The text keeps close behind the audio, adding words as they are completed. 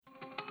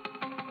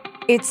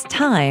It's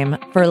time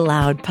for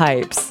Loud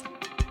Pipes,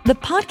 the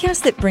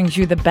podcast that brings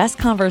you the best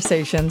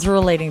conversations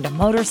relating to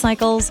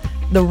motorcycles,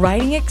 the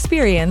riding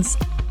experience,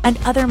 and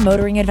other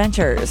motoring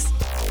adventures.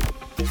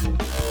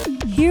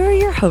 Here are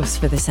your hosts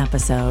for this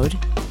episode,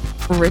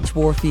 Rich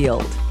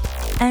Warfield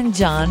and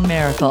John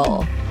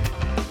Miracle.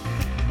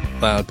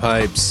 Loud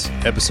Pipes,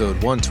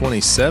 episode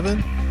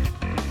 127.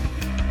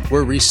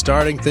 We're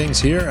restarting things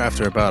here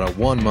after about a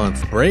 1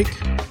 month break.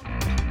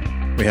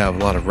 We have a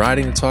lot of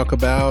riding to talk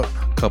about,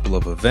 a couple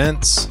of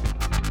events,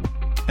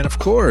 and of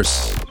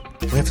course,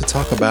 we have to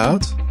talk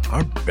about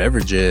our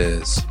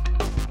beverages.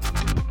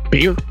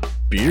 Beer.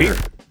 You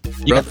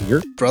got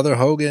beer? Brother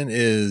Hogan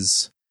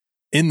is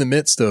in the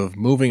midst of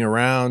moving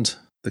around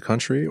the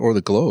country or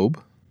the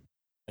globe.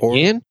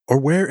 Or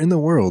where in the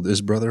world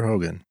is Brother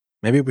Hogan?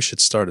 Maybe we should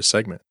start a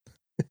segment.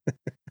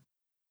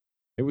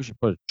 Maybe we should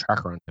put a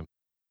tracker on him.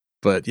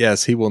 But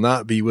yes, he will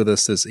not be with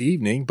us this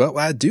evening. But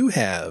I do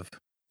have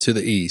to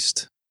the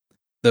east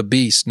the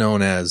beast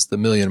known as the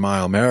Million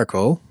Mile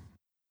Miracle.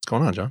 What's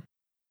going on, John?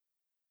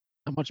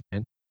 Not much,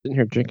 man. Sitting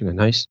here drinking a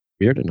nice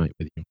beer tonight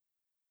with you.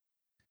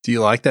 Do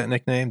you like that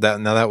nickname?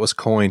 That was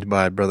coined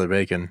by Brother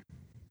Bacon.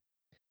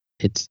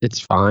 It's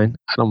fine.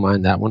 I don't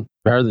mind that one.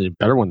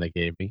 Better one they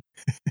gave me.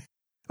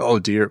 Oh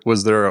dear,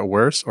 was there a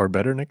worse or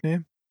better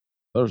nickname?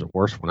 There was a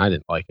worse one. I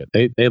didn't like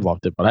it. They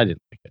loved it, but I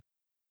didn't like it.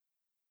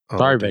 Oh,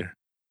 sorry, dear.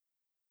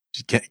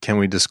 Bacon. Can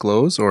we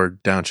disclose or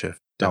downshift?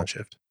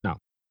 Downshift. No.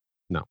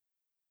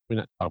 We're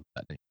not talking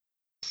about that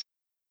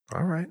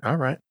name. All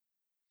right.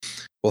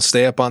 Well,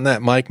 stay up on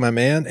that mic, my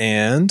man,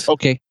 and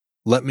okay.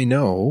 Let me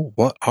know,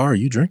 what are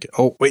you drinking?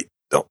 Oh, wait.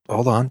 Oh,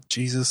 hold on.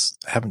 Jesus,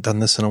 I haven't done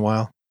this in a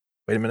while.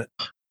 Wait a minute.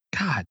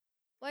 God.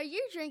 What are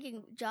you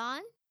drinking,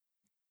 John?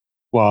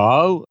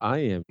 Well, I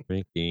am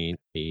drinking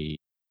a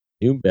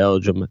New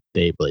Belgium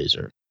Day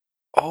Blazer.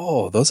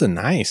 Oh, those are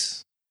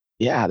nice.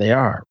 Yeah, they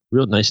are.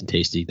 Real nice and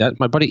tasty.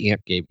 That my buddy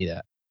Amp gave me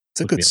that.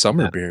 It's a good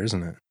summer beer,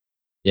 isn't it?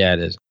 Yeah,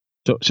 it is.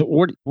 So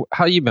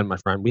how you been, my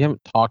friend? We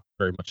haven't talked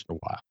very much in a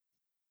while.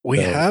 We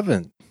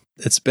haven't.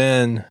 It's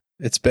been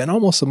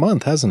almost a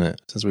month, hasn't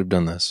it, since we've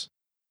done this?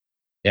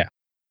 Yeah.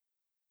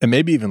 And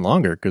maybe even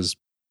longer, because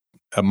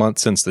a month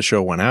since the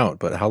show went out.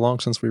 But how long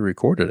since we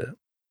recorded it?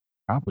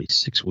 Probably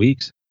 6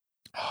 weeks.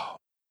 Oh,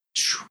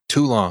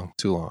 too long.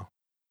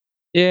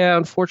 Yeah,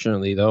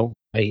 unfortunately, though,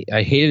 I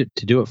hated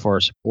to do it for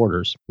our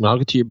supporters. I'll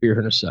get to your beer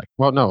in a sec.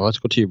 Well, no, let's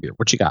go to your beer.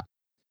 What you got?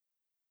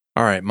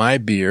 All right, my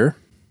beer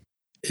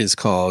is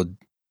called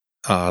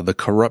The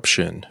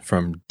Corruption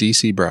from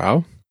DC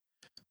Brau.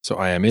 So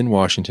I am in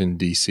Washington,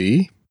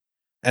 D.C.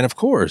 And of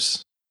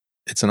course,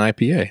 it's an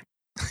IPA.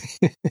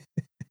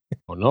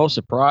 Oh, no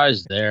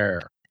surprise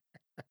there.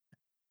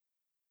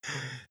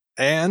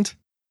 And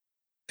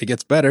it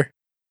gets better.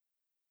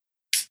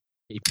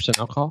 8%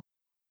 alcohol?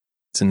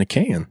 It's in a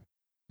can.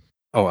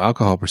 Oh,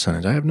 alcohol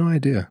percentage. I have no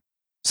idea.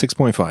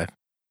 6.5.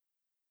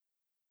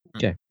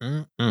 Okay.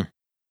 Mm-mm.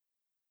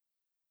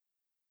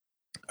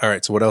 All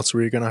right. So what else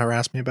were you going to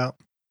harass me about?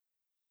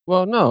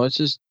 Well, no, it's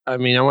just, I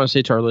want to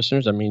say to our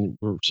listeners,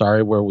 we're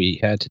sorry where we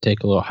had to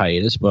take a little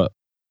hiatus, but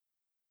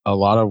a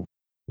lot of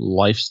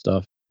life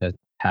stuff had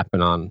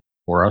happened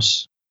for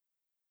us.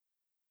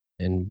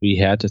 And we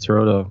had to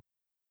throw the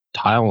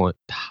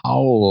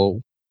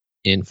towel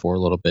in for a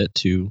little bit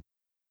to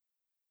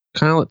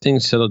kind of let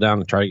things settle down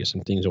and try to get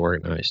some things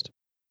organized.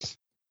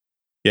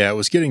 Yeah, it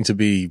was getting to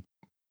be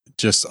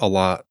just a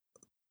lot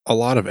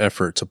of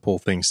effort to pull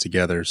things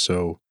together.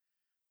 So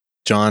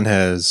John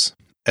has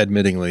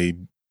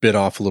admittingly bit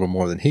off a little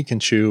more than he can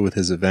chew with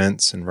his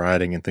events and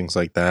riding and things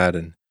like that.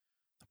 And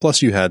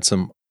plus you had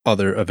some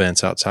other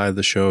events outside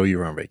the show. You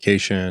were on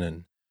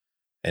vacation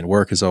and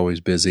work is always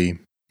busy.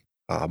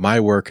 My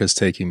work has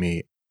taken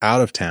me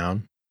out of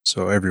town.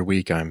 So every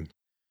week I'm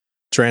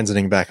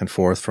transiting back and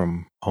forth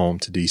from home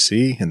to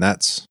DC, and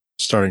that's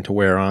starting to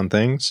wear on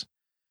things.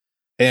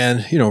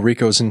 And,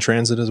 Rico's in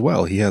transit as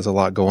well. He has a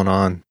lot going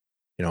on,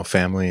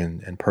 family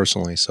and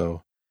personally.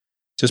 So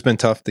just been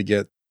tough to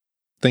get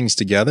things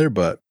together,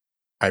 but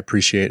I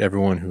appreciate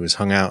everyone who has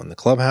hung out in the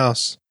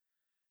clubhouse,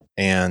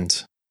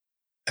 and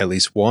at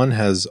least one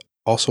has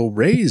also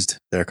raised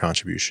their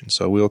contribution.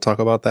 So we'll talk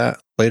about that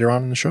later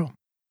on in the show.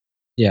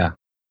 Yeah.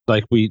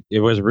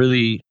 It was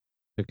really,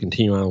 to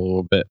continue on a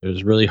little bit, it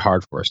was really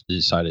hard for us to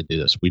decide to do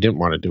this. We didn't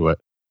want to do it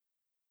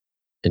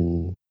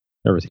and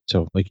everything.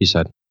 So like you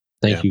said,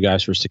 thank you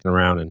guys for sticking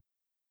around, and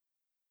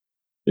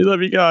we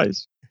love you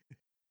guys.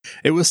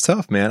 It was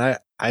tough, man.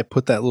 I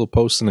put that little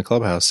post in the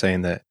clubhouse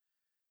saying that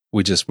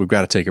we've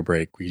got to take a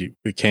break. We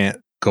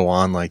can't go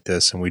on like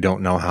this, and we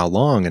don't know how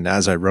long. And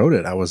as I wrote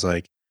it, I was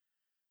like,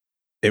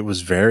 it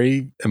was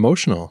very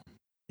emotional.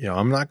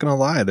 I'm not going to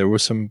lie. There were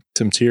some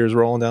tears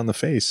rolling down the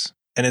face.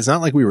 And it's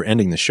not like we were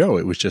ending the show.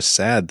 It was just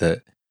sad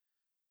that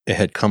it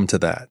had come to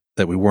that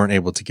we weren't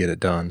able to get it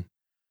done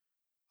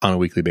on a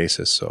weekly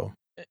basis. So,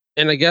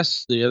 and I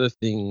guess the other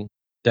thing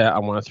that I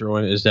want to throw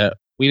in is that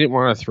we didn't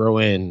want to throw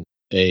in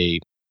a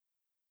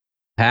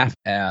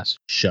half-ass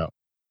show.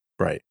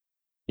 Right.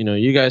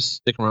 You guys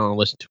stick around and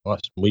listen to us.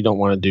 We don't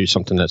want to do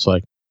something that's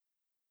like,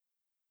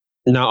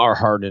 not our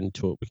heart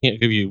into it. We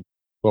can't give you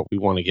what we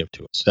want to give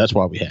to us. That's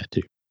why we had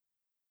to.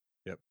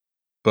 Yep.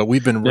 But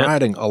we've been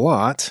riding a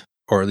lot,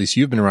 or at least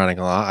you've been riding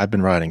a lot. I've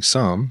been riding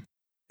some,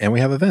 and we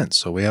have events,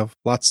 so we have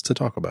lots to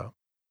talk about.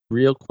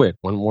 Real quick,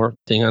 one more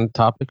thing on the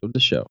topic of the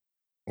show.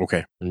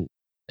 Okay.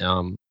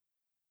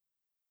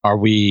 Are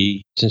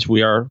we, since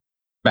we are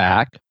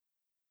back,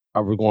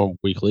 are we going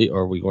weekly,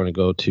 or are we going to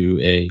go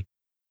to a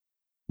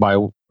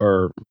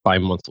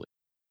bi-monthly?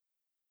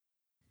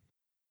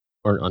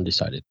 Or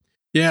undecided?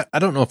 Yeah, I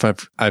don't know if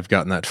I've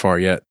gotten that far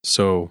yet.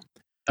 So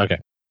okay.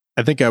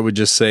 I think I would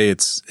just say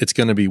it's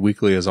going to be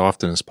weekly as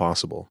often as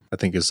possible, I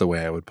think is the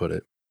way I would put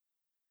it.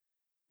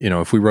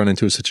 If we run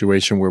into a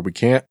situation where we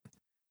can't,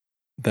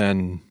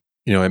 then,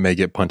 it may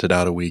get punted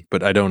out a week,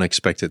 but I don't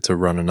expect it to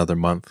run another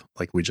month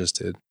like we just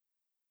did.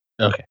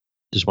 Okay.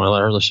 Just want to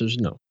let our listeners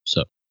know.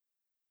 So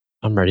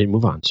I'm ready to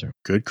move on, sir.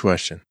 Good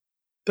question.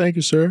 Thank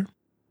you, sir.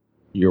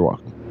 You're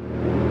welcome.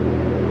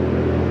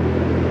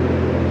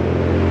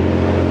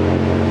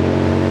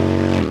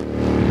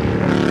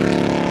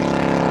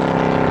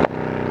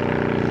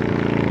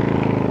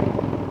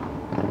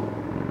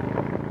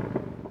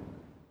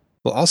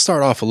 Well, I'll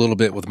start off a little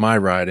bit with my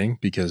riding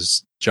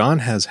because John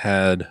has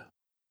had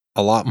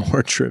a lot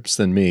more trips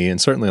than me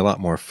and certainly a lot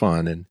more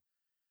fun. And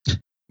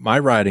my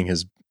riding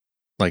has,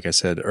 like I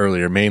said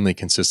earlier, mainly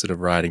consisted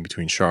of riding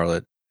between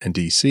Charlotte and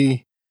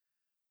DC,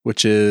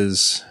 which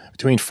is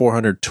between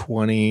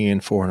 420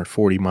 and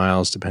 440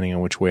 miles, depending on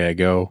which way I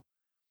go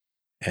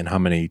and how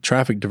many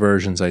traffic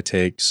diversions I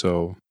take.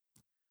 So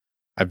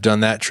I've done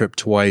that trip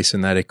twice,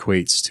 and that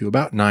equates to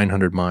about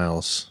 900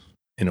 miles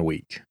in a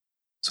week.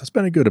 So it's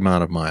been a good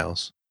amount of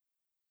miles.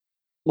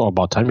 Well,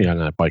 about time you got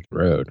on that bike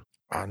road.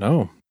 I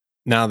know.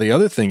 Now, the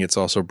other thing it's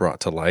also brought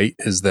to light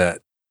is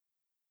that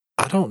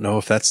I don't know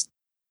if that's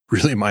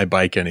really my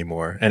bike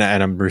anymore. And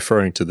I'm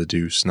referring to the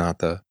Deuce, not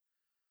the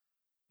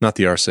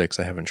R6.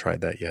 I haven't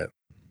tried that yet.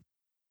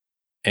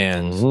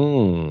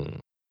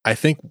 And I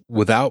think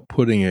without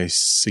putting a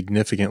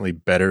significantly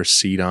better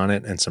seat on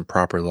it and some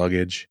proper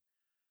luggage,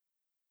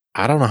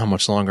 I don't know how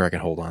much longer I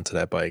can hold on to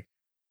that bike,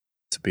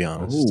 to be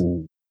honest.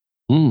 Ooh.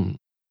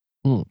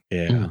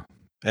 Yeah.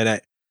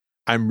 And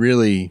I'm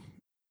really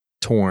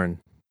torn.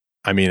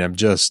 I mean, I'm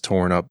just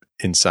torn up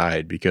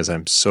inside because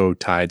I'm so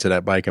tied to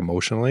that bike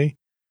emotionally.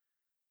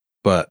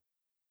 But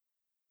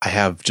I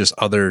have just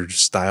other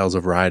styles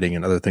of riding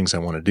and other things I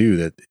want to do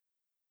that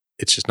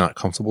it's just not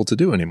comfortable to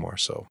do anymore.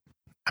 So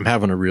I'm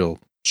having a real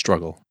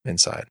struggle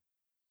inside.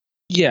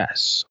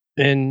 Yes.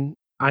 And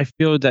I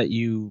feel that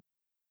your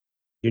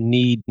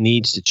need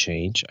needs to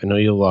change. I know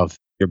you love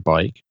your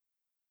bike,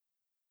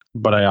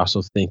 but I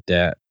also think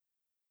that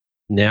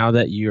now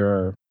that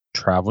you're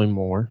traveling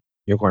more,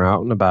 you're going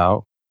out and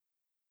about,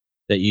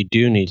 that you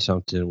do need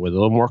something with a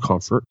little more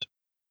comfort,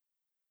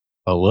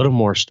 a little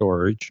more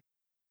storage,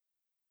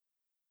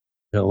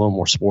 and a little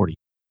more sporty.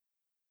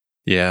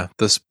 Yeah,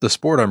 the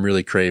sport I'm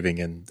really craving,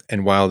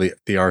 and while the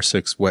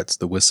R6 wets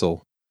the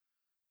whistle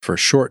for a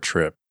short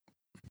trip,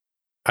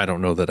 I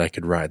don't know that I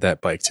could ride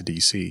that bike to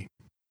DC.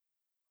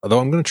 Although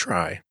I'm going to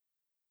try.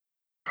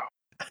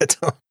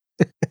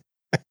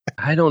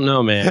 I don't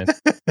know, man.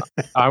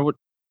 I would.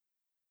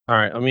 All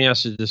right, let me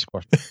ask you this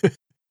question.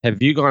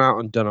 Have you gone out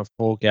and done a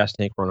full gas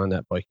tank run on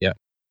that bike yet?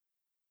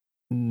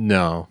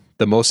 No.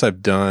 The most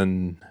I've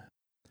done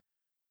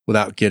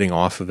without getting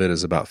off of it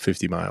is about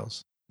 50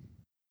 miles.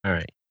 All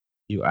right.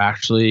 You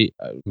actually,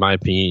 in my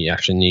opinion, you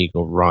actually need to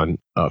go run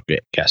a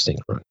gas tank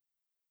run.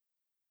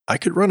 I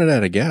could run it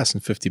out of gas in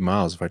 50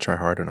 miles if I try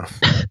hard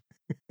enough.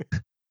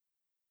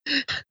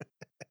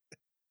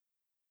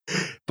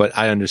 But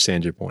I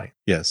understand your point.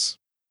 Yes.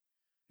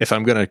 If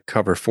I'm going to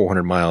cover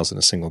 400 miles in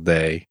a single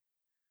day,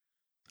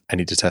 I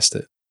need to test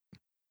it.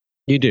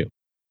 You do.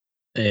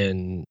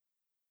 And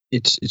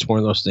it's one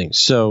of those things.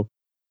 So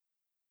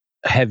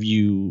have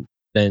you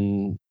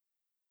then,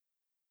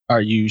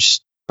 are you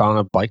found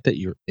a bike that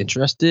you're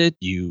interested?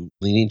 You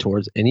leaning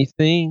towards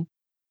anything?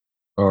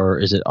 Or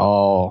is it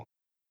all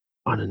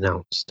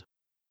unannounced?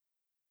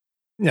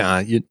 Yeah,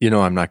 you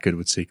know I'm not good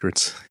with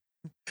secrets.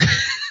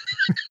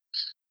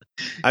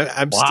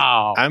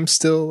 I'm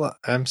still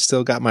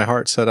got my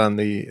heart set on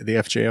the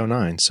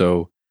FJ09.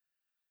 So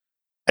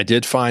I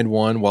did find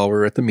one while we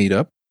were at the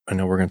meetup. I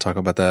know we're going to talk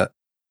about that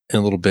in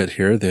a little bit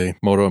here. The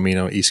Moto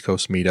Amino East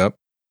Coast meetup.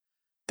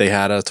 They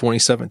had a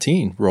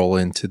 2017 roll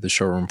into the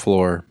showroom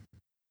floor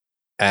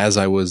as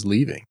I was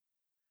leaving.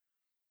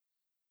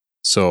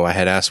 So I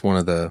had asked one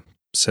of the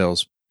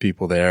sales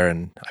people there,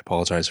 and I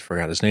apologize, I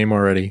forgot his name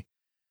already,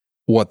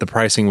 what the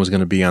pricing was going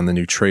to be on the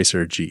new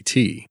Tracer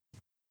GT.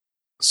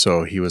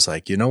 So he was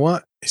like, you know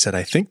what? He said,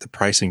 I think the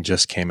pricing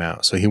just came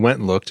out. So he went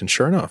and looked, and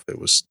sure enough, it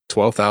was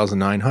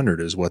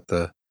 $12,900 is what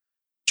the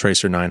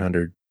Tracer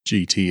 900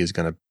 GT is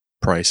going to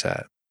price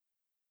at.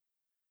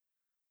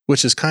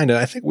 Which is kind of,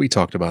 I think we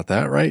talked about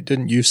that, right?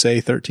 Didn't you say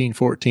 13,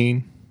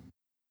 14?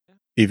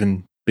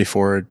 Even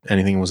before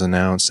anything was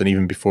announced and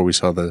even before we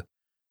saw the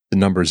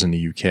numbers in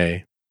the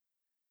UK.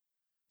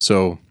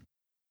 So,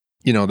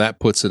 you know, that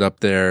puts it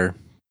up there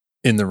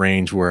in the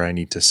range where I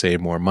need to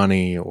save more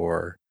money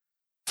or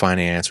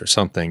finance or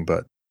something,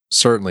 but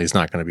certainly it's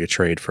not going to be a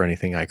trade for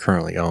anything I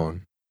currently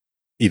own,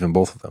 even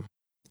both of them.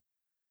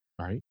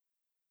 Right.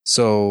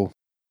 So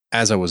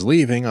as I was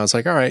leaving, I was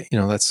like, all right,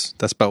 that's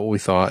about what we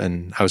thought.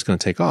 And I was going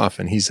to take off.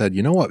 And he said,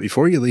 you know what,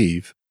 before you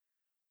leave,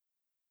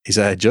 he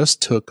said, I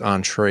just took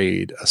on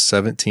trade a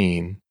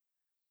 17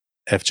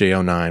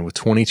 FJ09 with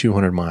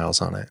 2,200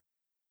 miles on it.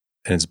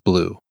 And it's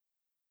blue.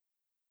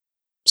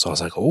 So I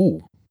was like,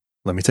 oh,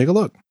 let me take a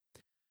look.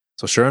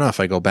 So sure enough,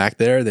 I go back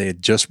there. They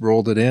had just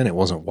rolled it in. It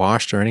wasn't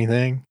washed or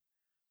anything.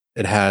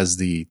 It has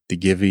the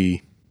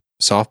Givy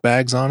soft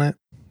bags on it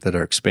that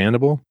are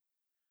expandable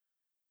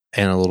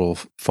and a little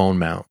phone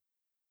mount.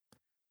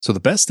 So the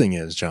best thing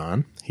is,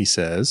 John, he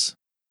says,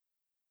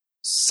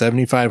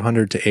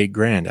 $7,500 to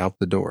 $8,000 out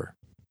the door.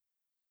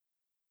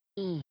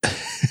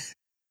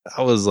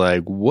 I was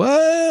like,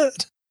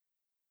 what?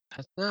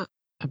 That's not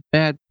a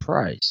bad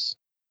price.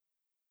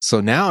 So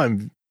now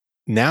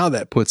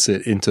that puts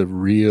it into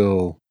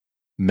real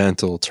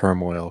mental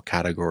turmoil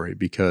category,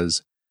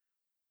 because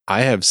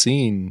I have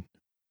seen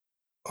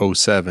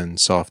 07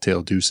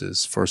 Softail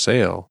Deuces for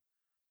sale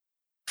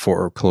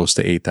for close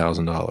to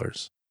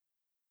 $8,000.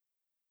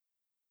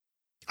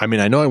 I mean,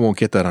 I know I won't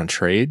get that on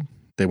trade.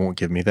 They won't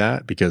give me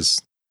that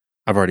because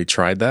I've already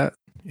tried that.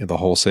 The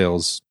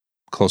wholesale's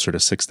closer to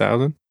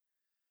 $6,000.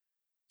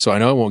 So I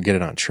know I won't get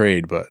it on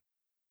trade, but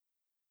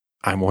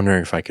I'm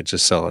wondering if I could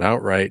just sell it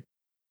outright,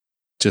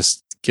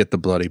 just get the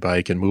bloody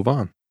bike and move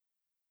on.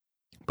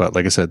 But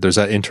like I said, there's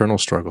that internal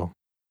struggle,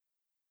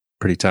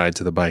 pretty tied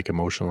to the bike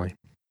emotionally.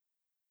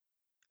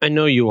 I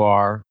know you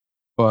are,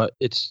 but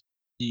it's,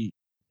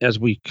 as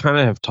we kind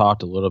of have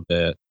talked a little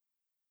bit,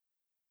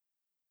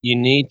 you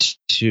need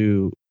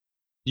to,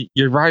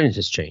 your riding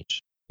has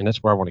changed. And that's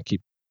where I want to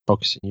keep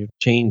focusing. Your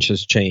change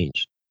has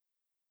changed.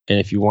 And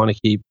if you want to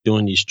keep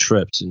doing these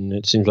trips, and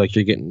it seems like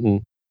you're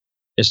getting,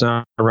 it's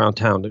not around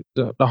town.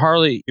 The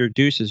Harley, your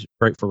Deuce is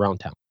great for around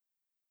town.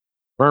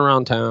 Run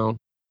around town,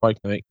 bike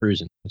night,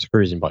 cruising. It's a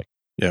cruising bike.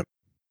 Yep.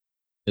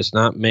 It's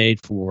not made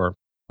for,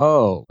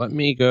 let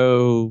me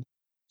go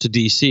to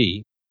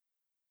DC.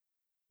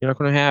 You're not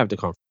going to have the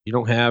comfort. You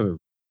don't have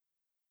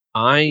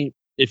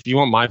if you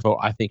want my vote,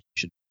 I think you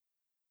should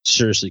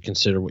seriously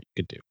consider what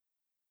you could do.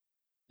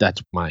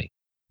 That's my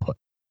put.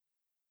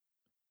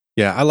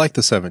 Yeah, I like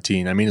the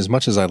 17. I mean, as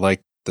much as I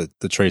like the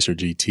Tracer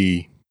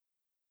GT,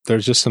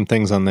 there's just some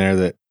things on there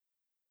that,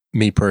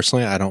 me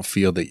personally, I don't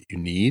feel that you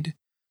need.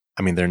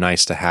 I mean, they're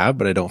nice to have,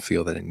 but I don't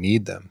feel that I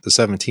need them. The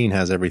 17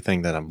 has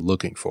everything that I'm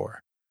looking for.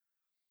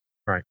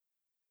 Right.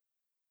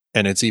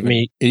 And it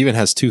even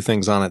has two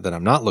things on it that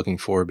I'm not looking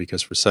for,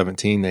 because for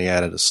 17, they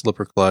added a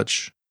slipper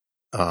clutch,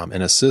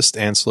 an assist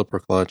and slipper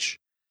clutch,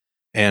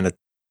 and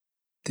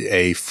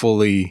a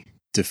fully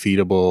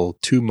defeatable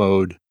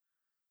 2-mode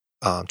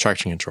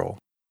traction control.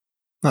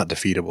 Not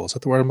defeatable. Is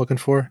that the word I'm looking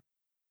for?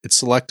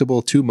 It's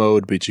selectable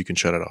 2-mode, but you can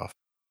shut it off.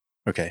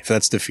 Okay. If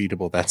that's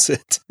defeatable, that's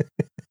it.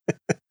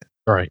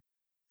 Right.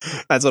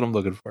 That's what I'm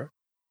looking for.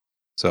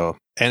 So,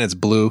 and it's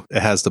blue.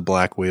 It has the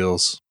black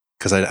wheels,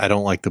 because I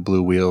don't like the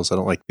blue wheels. I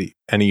don't like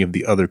any of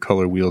the other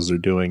color wheels they're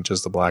doing,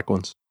 just the black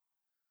ones.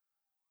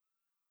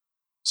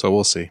 So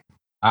we'll see.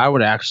 I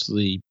would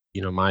actually,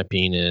 my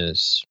opinion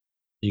is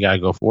you got to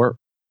go for it.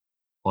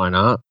 Why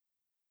not?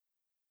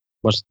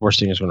 What's the worst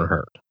thing that's going to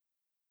hurt?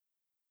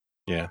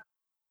 Yeah.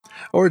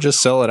 Or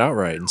just sell it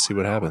outright and see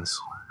what happens.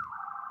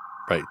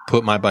 Right.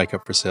 Put my bike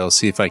up for sale,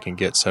 see if I can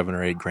get $7,000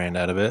 or $8,000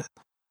 out of it,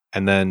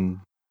 and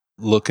then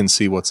look and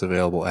see what's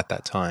available at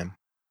that time.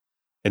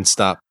 And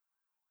stop,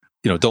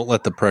 don't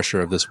let the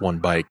pressure of this one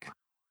bike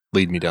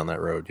lead me down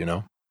that road,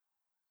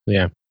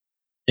 Yeah.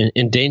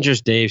 And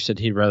Dangerous Dave said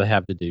he'd rather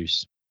have the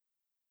Deuce.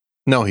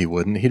 No, he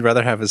wouldn't. He'd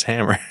rather have his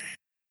Hammer.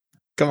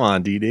 Come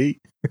on, DD.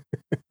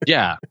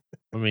 Yeah.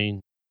 I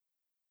mean,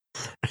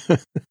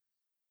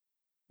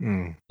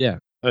 yeah,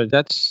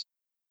 that's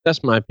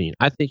my opinion.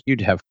 I think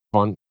you'd have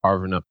fun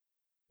carving up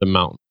the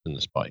mountains in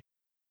this bike.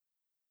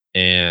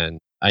 And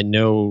I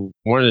know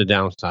one of the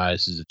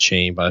downsides is the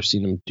chain, but I've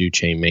seen them do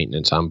chain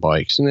maintenance on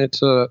bikes, and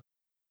it's a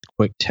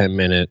quick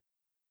 10-minute.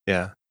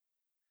 Yeah.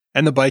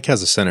 And the bike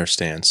has a center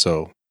stand,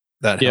 so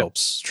that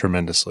helps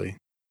tremendously.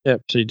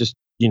 Yep. So you just,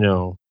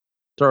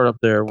 throw it up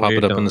there. Pop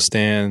it up in the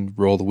stand,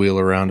 roll the wheel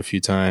around a few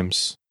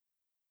times.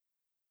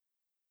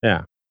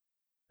 Yeah.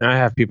 And I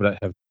have people that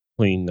have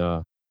clean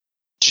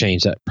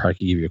chains that probably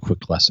can give you a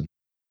quick lesson.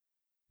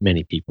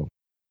 Many people.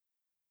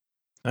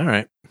 All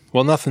right.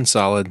 Well, nothing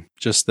solid.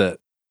 Just that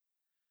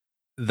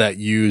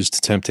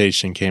used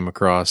Temptation came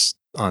across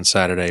on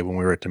Saturday when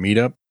we were at the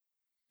meetup.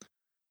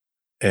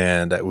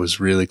 And that was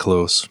really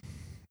close.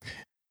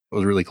 It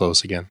was really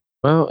close again.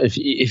 Well, if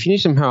you need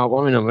some help,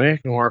 let me know. Maybe I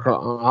can work.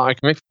 I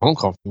can make a phone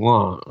call if you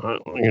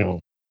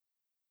want.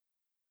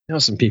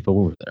 Some people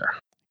over there.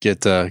 Get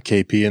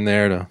KP in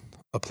there to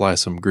apply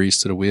some grease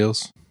to the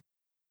wheels.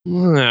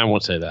 I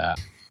won't say that.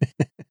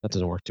 That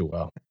doesn't work too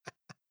well.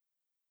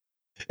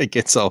 It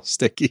gets all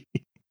sticky.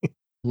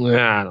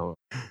 I don't.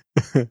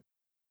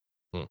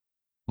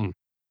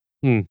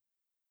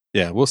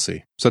 Yeah, we'll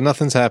see. So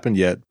nothing's happened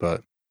yet,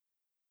 but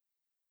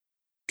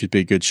could be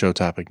a good show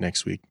topic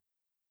next week.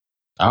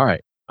 All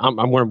right. I'm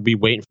going to be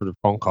waiting for the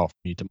phone call from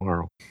you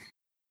tomorrow.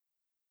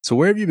 So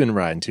where have you been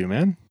riding to,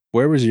 man?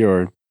 Where was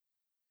your...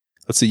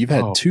 Let's see, you've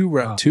had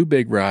two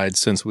big rides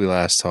since we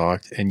last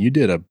talked, and you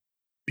did a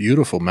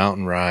beautiful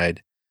mountain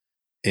ride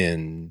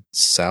in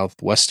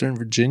southwestern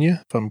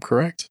Virginia, if I'm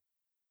correct.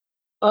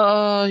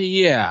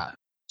 Yeah.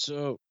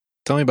 So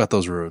tell me about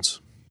those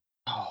roads.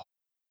 Oh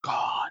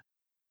God,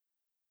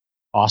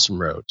 awesome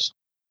roads.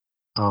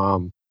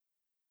 I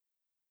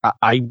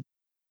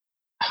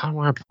how do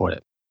I put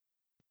it?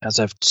 As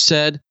I've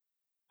said,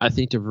 I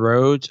think the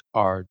roads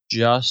are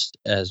just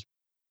as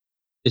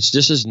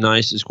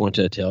nice as going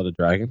to the Tail of the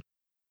Dragon,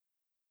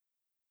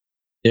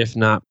 if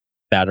not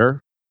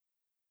better,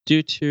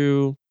 due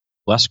to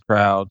less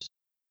crowds.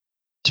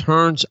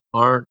 Turns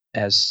aren't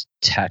as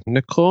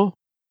technical.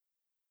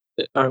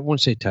 I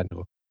wouldn't say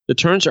technical. The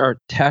turns are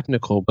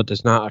technical, but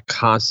there's not a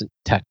constant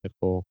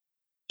technical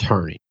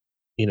turning.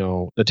 You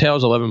know, the Tail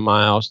is 11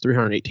 miles,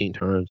 318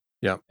 turns.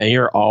 Yeah. And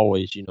you're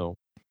always, you're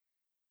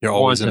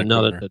always in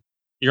another.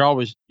 You're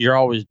always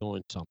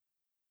doing something.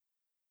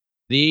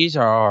 These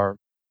are,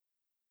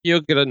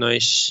 you'll get a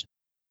nice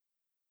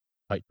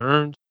tight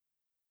turn.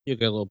 You'll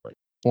get a little bit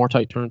more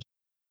tight turns.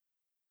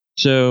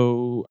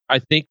 So I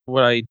think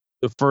the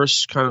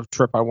first kind of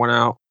trip I went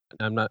out,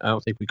 I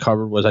don't think we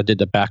covered, was I did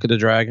the Back of the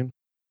Dragon,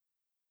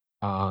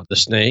 the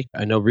Snake.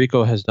 I know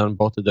Rico has done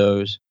both of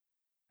those.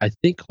 I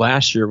think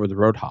last year with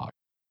Roadhog,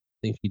 I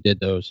think he did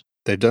those.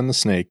 They've done the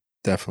Snake,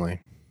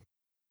 definitely.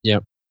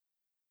 Yep.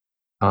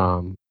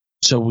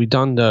 So we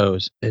done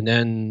those, and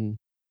then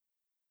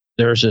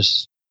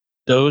there's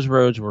those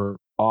roads were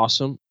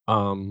awesome.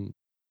 And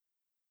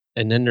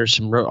then there's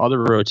some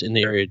other roads in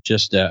the area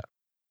just that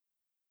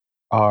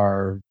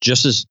are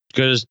just as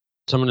good as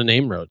some of the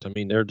name roads. I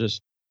mean, they're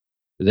just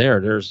there.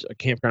 There's a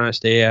campground I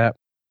stay at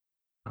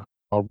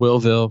called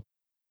Willville.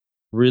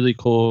 Really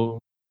cool.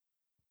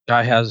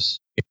 Guy I think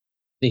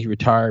he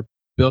retired,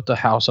 built a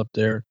house up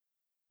there,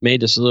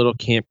 made this little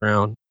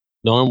campground.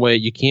 The only way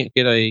you can't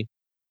get a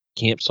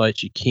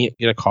campsite, you can't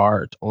get a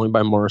car. It's only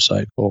by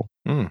motorcycle.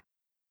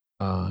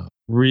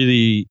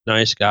 Really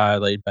nice guy,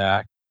 laid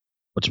back.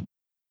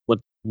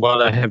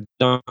 What I have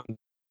done,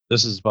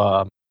 this is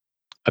I've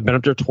been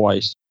up there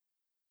twice,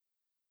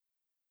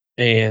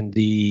 and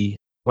the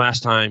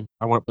last time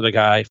I went with a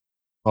guy,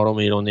 Auto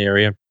Metal in the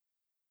area.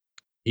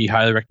 He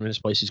highly recommended this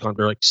place. He's gone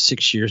there like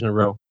 6 years in a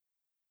row,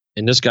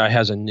 and this guy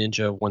has a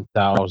Ninja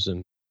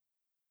 1000.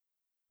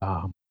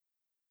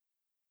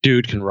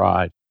 Dude can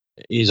ride.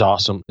 He's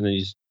awesome, and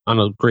he's on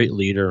a great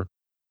leader.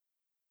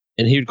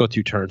 And he would go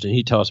through turns, and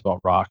he'd tell us about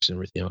rocks and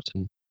everything else.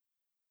 And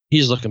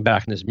he's looking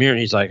back in his mirror, and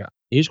he's like,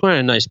 he's going at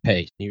a nice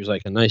pace. He was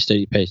like a nice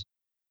steady pace.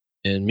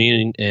 And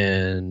me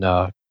and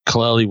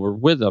Kaleli were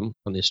with him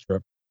on this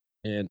trip,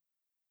 and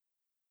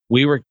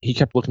he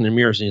kept looking in the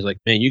mirrors, and he's like,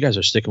 man, you guys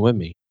are sticking with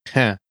me.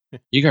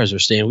 You guys are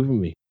staying with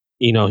me.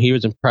 You know, he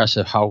was impressed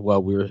at how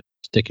well we were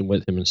sticking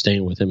with him and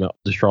staying with him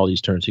for all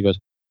these turns. He goes,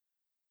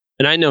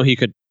 and I know he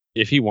could,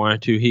 if he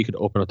wanted to, he could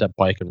open up that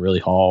bike and really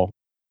haul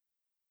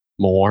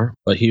more,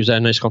 but he was at a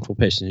nice, comfortable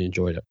pace, and he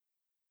enjoyed it.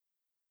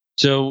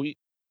 So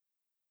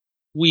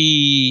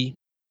the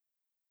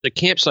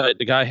campsite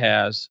the guy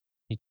has,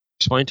 he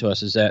explained to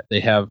us, is that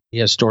he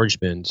has storage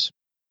bins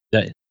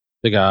that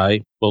the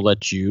guy will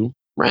let you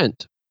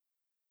rent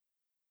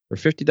for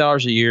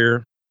 $50 a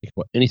year. You can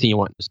put anything you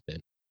want in this bin.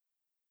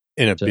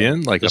 In a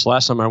bin? Like this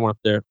last time I went up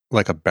there.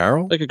 Like a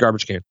barrel? Like a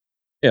garbage can.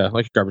 Yeah,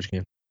 like a garbage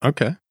can.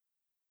 Okay.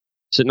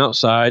 Sitting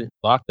outside,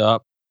 locked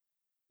up.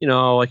 You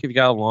know, like if you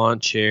got a lawn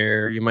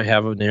chair, you might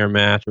have an air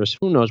mattress.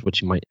 Who knows what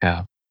you might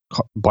have.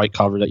 Bike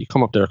cover that you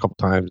come up there a couple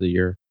times a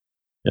year.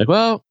 You're like,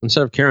 well,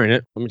 instead of carrying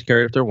it, let me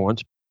carry it up there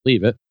once,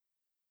 leave it.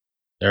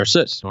 There it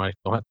sits. So I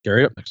don't have to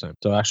carry it up next time.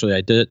 So actually,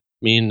 I did it.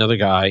 Me and another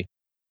guy,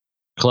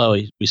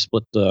 Chloe, we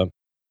split the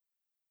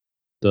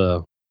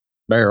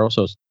barrel.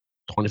 So it's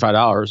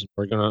 $25.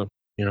 We're going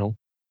to,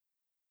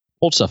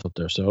 hold stuff up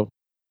there. So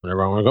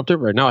whenever I want to go up there,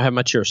 right now I have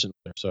my chair sitting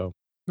there. So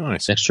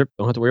nice. Next trip,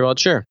 don't have to worry about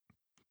the chair.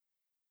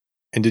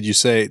 And did you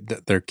say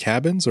that they're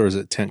cabins, or is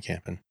it tent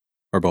camping,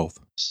 or both?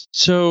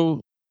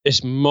 So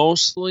it's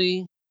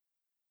mostly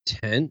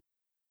tent.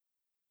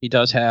 He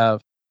does have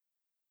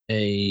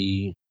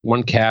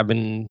one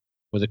cabin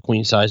with a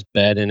queen size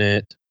bed in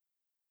it,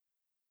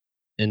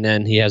 and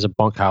then he has a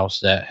bunkhouse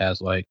that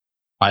has like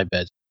 5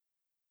 beds.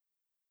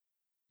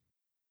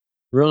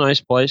 Real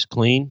nice place,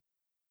 clean.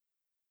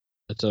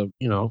 It's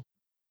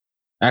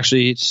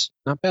actually it's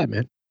not bad,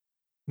 man.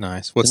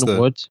 Nice. What's the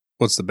woods?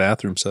 What's the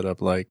bathroom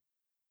setup like?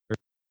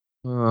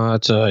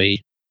 It's a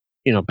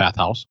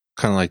bathhouse.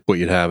 Kind of like what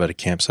you'd have at a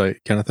campsite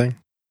kind of thing?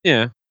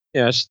 Yeah.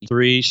 Yeah, it's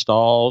 3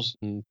 stalls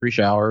and 3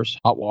 showers,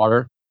 hot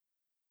water.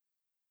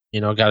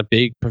 Got a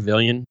big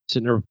pavilion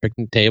sitting there with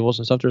picnic tables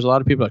and stuff. There's a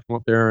lot of people that come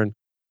up there and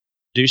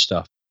do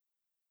stuff.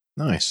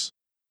 Nice.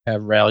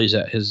 Have rallies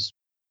at his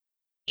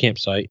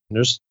campsite.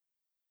 And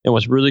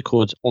what's really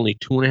cool, it's only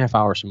 2.5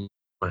 hours from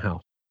my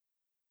house.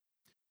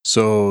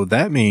 So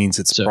that means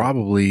it's So-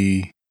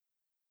 probably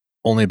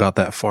only about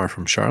that far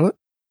from Charlotte.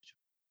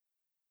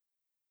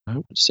 I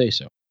would say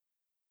so.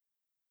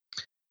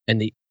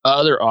 And the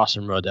other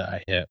awesome road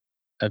that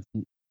I've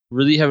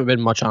really haven't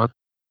been much on.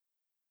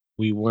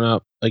 We went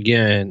up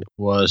again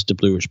was the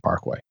Blue Ridge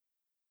Parkway.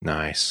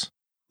 Nice.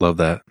 Love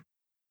that.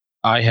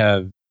 I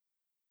have.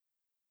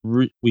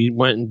 We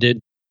went and did.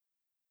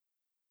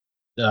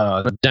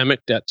 Demick,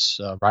 that's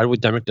Ride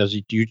with Demick, does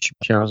YouTube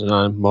channels and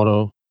on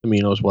Moto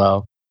Camino as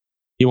well.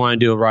 He wanted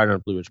to do a ride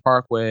on Blue Ridge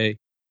Parkway.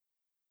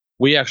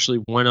 We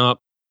actually went up,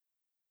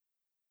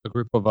 a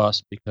group of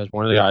us, because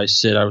one of the guys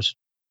said I was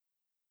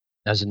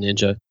as a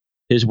ninja.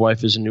 His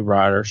wife is a new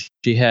rider.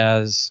 She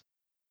has,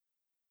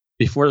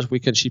 before this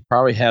weekend, she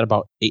probably had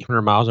about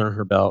 800 miles on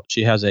her belt.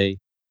 She has a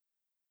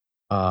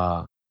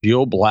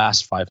Buell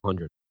Blast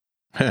 500.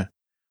 The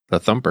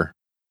Thumper.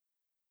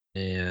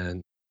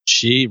 And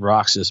she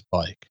rocks this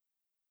bike.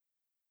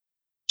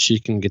 She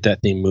can get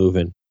that thing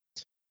moving.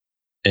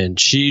 And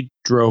she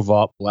drove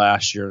up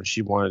last year and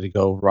she wanted to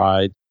go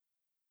ride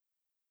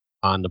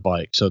on the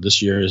bike. So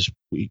this year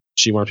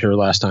she went up here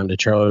last time to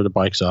trailer the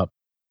bikes up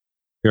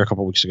here a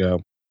couple weeks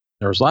ago.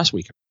 There was last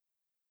week.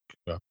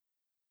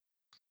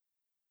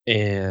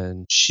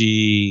 And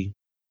she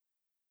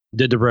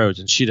did the roads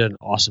and she did an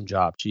awesome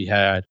job. She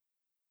had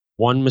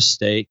one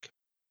mistake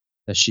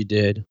that she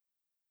did,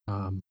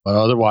 but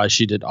otherwise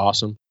she did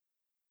awesome.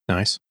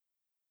 Nice.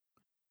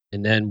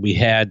 And then we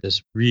had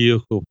this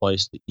real cool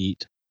place to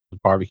eat,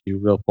 barbecue,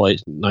 real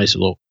place, nice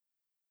little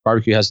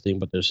barbecue has a thing,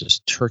 but there's this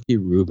turkey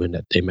Reuben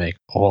that they make.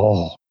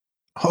 Oh,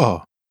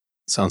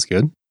 sounds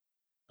good.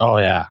 Oh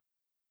yeah.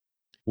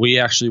 We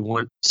actually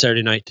went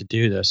Saturday night to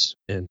do this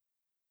and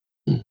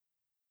talking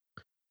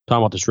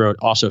about this road.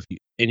 Also, if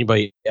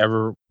anybody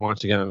ever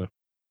wants to get on a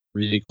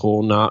really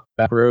cool, not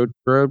back road,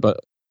 but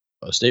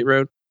a state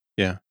road.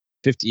 Yeah.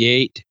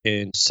 58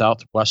 in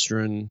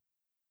southwestern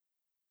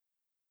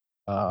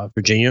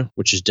Virginia,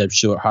 which is Deb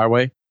Stewart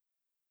Highway,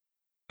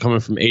 coming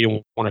from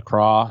 81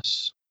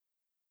 across,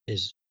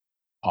 is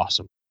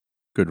awesome.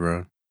 Good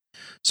road.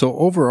 So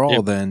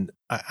overall, then,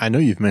 I know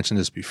you've mentioned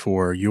this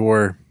before.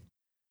 You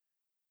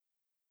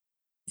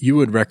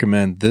would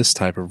recommend this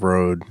type of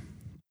road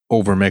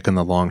over making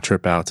the long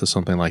trip out to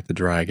something like the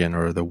Dragon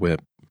or the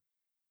Whip.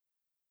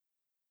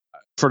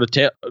 For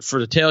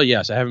the tail,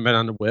 yes. I haven't been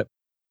on the Whip.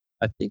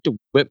 I think the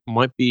Whip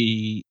might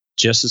be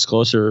just as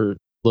close or a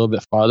little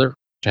bit farther,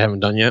 which I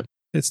haven't done yet.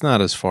 It's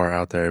not as far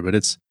out there, but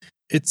it's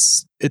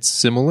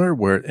similar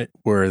where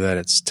that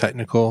it's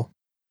technical.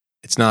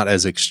 It's not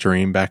as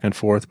extreme back and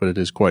forth, but it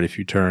is quite a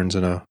few turns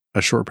in a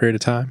short period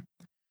of time.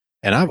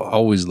 And I've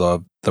always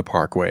loved the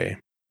Parkway,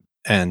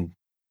 and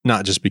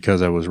not just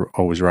because I was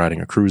always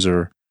riding a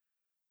cruiser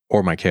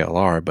or my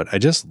KLR, but I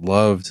just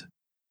loved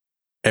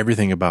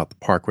everything about the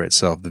Parkway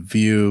itself. The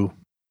view,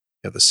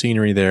 the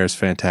scenery there is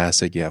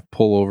fantastic. You have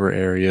pullover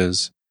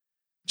areas,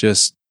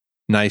 just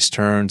nice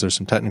turns. There's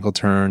some technical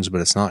turns,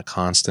 but it's not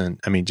constant.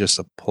 I mean, just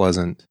a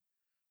pleasant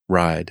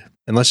ride.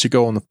 Unless you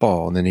go in the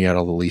fall, and then you got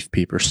all the leaf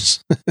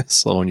peepers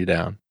slowing you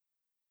down.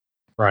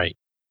 Right.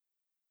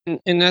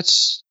 And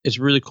it's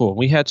really cool.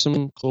 We had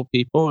some cool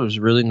people. It was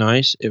really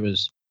nice. It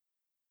was,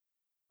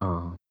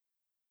 man,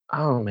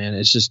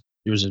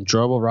 it was an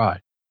enjoyable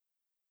ride.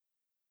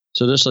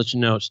 So this lets you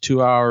know it's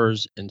 2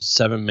 hours and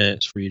 7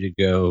 minutes for you to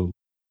go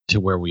to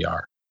where we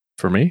are.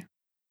 For me?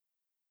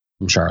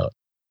 From Charlotte.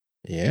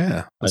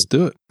 Yeah, let's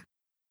do it.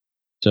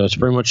 So it's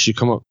pretty much you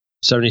come up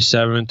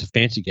 77 to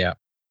Fancy Gap.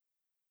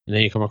 And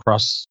then you come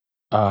across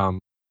pretty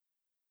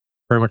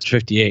much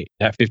 58.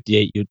 That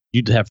 58,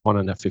 you'd have fun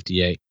on that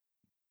 58.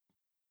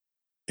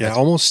 Yeah, I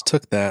almost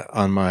took that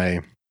on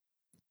my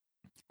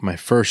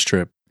first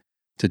trip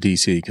to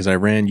DC because I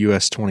ran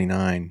US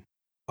 29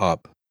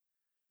 up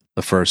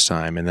the first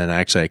time, and then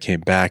actually I came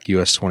back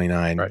US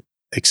 29, right,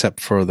 except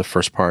for the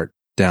first part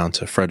down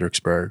to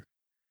Fredericksburg.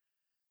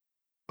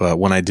 But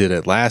when I did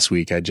it last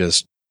week, I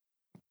just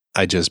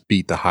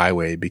beat the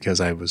highway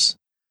because I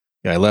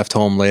left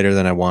home later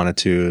than I wanted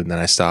to, and then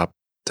I stopped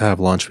to have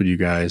lunch with you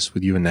guys,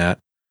 with you and Nat.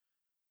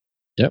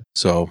 Yep.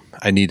 So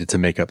I needed to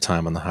make up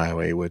time on the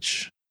highway,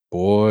 which,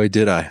 boy,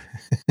 did I.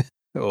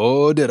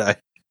 Oh, did I.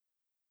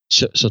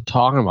 So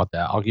talking about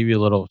that, I'll give you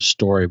a little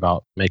story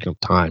about making up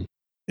time.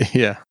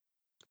 Yeah.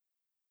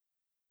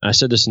 I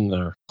said this in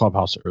the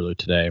clubhouse earlier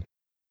today.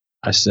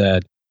 I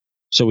said,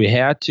 so we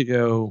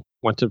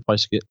went to the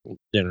place to get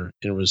dinner,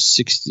 and it was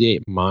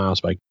 68 miles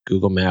by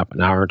Google Map,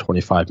 an hour and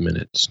 25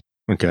 minutes.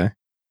 Okay.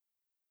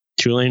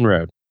 2-lane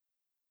road,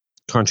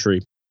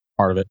 country,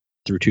 part of it,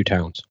 through 2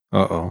 towns.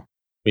 Uh-oh.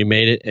 We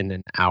made it in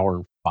an hour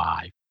and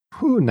 5.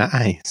 Ooh,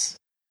 nice.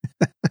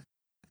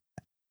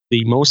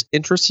 The most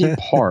interesting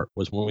part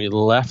was when we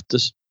left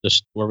this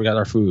where we got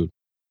our food.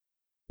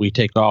 We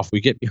take off. We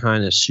get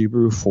behind a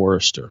Subaru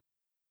Forester.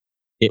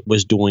 It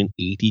was doing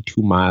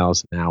 82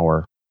 miles an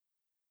hour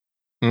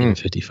in a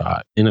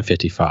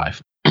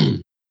 55.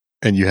 And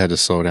you had to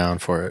slow down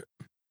for it.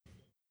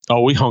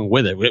 Oh, we hung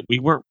with it. We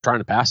weren't trying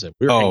to pass it.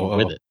 We were hanging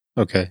with it.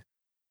 Okay.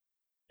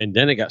 And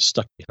then it got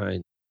stuck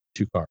behind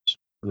 2 cars.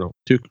 no,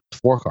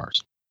 4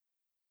 cars.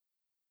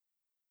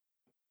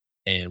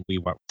 And we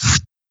went,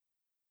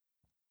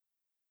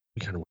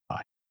 we kind of went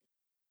by.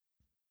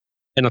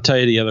 And I'll tell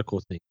you the other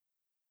cool thing.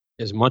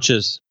 As much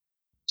as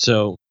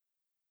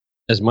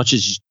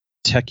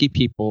techie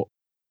people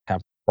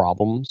have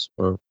problems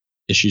or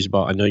issues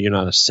about, I know you're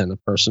not a Senna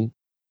person.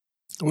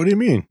 What do you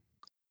mean?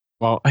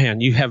 Well,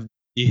 man, you have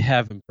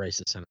embraced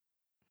the Senna.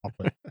 I'll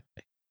put it.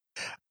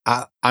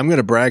 I'm going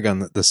to brag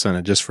on the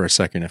Senna just for a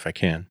second if I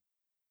can.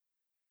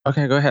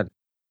 Okay, go ahead.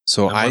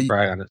 So I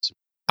brag on it.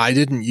 I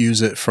didn't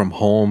use it from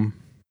home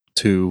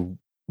to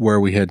where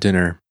we had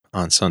dinner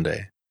on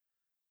Sunday,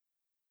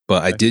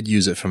 but I did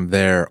use it from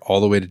there all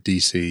the way to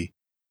DC.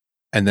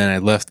 And then I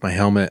left my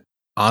helmet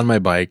on my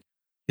bike.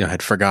 I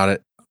had forgot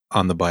it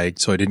on the bike,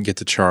 so I didn't get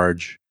to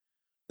charge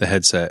the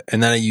headset.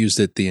 And then I used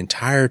it the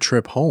entire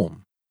trip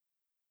home,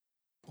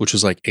 which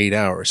was like 8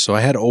 hours. So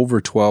I had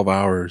over 12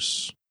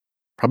 hours,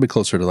 probably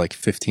closer to like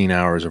 15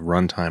 hours of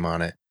runtime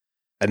on it.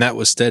 And that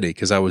was steady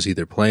because I was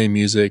either playing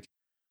music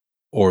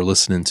or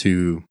listening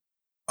to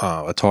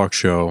a talk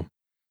show,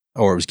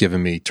 or it was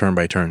giving me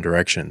turn-by-turn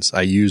directions.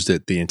 I used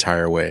it the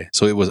entire way.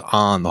 So it was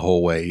on the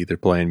whole way, either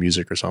playing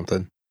music or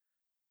something.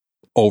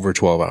 Over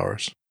 12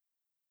 hours.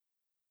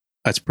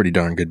 That's pretty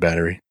darn good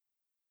battery.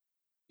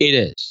 It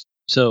is.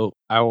 So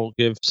I will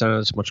give Senna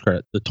this much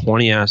credit. The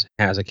 20S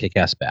has a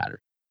kick-ass battery.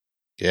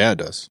 Yeah, it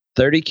does.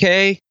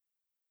 30K,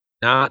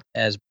 not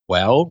as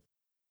well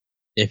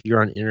if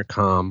you're on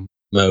intercom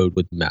mode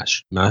with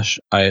mesh. Mesh,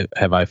 I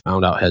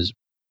found out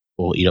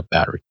will eat up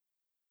battery.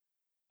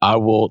 I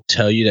will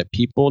tell you that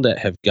people that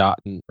have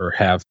gotten or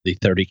have the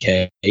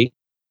 30K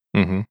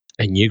and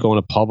you go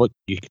into public,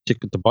 you can tick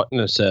the button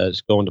that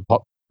says go into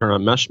public, turn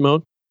on mesh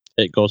mode.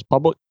 It goes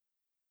public.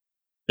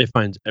 It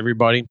finds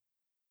everybody.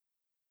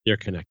 You're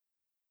connected.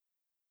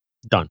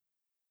 Done.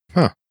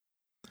 Huh.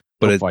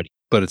 But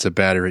it's a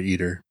battery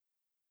eater.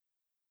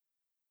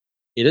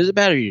 It is a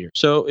battery eater.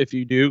 So if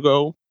you do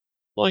go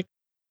like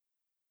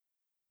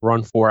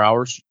run 4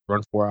 hours,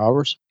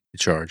 You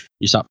charge.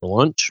 You stop for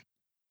lunch,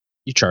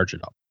 you charge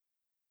it up.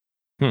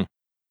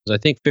 Because I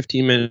think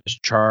 15 minutes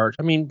charge.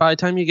 I mean, by the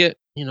time you get,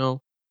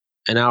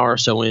 an hour or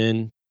so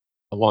in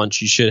a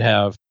lunch, you should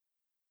have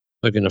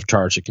like enough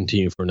charge to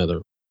continue for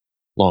another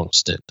long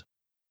stint.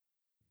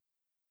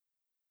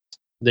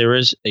 There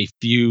is a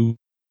few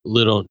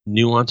little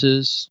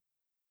nuances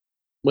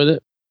with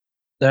it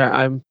that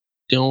I'm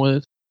dealing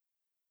with,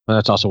 but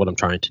that's also what I'm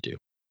trying to do.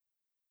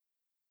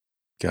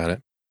 Got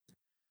it.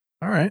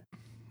 All right.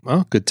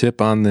 Well, good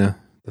tip on the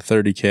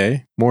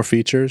 30K. More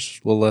features,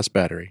 a little less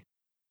battery.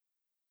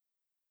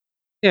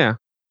 Yeah.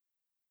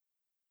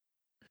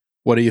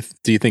 What do you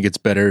think it's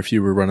better if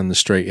you were running the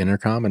straight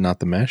intercom and not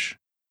the mesh?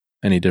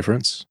 Any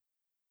difference?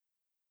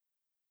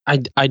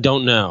 I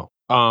don't know.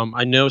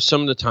 I know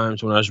some of the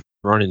times when I was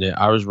running it,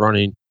 I was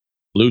running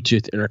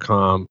Bluetooth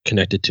intercom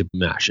connected to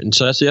mesh. And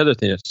so that's the other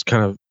thing. That's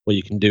kind of what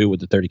you can do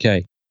with the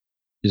 30K.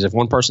 Is if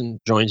one person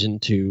joins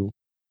into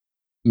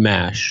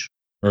mesh,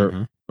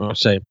 or I'll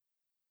say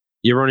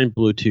you're running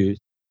Bluetooth,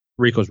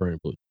 Rico's running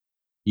Bluetooth.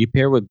 You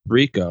pair with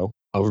Rico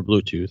over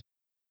Bluetooth.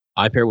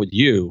 I pair with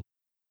you.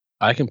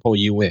 I can pull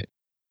you in,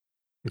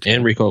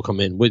 and Rico will come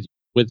in with.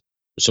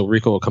 So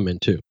Rico will come in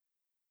too.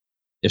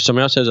 If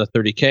somebody else has a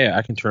 30K,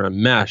 I can turn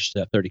on mesh to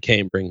that 30K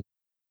and bring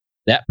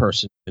that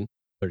person in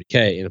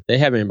 30K. And if they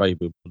have anybody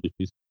with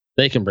Bluetooth,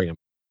 they can bring them.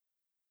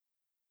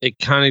 It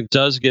kind of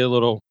does get a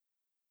little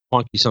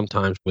funky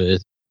sometimes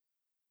with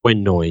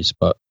wind noise,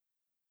 but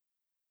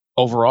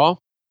overall,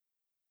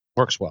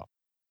 works well.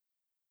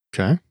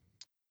 Okay.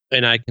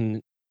 And I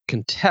can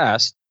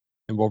contest,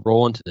 and we'll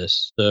roll into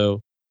this. So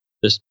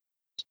this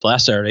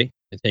last Saturday,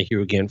 and thank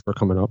you again for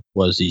coming up,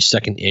 was the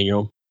second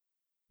annual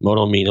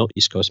Moto Meetup,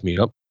 East Coast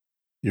Meetup.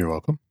 You're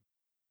welcome.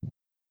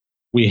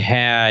 We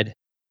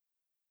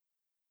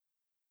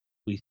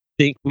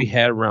think we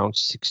had around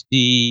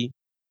 60.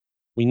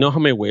 We know how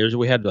many waivers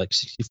we had, like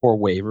 64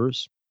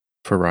 waivers.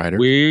 For riders?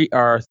 We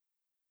are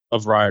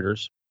of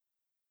riders.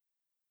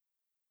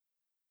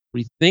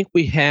 We think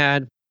we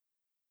had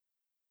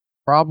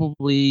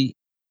probably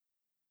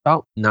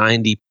about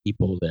 90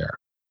 people there.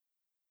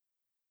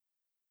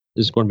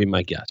 This is going to be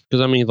my guess.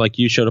 Because, I mean, like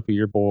you showed up with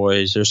your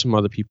boys. There's some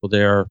other people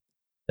there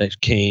that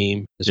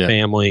came, his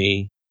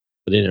family,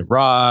 but they didn't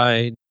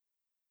ride.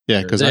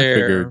 Yeah, because I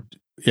figured,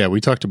 we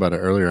talked about it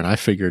earlier, and I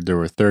figured there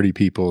were 30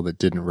 people that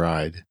didn't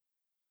ride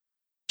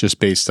just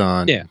based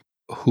on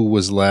who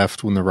was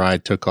left when the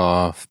ride took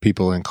off,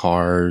 people in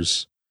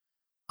cars,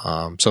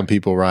 some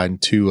people riding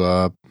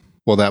 2-up.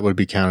 Well, that would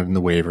be counted in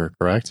the waiver,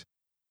 correct?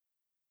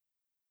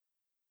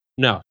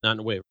 No, not in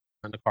the waiver,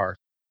 not in the car.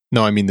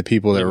 No, I mean the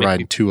people that were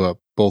riding 2-up,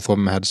 both of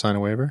them had to sign a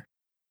waiver?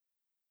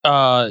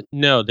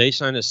 No, they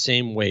signed the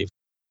same waiver.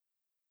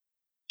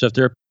 So if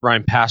they're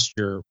riding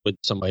passenger with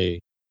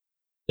somebody,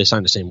 they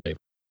signed the same waiver.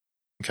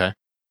 Okay.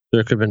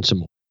 There could have been some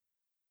more.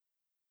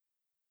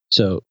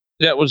 So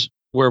that was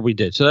where we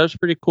did. So that was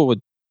pretty cool with,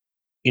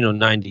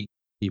 90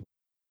 people.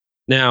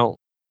 Now,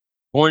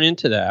 going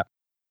into that,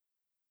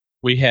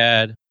 we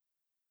had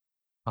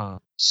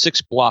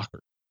 6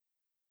 blockers.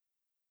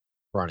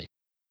 running.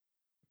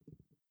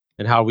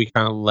 And how we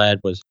kind of led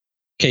was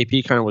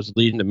KP kind of was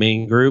leading the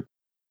main group.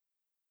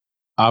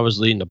 I was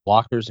leading the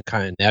blockers and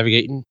kind of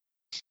navigating.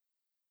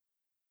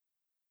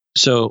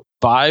 So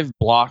 5.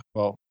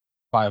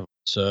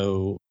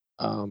 So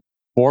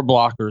 4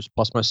 blockers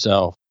plus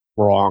myself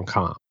were all on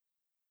comm.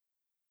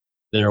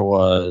 There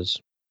was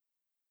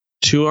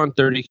 2 on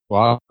 30.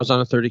 Well, I was on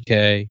a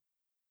 30K,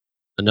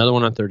 another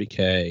one on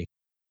 30K,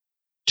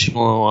 2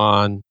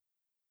 on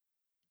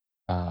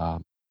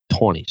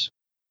 20s.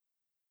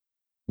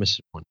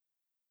 Missing one.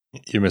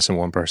 You're missing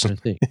one person.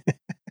 Trying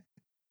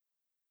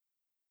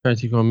to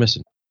think who I'm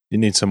missing. You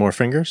need some more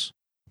fingers?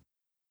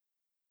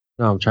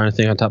 No, I'm trying to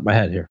think on top of my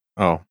head here.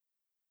 Oh.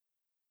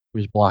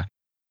 Who's blocking?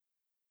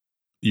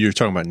 You're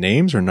talking about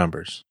names or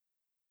numbers?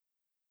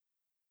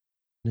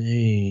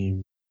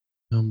 Name,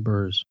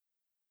 numbers.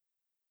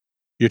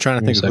 You're trying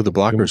to Give me think a of who the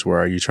second. blockers were.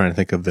 Are you trying to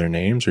think of their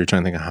names, or are you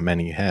trying to think of how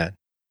many you had?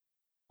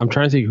 I'm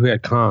trying to think who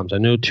had comms. I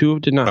know 2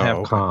 did not have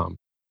okay. comm.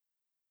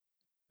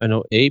 I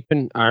know Ape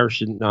and Irish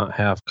did not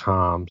have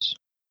comms.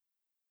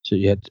 So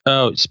you had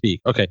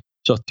speak. Okay.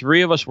 So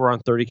 3 of us were on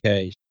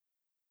 30Ks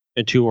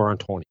and 2 were on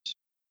 20s.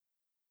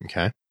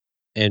 Okay.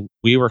 And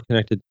we were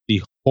connected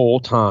the whole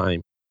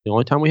time. The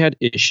only time we had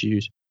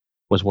issues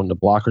was when the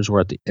blockers were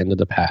at the end of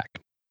the pack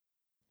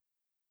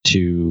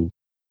to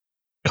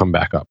come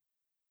back up.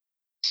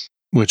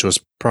 Which was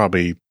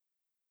probably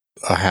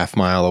a half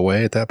mile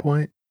away at that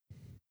point,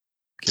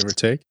 give or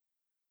take.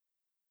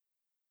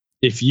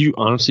 If you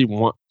honestly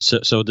want,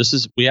 so this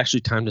is, we actually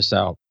timed this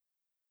out.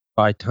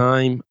 By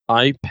time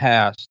I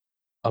passed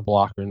a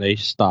blocker and they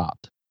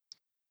stopped,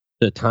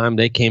 the time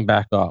they came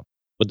back up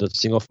with the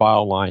single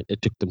file line,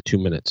 it took them 2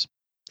 minutes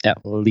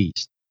at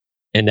least.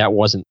 And that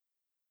wasn't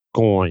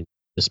going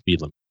the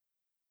speed limit.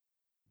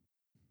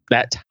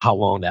 That's how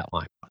long that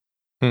line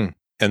was.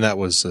 And that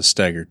was a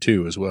stagger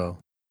too as well.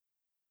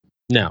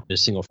 Now,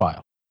 it's single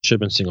file. Should have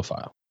been single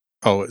file.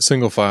 Oh,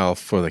 single file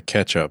for the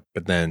catch up,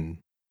 but then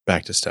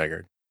back to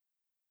staggered.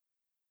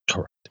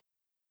 Correct.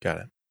 Got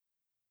it.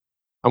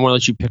 I'm going to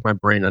let you pick my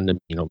brain on the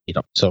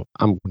meetup. So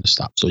I'm going to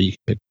stop so you can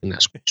pick and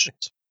ask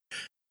questions.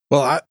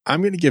 Well,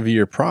 I'm going to give you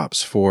your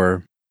props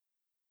for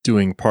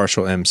doing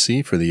partial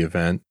MC for the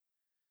event.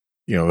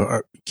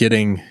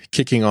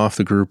 Kicking off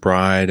the group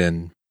ride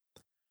and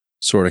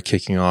sort of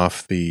kicking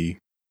off the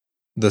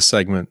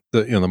segment,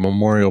 the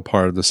memorial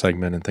part of the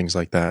segment and things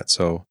like that.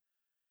 So,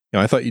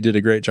 I thought you did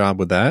a great job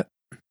with that.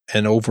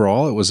 And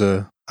overall, it was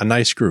a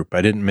nice group.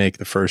 I didn't make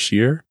the first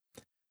year.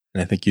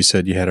 And I think you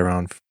said you had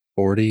around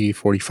 40,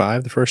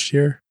 45 the first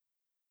year?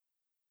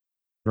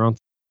 Around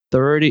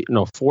 40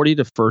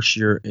 the first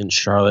year in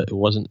Charlotte. It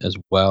wasn't as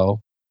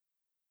well.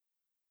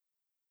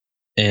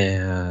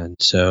 And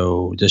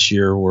so this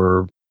year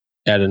we're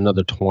at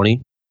another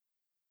 20.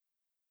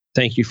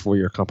 Thank you for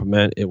your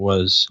compliment. It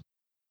was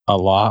a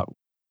lot.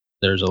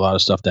 There's a lot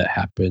of stuff that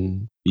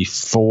happened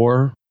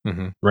before,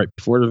 right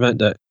before the event,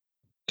 that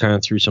kind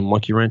of threw some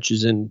monkey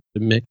wrenches in the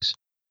mix.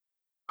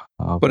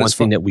 But one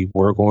thing that we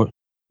were going...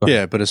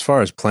 Yeah, but as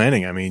far as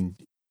planning, I mean,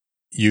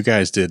 you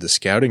guys did the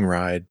scouting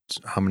ride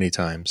how many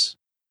times?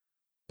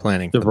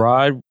 Planning the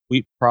ride,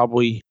 we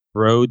probably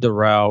rode the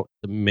route,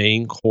 the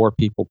main core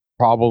people,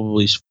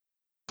 probably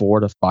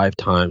 4 to 5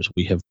 times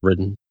we have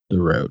ridden the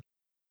road.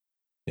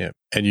 Yeah,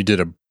 and you did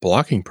a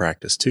blocking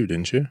practice too,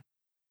 didn't you?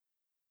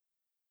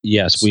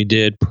 Yes, we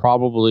did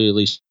probably at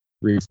least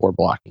 3 or 4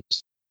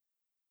 blockings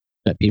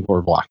that people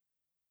were blocking.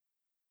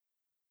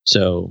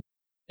 So,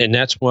 and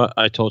that's what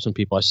I told some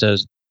people. I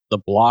says, the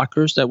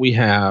blockers that we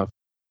have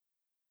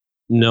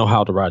know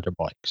how to ride their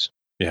bikes.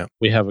 Yeah.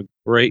 We have a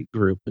great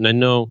group. And I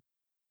know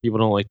people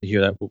don't like to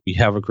hear that, but we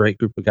have a great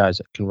group of guys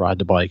that can ride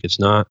the bike. It's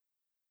not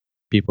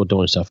people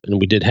doing stuff. And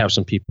we did have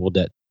some people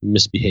that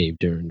misbehaved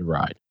during the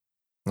ride.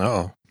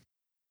 Oh.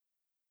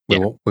 We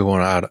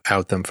won't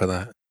out them for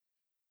that.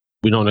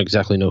 We don't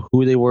exactly know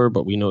who they were,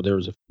 but we know there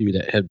was a few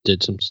that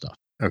did some stuff.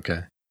 Okay.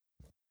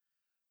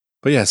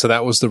 But yeah, so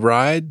that was the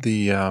ride.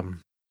 The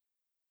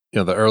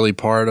the early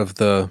part of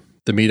the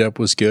meetup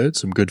was good.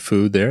 Some good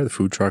food there. The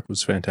food truck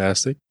was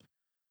fantastic.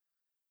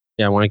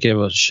 Yeah, I want to give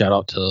a shout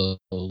out to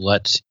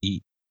Let's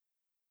Eat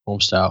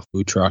Homestyle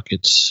Food Truck.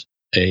 It's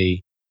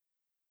a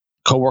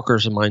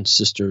coworkers of mine's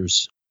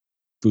sister's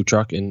food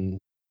truck, and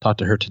talked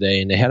to her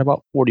today, and they had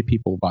about 40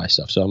 people buy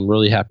stuff. So I'm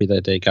really happy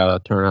that they got a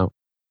turnout.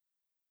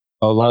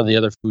 A lot of the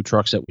other food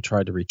trucks that we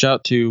tried to reach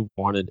out to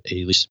wanted at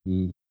least,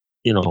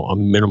 a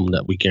minimum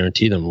that we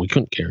guarantee them. We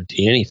couldn't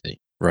guarantee anything.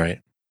 Right.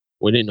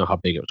 We didn't know how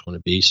big it was going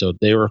to be. So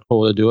they were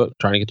cool to do it,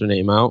 trying to get their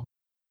name out.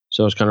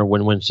 So it's kind of a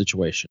win-win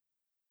situation.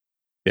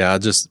 Yeah, I'll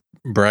just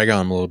brag on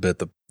them a little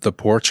bit. The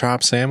pork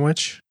chop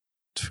sandwich,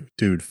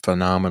 dude,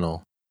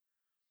 phenomenal.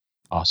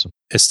 Awesome.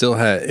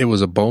 It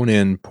was a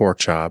bone-in pork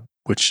chop,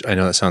 which I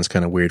know that sounds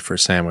kind of weird for a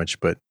sandwich,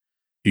 but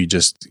you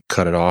just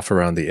cut it off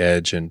around the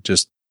edge and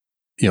just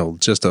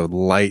a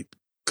light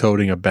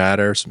coating of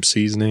batter, some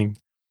seasoning,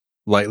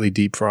 lightly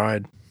deep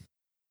fried.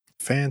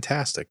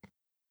 Fantastic.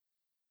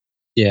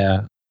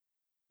 Yeah.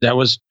 That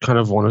was kind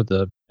of one of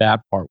the bad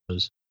part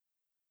was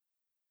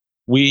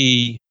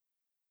we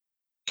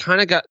kind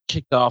of got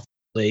kicked off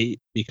late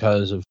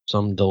because of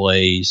some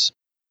delays.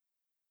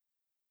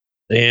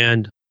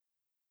 And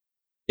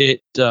we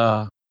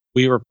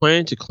were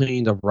planning to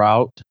clean the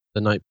route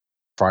the night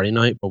Friday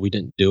night, but we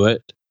didn't do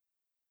it.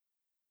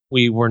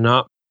 We were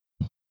not.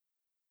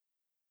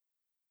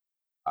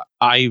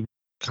 I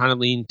kind of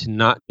leaned to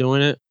not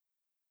doing it,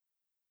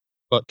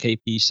 but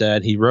KP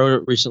said he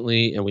wrote it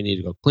recently and we need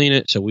to go clean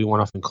it, so we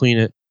went off and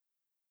cleaned it.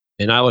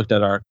 And I looked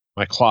at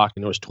my clock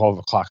and it was 12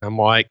 o'clock. I'm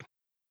like,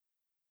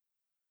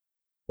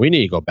 we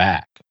need to go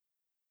back,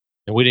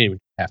 and we didn't even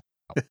have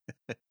to.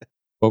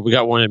 But we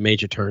got one of the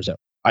major turns that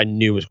I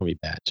knew was going to be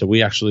bad, so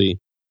we actually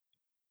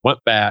went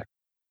back.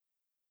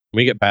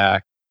 We get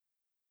back,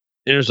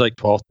 and it was like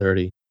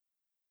 12:30.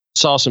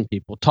 Saw some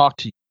people,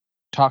 talked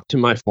to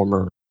my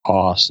former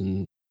boss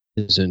and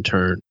his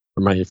intern,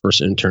 or my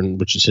first intern,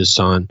 which is his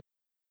son.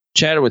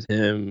 Chatted with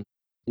him.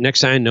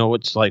 Next thing I know,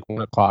 it's like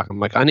 1 o'clock. I'm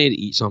like, I need to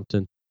eat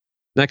something.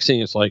 Next thing,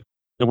 it's like,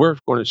 and we're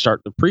going to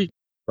start the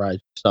pre-ride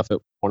stuff at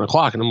 1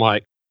 o'clock, and I'm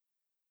like,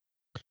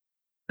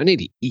 I need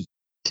to eat.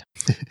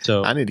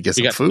 So I need to get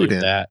some food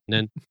in. That, and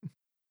then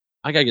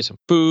I gotta get some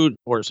food,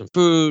 order some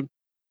food.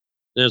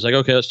 And it was like,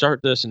 okay, let's start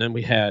this. And then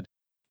we had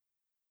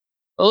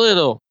a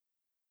little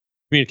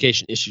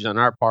communication issues on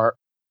our part.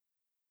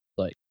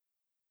 Like,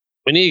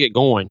 we need to get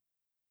going.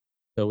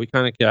 So we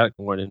kind of got it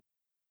going, and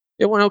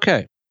it went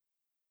okay.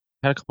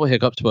 Had a couple of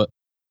hiccups, but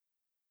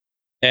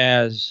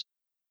as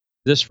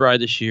this ride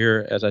this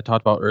year, as I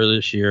talked about earlier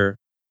this year,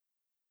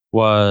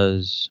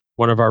 was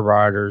one of our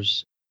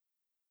riders,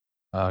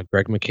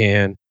 Greg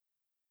McCann,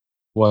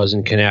 was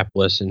in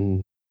Kannapolis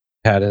and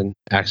had an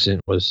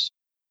accident, was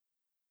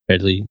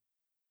badly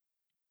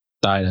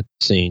died at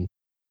the scene.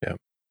 Yeah.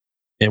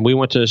 And we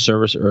went to the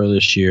service earlier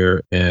this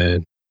year,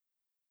 and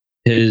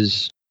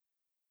his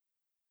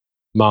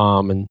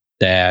mom and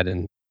dad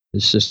and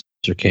his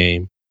sister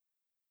came,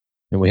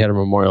 and we had a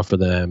memorial for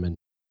them, and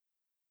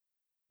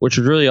which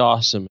was really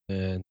awesome.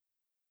 And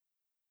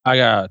I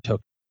got a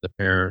token from the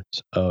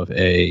parents of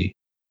a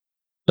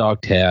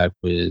dog tag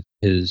with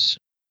his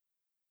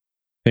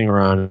finger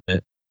on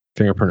it,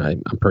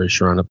 fingerprint, I'm pretty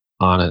sure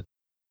on it,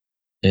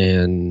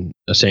 and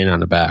a saying on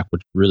the back,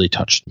 which really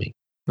touched me.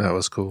 That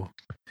was cool.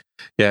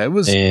 Yeah, it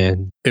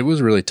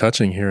was really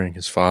touching hearing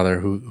his father,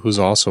 who's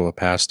also a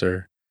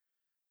pastor.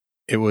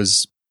 It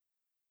was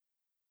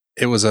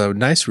a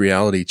nice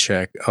reality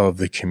check of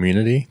the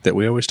community that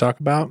we always talk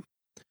about.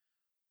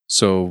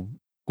 So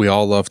we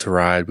all love to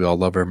ride, we all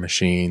love our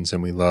machines,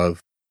 and we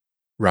love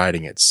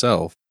riding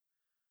itself.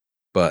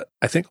 But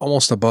I think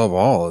almost above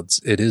all,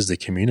 it is the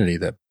community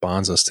that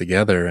bonds us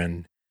together.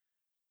 And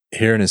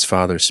hearing his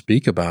father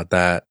speak about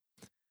that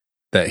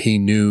he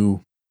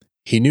knew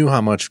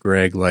how much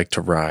Greg liked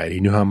to ride. He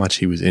knew how much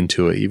he was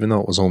into it, even though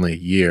it was only a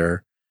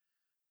year.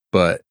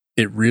 But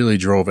it really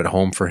drove it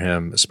home for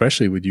him,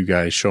 especially with you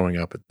guys showing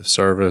up at the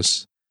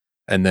service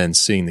and then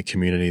seeing the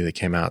community that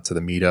came out to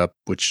the meetup,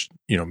 which,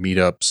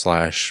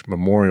 meetup /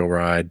 memorial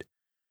ride.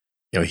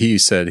 He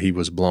said he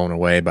was blown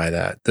away by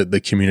that,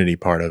 the community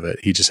part of it.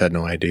 He just had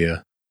no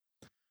idea.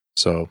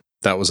 So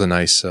that was a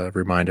nice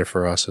reminder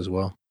for us as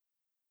well.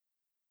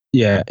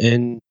 Yeah.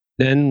 And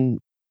then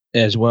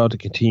as well, to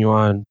continue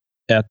on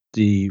at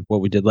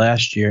what we did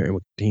last year and we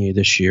continue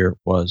this year,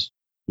 was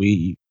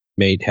we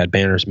had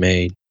banners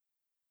made,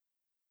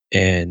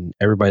 and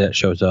everybody that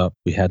shows up,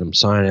 we had them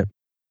sign it.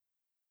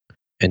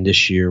 And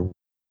this year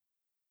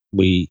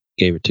we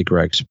gave it to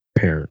Greg's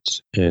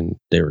parents, and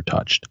they were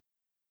touched.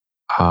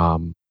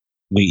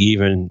 We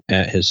even,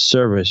 at his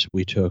service,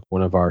 we took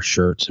one of our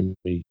shirts, and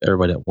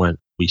everybody that went,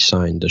 we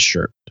signed the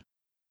shirt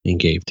and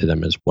gave to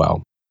them as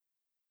well.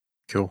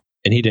 Cool.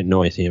 And he didn't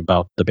know anything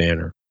about the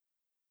banner.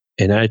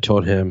 And I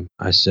told him,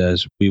 I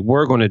says, we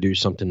were going to do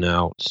something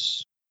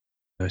else.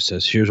 I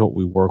says, here's what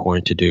we were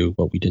going to do,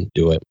 but we didn't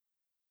do it.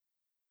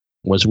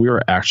 Was we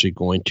were actually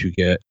going to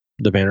get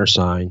the banner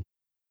signed,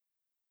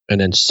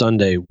 and then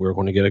Sunday we're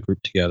going to get a group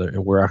together,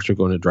 and we're actually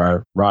going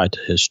to ride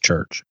to his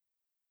church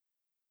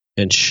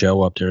and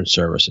show up there in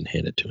service and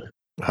hand it to him.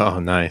 Oh,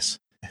 nice.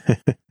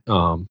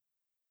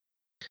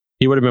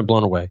 He would have been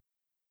blown away.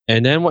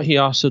 And then what he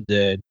also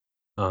did,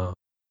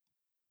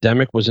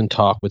 Demick was in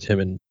talk with him,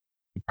 and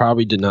he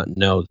probably did not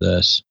know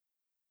this.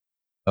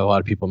 A lot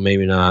of people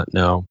maybe not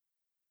know.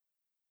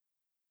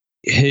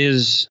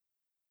 With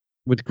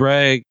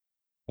Greg,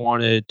 they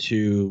wanted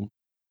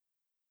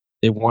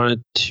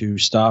to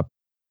stop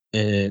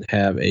and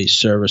have a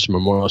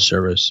memorial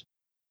service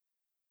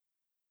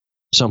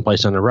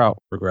someplace on the route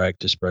for Greg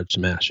to spread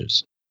some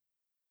ashes.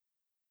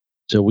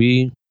 So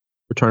we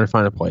were trying to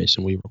find a place,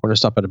 and we were going to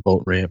stop at a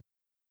boat ramp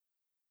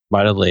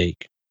by the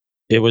lake.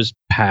 It was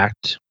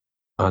packed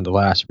on the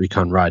last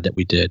recon ride that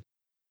we did.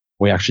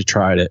 We actually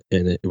tried it,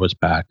 and it was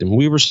packed, and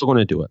we were still going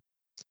to do it.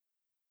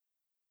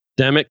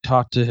 Demick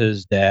talked to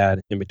his dad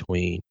in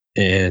between,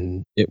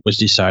 and it was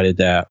decided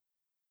that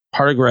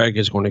part of Greg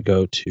is going to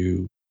go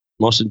to,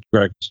 most of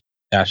Greg's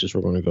ashes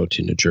were going to go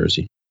to New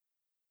Jersey.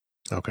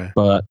 Okay.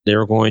 But they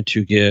were going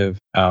to give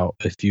out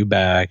a few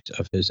bags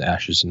of his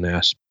ashes and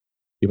ask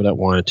people that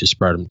wanted to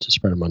spread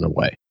them on their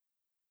way.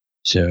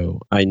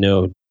 So I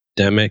know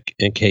Demick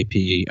and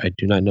KP. I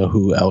do not know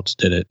who else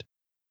did it.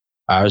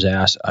 I was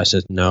asked. I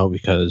said no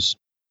because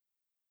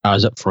I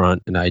was up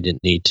front and I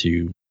didn't need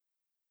to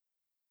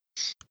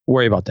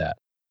worry about that.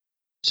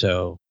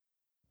 So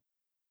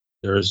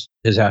his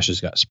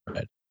ashes got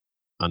spread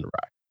on the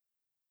ride.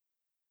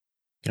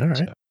 All right.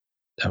 So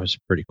that was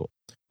pretty cool.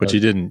 But you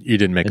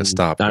didn't make a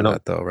stop for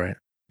that though, right?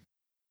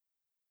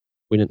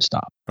 We didn't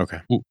stop. Okay.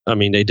 I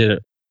mean, they did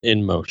it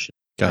in motion.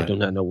 I do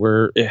not know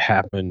where it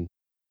happened.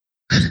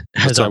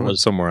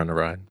 Somewhere on the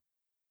ride.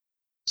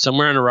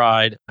 Somewhere on the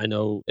ride, I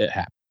know it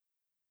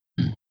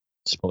happened.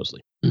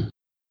 Supposedly.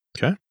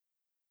 Okay.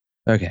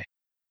 Okay.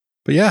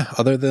 But yeah,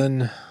 other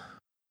than,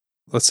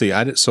 let's see,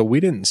 so we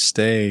didn't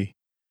stay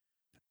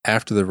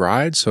after the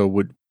ride. So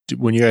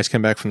when you guys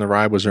came back from the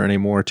ride, was there any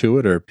more to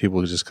it, or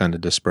people just kind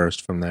of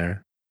dispersed from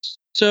there?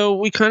 So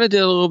we kind of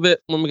did a little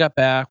bit when we got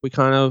back. We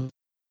kind of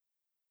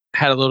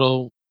had a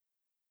little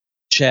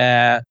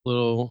chat,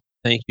 little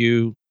thank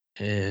you,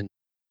 and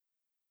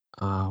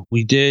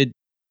we did.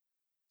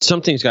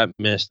 Some things got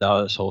missed out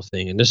of this whole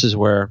thing, and this is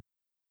where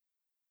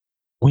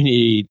we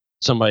need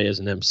somebody as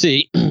an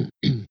MC.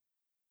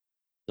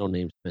 No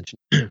names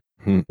mentioned.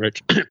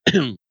 Rich.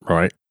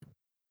 Right.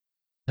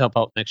 Help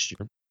out next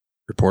year.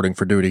 Reporting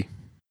for duty.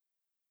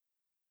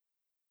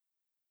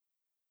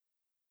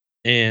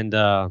 And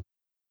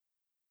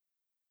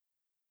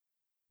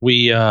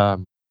we're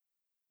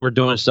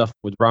doing stuff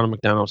with Ronald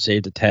McDonald,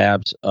 Save the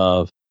Tabs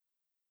of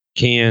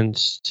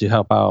cans to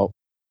help out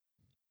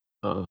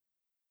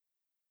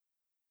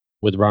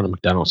with Ronald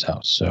McDonald's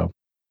house. So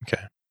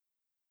okay,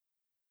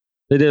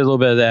 they did a little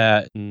bit of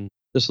that, and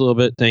just a little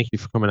bit. Thank you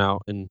for coming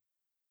out, and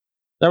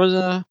that was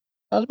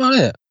about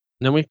it.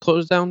 And then we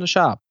closed down the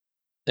shop,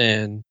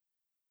 and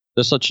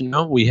just to let you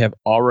know, we have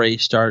already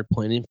started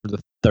planning for the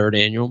 3rd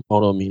annual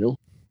Moto Meetup,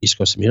 East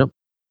Coast Meetup.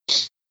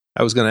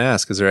 I was going to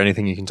ask, is there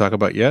anything you can talk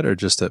about yet, or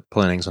just that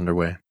planning's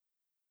underway?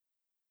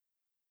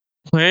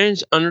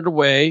 Planning's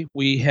underway.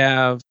 We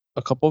have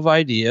a couple of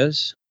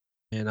ideas,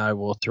 and I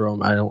will throw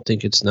them. I don't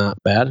think it's not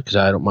bad because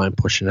I don't mind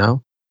pushing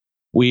out.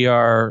 We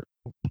are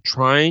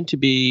trying to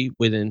be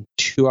within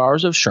 2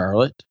 hours of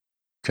Charlotte.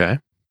 Okay.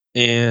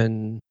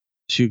 And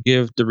to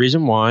give the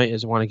reason why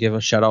is I want to give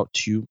a shout out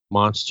to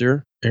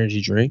Monster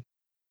Energy Drink,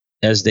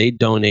 as they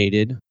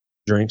donated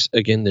drinks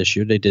again this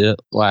year. They did it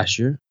last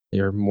year. They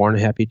are more than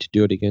happy to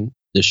do it again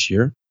this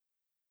year.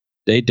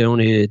 They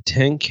donated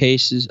 10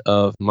 cases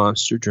of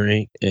Monster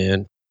Drink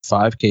and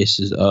 5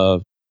 cases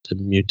of the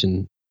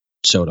Mutant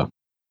Soda.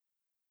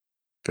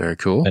 Very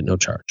cool. At no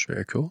charge.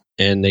 Very cool.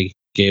 And they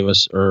gave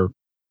us, or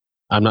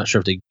I'm not sure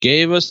if they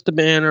gave us the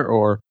banner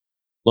or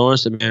loaned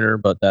us the banner,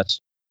 but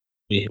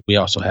we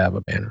also have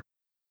a banner.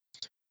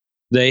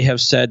 They have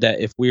said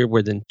that if we're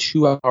within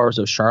 2 hours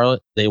of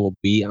Charlotte, they will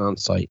be on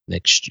site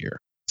next year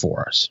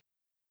for us.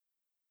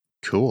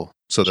 Cool.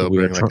 So they'll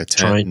bring like a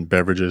tent and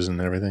beverages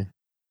and everything?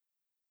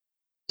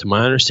 To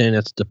my understanding,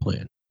 that's the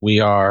plan. We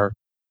have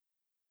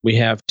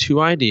 2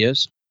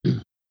 ideas.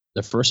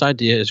 The first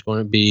idea is going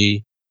to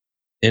be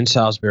in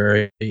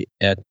Salisbury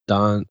at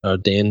Dan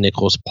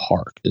Nichols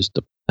Park is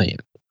the plan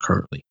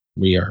currently.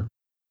 We are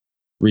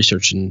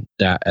researching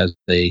that as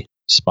a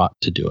spot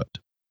to do it.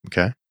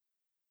 Okay.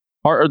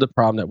 Part of the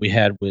problem that we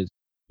had we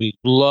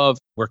love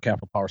where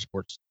Capital Power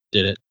Sports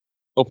did it.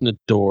 Opened the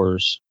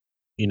doors,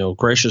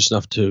 gracious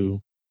enough to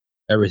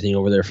everything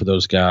over there for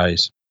those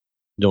guys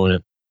doing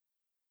it.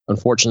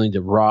 Unfortunately,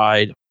 the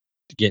ride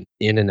to get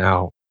in and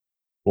out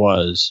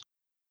was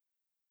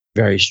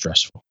very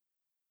stressful.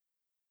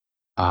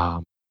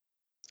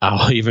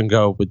 I'll even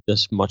go with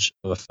this much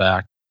of a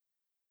fact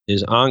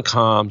is on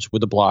comms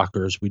with the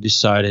blockers, we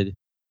decided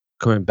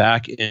coming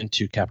back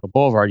into Capitol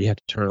Boulevard, you have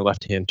to turn a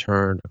left-hand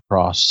turn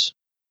across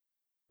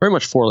pretty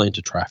much 4 lanes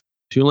of traffic.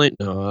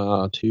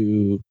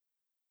 2,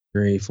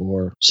 3,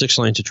 4, 6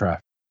 lanes of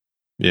traffic.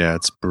 Yeah,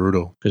 it's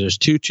brutal. Because there's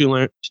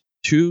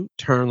two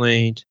turn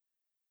lanes,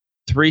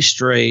 3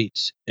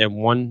 straights, and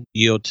 1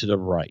 yield to the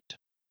right.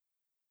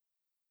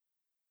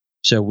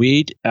 So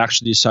we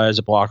actually decided as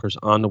the blockers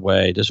on the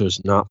way, this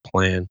was not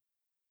planned,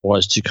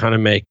 was to kind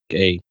of make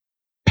a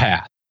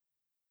path.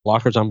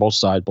 Blockers on both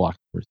sides, block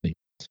everything.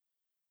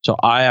 So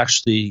I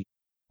actually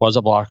was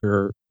a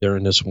blocker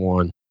during this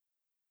one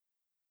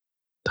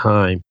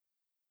time.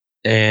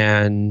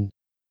 And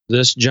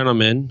this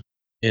gentleman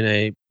in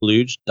a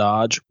blue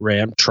Dodge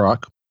Ram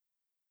truck.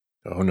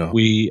 Oh no.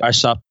 I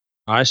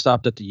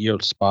stopped at the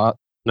yield spot.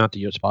 Not the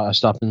yield spot. I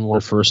stopped in one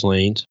of the first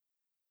lanes.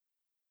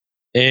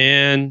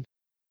 And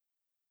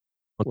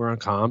we're on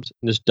comms,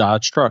 and this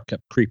Dodge truck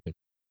kept creeping.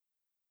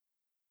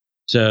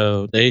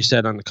 So they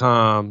said on the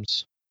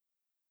comms,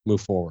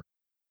 move forward.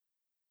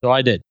 So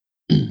I did.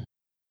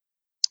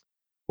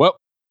 Well,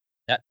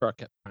 that truck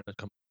kept trying to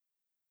come.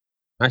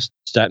 I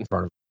sat in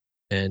front of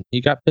him, and he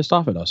got pissed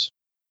off at us.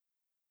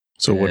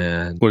 So what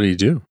did he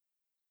do?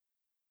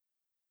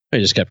 He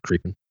just kept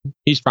creeping.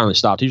 He's finally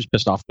stopped. He was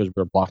pissed off because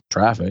we were blocking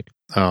traffic.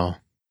 Oh.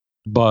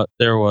 But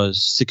there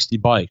was 60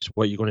 bikes.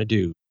 What are you going to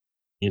do?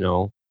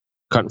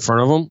 Cut in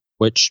front of them,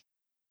 which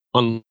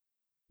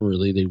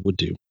really they would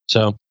do.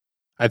 So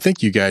I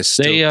think you guys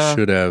still They,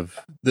 should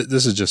have.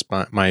 This is just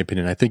my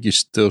opinion. I think you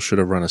still should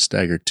have run a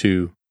stagger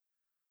 2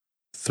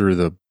 through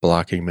the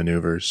blocking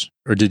maneuvers,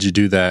 or did you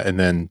do that and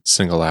then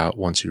single out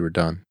once you were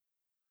done?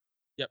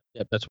 Yep,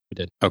 that's what we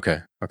did. Okay.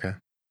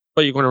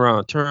 But you're going around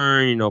a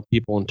turn,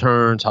 people in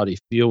turns. How do you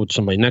feel with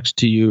somebody next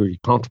to you? Are you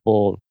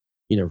comfortable?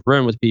 You never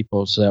run with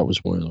people, so that was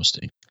one of those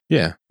things.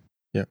 Yeah.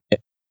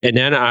 And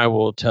then I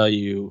will tell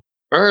you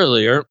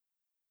earlier,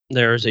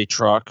 there's a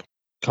truck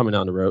coming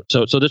down the road.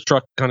 So this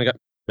truck kind of got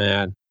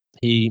mad.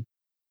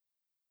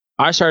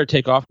 I started to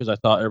take off because I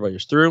thought everybody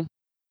was through.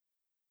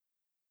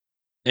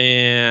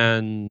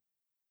 And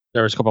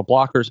there was a couple of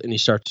blockers, and he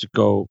starts to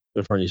go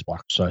in front of these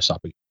blockers. So I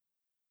stopped again.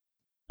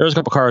 There was a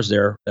couple of cars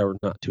there that were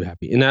not too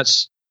happy. And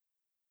that's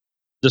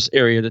this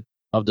area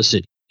of the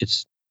city.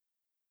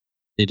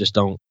 They just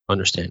don't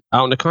understand.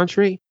 Out in the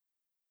country,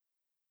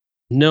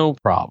 no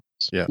problems.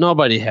 Yeah.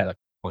 Nobody had a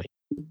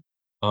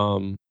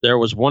complaint. There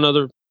was one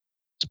other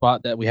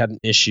spot that we had an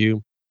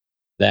issue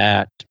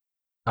that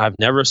I've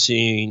never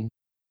seen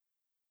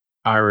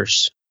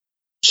Irish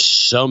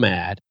so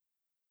mad.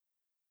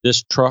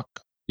 This truck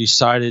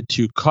decided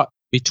to cut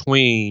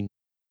between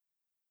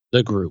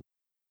the group.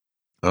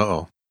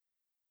 Uh-oh.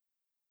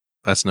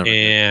 That's never good.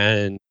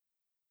 And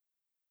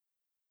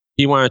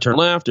he wanted to turn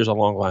left. There's a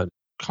long line of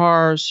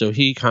cars. So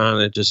he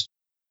kind of just,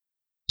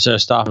 instead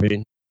of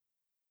stopping,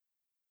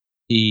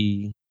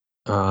 he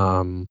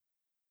kind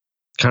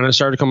of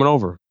started coming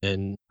over.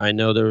 And I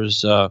know there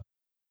was, there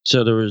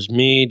was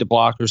me, the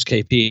blockers,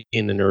 KP,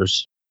 and then there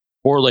was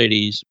 4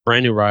 ladies,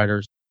 brand new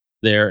riders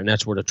there. And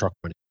that's where the truck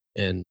went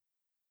in. And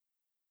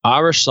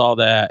Irish saw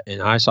that,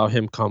 and I saw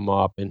him come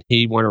up, and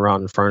he went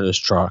around in front of this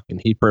truck, and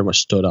he pretty much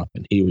stood up,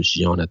 and he was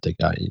yelling at the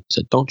guy. He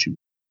said, don't you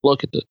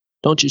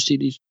see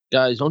these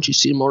guys? Don't you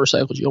see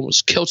motorcycles? You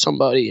almost killed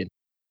somebody. And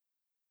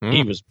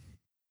he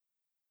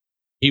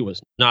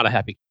was not a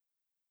happy.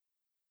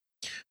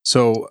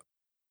 So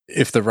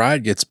if the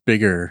ride gets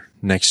bigger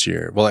next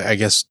year, well, I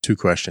guess 2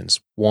 questions.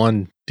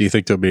 1, do you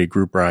think there'll be a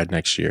group ride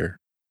next year?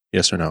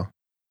 Yes or no?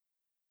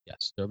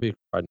 Yes, there'll be a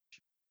ride next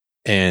year.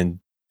 And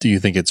do you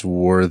think it's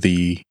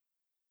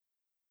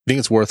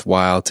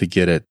worthwhile to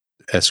get it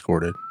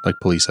escorted, like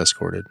police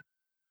escorted?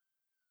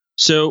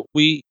 So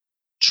we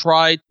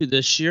tried to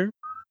this year.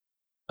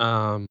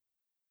 To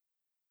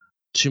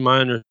my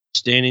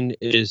understanding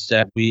is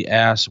that we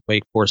asked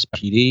Wake Forest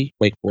PD.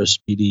 Wake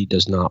Forest PD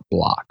does not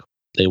block.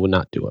 They would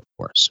not do it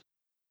for us.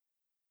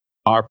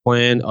 Our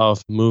plan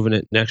of moving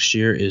it next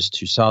year is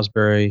to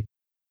Salisbury,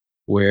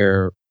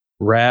 where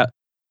Rat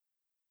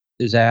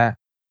is at.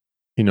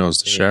 He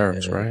knows the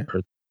sheriffs, right?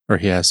 Or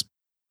he has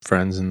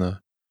friends in the...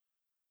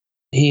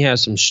 He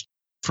has some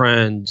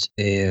friends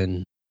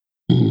and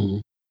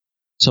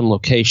some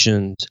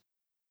locations.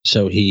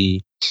 So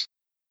he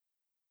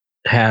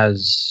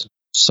has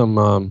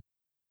some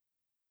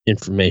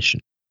information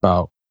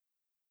about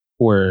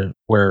where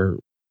or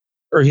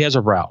he has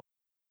a route.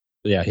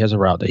 Yeah, he has a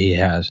route that he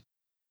has.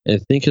 And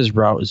I think his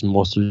route is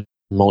mostly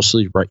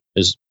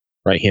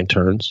right-hand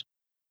turns.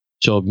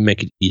 So it'll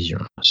make it easier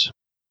on us.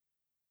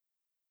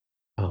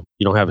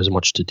 You don't have as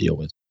much to deal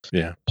with.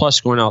 Yeah.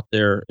 Plus, going out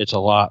there, it's a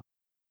lot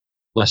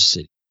less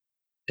city,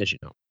 as you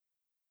know.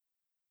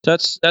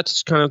 That's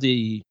kind of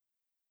the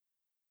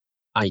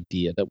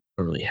idea that we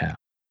currently have.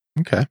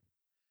 Okay.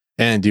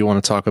 And do you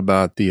want to talk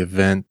about the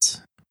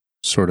event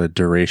sort of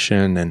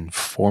duration and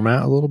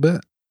format a little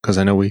bit? Because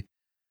I know we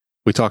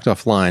talked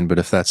offline, but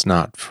if that's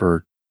not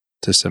for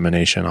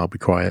dissemination, I'll be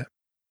quiet.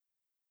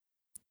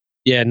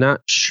 Yeah, not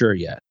sure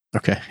yet.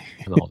 Okay.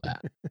 And all that.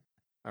 All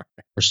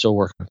right. We're still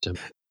working on it.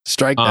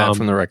 Strike that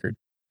from the record.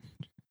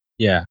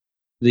 Yeah.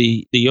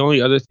 The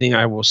only other thing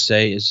I will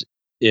say is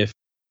if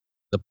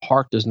the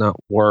park does not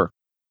work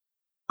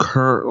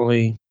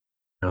currently,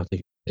 I don't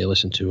think they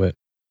listen to it.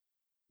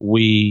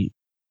 We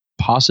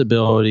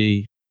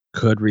possibility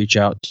could reach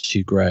out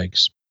to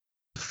Greg's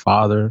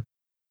father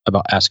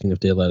about asking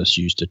if they let us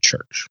use the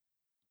church.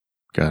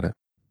 Got it.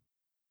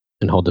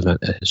 And hold the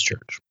event at his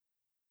church.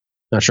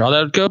 Not sure how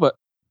that would go, but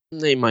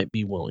they might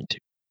be willing to.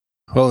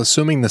 Well,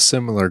 assuming the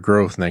similar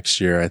growth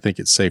next year, I think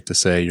it's safe to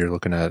say you're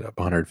looking at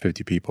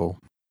 150 people.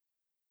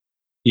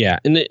 Yeah,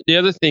 and the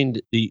other thing,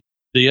 the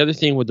other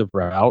thing with the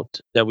route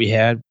that we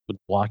had with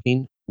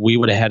blocking, we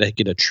would have had to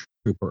get a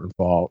trooper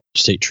involved,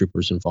 state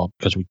troopers involved,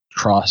 because we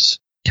cross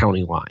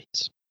county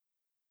lines.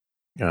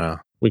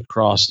 We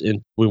crossed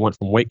in. We went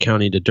from Wake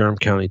County to Durham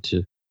County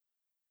to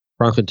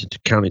Franklin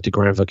County to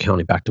Granville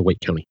County back to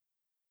Wake County.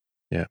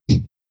 Yeah.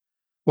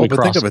 Well,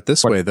 but think of it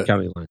this way: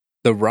 county line.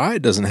 The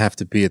ride doesn't have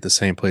to be at the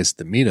same place at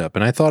the meetup.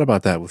 And I thought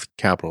about that with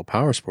Capital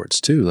Power Sports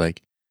too.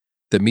 Like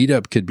the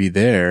meetup could be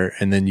there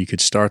and then you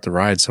could start the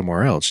ride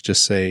somewhere else.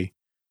 Just say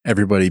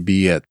everybody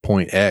be at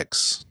point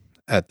X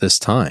at this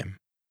time.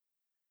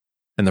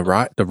 And the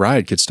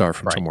ride could start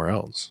from somewhere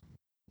else.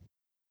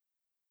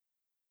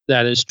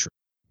 That is true.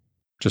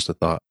 Just a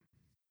thought.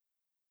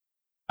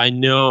 I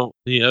know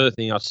the other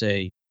thing I'll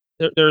say,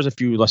 there's a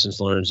few lessons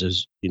learned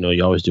is,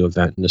 you always do an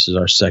event and this is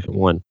our second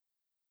one.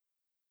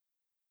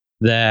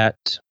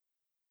 That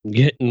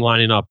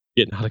lining up,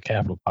 getting out of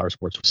Capital Power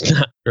Sports was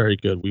not very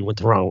good. We went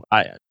the wrong.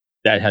 That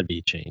had to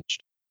be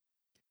changed.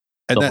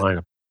 And The that,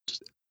 lineup.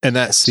 and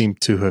that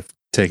seemed to have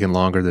taken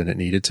longer than it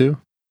needed to,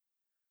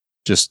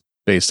 just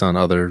based on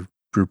other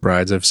group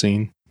rides I've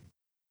seen.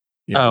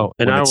 You know,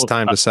 and when it's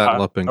time to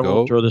saddle up and I go.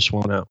 will throw this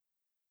one out.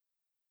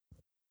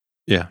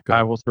 Yeah, go I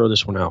ahead. will throw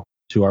this one out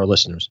to our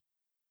listeners.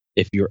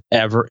 If you're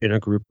ever in a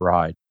group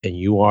ride and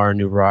you are a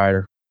new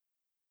rider,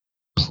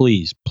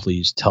 please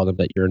tell them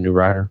that you're a new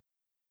rider.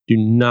 Do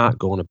not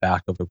go in the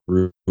back of a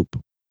group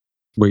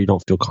where you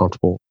don't feel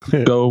comfortable.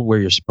 Go where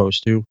you're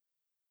supposed to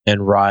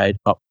and ride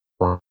up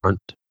front.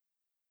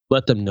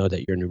 Let them know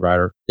that you're a new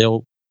rider.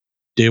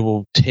 They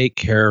will take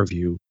care of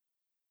you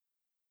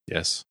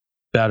Yes.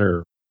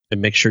 better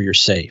and make sure you're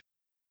safe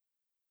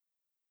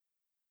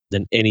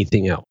than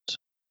anything else.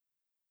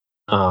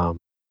 I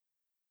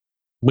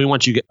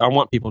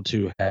want people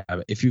to have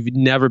it. If you've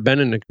never been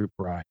in a group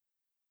ride,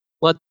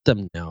 let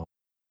them know.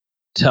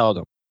 Tell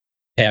them,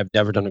 hey, I've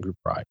never done a group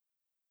ride.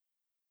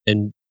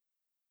 And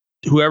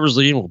whoever's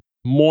leading will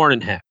more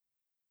than happy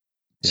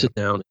sit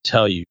down and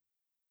tell you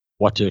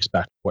what to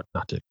expect, what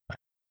not to expect.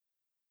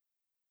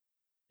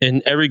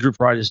 And every group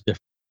ride is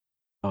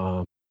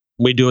different.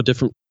 We do a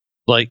different,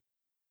 like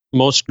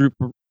most group.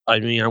 I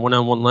went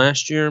on one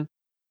last year,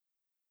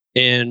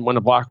 and when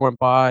a block went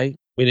by,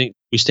 we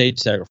stayed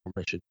stagger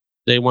formation.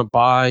 They went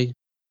by,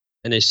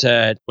 and they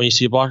said, when you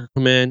see a blocker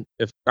come in,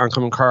 if an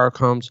oncoming car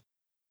comes,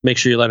 make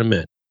sure you let him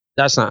in.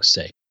 That's not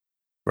safe.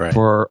 Right.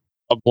 For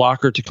a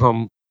blocker to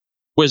come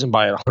whizzing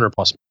by at 100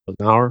 plus miles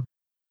an hour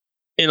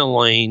in a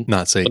lane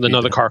Not safe. with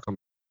another either. car coming.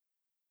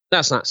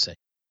 That's not safe.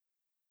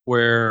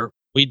 Where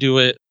we do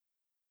it,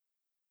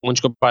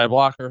 once you go by a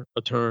blocker,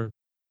 a turn,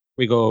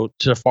 we go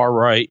to the far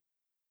right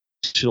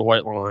to the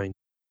white line,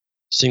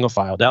 single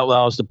file. That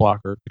allows the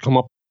blocker to come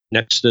up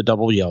next to the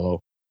double yellow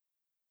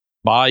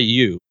by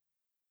you.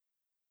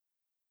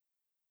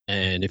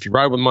 And if you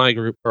ride with my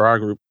group or our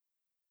group,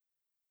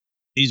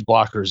 these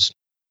blockers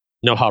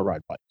know how to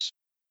ride bikes.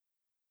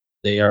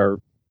 They are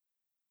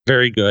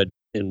very good.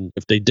 And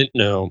if they didn't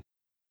know,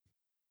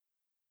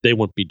 they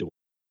wouldn't be doing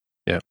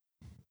it. Yeah.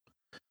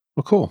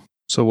 Well, cool.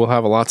 So we'll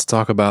have a lot to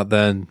talk about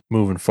then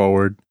moving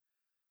forward.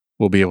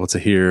 We'll be able to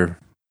hear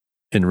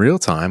in real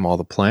time all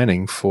the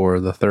planning for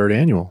the third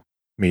annual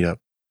meetup.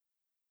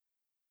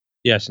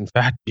 Yes, in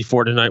fact,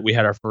 before tonight, we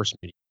had our first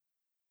meeting.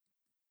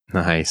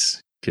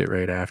 Nice. Get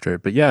right after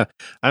it. But yeah,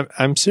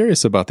 I'm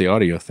serious about the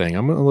audio thing.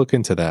 I'm going to look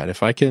into that.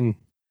 If I can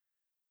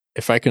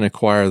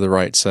acquire the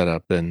right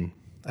setup, then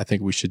I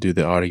think we should do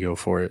the audio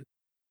for it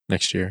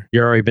next year.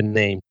 You've already been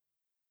named.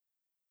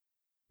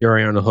 You're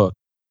already on the hook.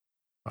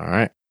 All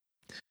right.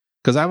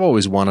 Because I've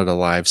always wanted a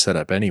live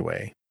setup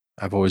anyway.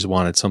 I've always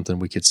wanted something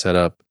we could set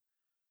up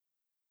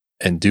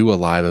and do a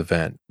live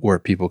event where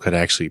people could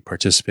actually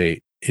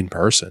participate in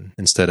person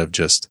instead of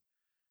just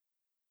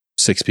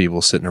 6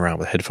 people sitting around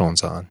with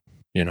headphones on,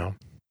 you know?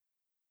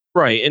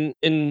 Right.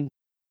 And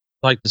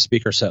like the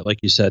speaker set, like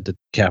you said, that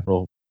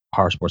Capital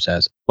Power Sports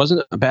has,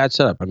 wasn't a bad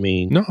setup. I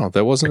mean, No,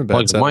 that wasn't a bad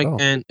plugged the setup mic at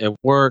all. in, it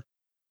worked.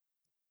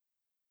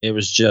 It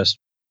was just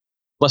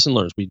lesson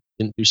learned. We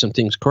didn't do some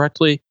things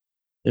correctly,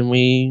 and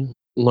we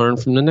learn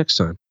from the next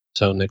time.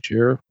 So next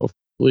year,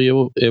 hopefully,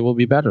 it will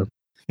be better.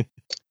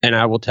 And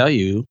I will tell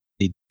you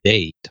the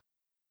date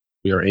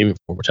we are aiming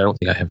for, which I don't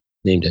think I have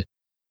named it,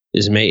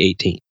 is May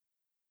 18th.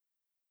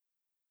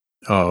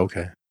 Oh,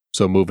 okay.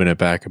 So moving it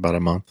back about a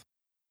month.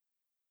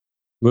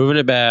 Moving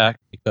it back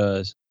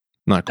because,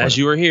 Not quite. as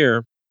you were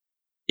here,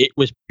 it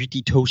was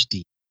pretty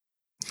toasty.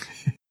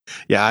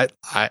 Yeah,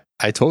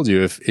 I told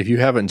you if you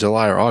have it in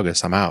July or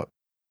August, I'm out.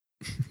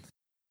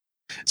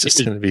 It's just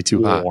going to be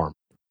too hot. Warm.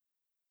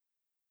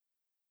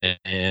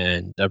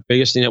 And the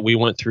biggest thing that we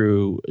went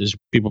through is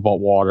people bought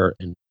water,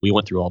 and we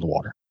went through all the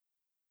water.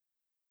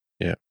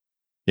 Yeah,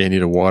 you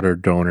need a water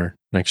donor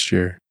next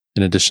year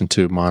in addition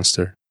to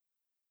Monster.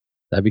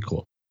 That'd be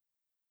cool.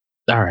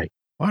 All right.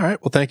 All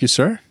right. Well, thank you,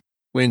 sir.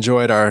 We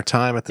enjoyed our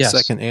time at the Yes.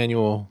 second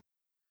annual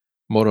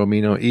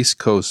Motomino East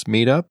Coast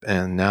meetup,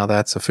 and now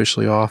that's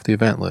officially off the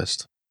event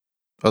list.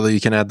 Although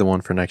you can add the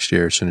one for next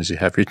year as soon as you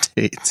have your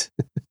date.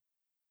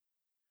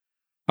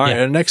 All right,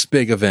 Yeah. our next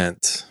big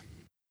event.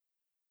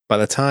 By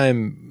the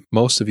time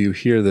most of you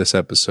hear this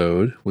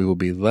episode, we will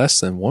be less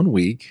than 1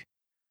 week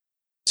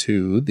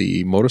to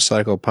the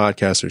Motorcycle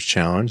Podcasters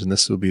Challenge, and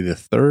this will be the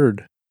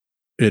third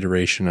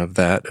iteration of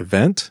that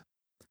event.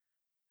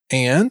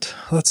 And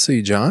let's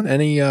see, John,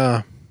 any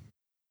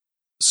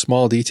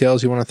small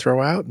details you want to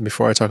throw out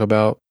before I talk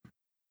about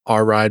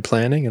our ride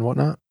planning and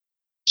whatnot?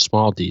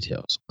 Small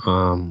details.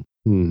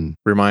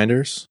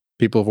 Reminders.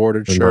 People have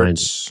ordered Reminders.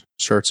 shirts.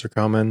 Shirts are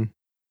coming.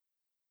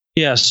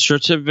 Yes,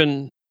 shirts have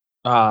been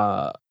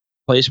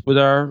placed with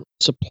our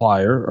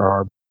supplier or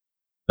our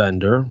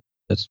vendor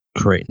that's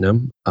creating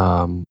them.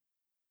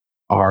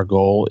 Our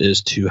goal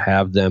is to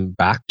have them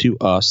back to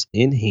us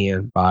in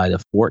hand by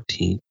the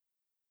 14th.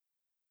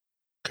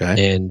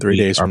 Okay. And 3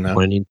 days from now.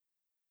 Planning,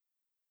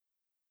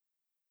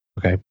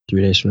 okay,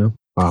 3 days from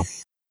now.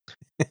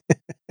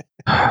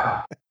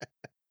 Wow.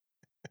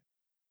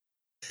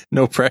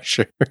 No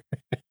pressure.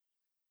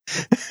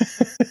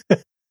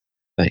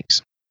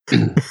 Thanks.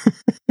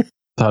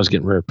 I was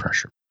getting rid of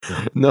pressure.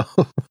 No,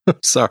 I'm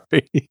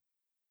sorry.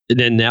 And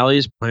then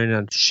Nelly's planning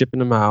on shipping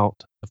them out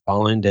the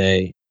following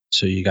day,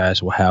 so you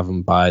guys will have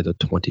them by the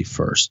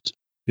 21st.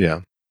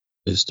 Yeah.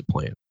 Is the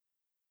plan.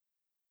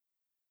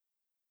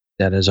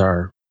 That is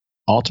our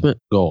ultimate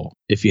goal.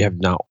 If you have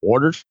not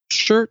ordered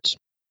shirts,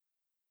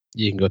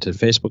 you can go to the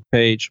Facebook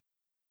page.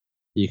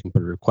 You can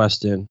put a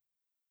request in.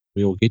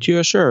 We will get you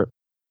a shirt.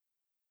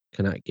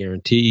 Cannot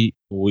guarantee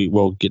we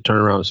will get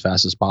turned around as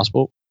fast as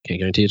possible. Can't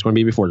guarantee it's going to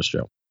be before the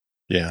show.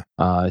 Yeah.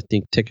 I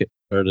think ticket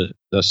or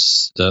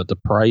the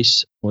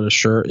price for the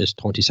shirt is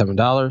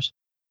 $27,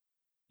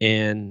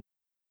 and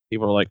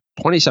people are like,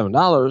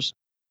 $27.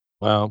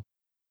 Well,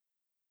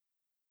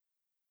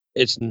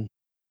 it's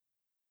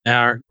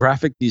our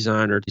graphic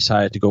designer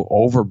decided to go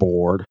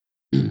overboard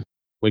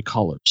with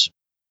colors.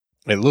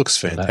 It looks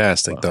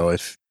fantastic, though.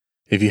 If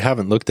you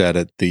haven't looked at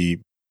it, the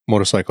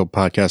Motorcycle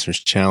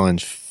Podcasters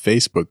Challenge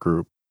Facebook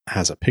group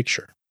has a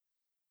picture.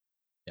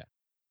 Yeah,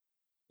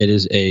 it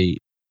is a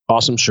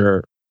awesome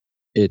shirt.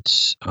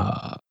 It's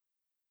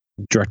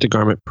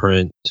direct-to-garment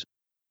print.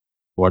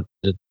 What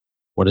it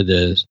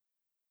is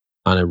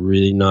on a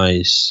really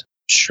nice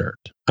shirt.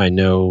 I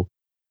know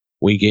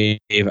we gave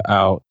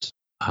out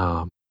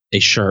a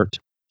shirt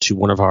to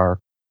one of our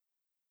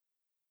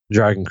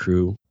Dragon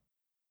Crew,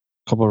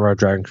 a couple of our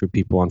Dragon Crew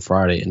people on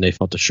Friday, and they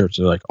felt the shirts.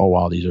 They're like, "Oh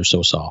wow, these are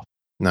so soft."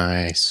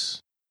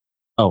 Nice.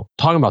 Oh,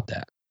 talking about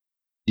that.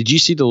 Did you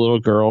see the little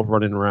girl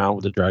running around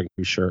with the Dragon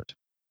Crew shirt?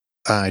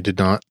 I did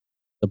not.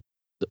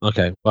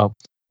 Okay, well,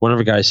 one of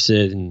the guys,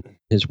 Sid, and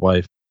his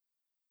wife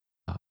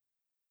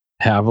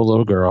have a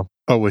little girl.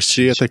 Oh, was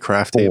she at the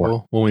craft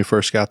table when we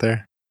first got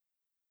there?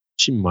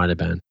 She might have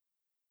been.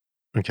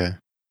 Okay.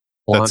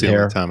 Blonde That's the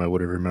hair. only time I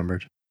would have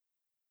remembered.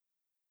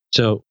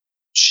 So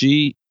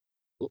she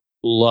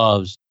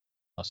loves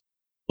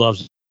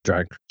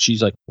Dragon Crew.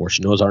 She's like 4.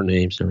 She knows our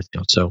names and everything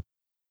else. So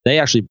they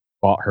actually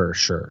bought her a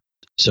shirt.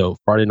 So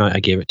Friday night I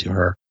gave it to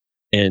her,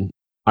 and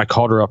I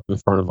called her up in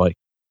front of like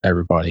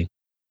everybody,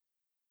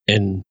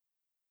 and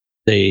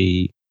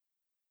they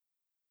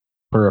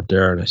put her up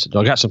there, and I said,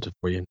 "I got something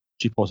for you." And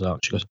she pulls it out.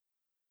 And she goes,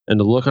 and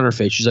the look on her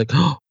face, she's like,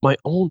 "Oh, my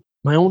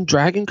own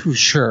Dragon Crew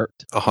shirt."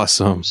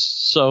 Awesome.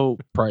 So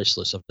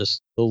priceless of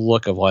this, the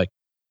look of like,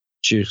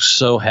 she was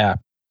so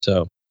happy.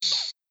 So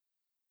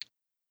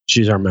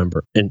she's our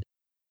member. And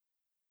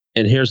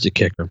here's the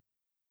kicker.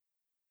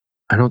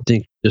 I don't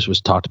think this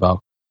was talked about.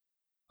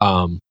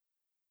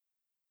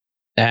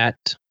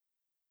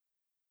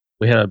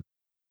 We had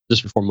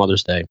just before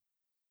Mother's Day,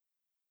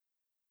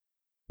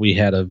 we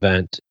had an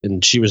event,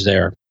 and she was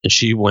there, and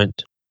she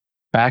went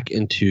back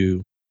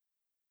into,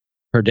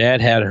 her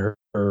dad had her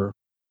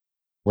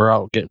we're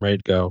out getting ready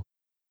to go,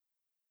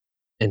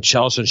 and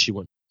all of a sudden she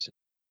went,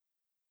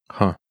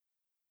 huh?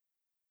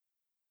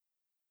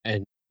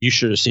 And you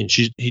should have seen,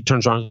 he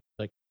turns around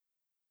like,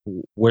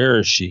 where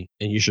is she?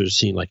 And you should have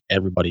seen like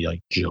everybody like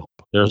jump.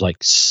 There's like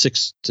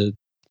 6 to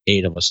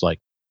 8 of us like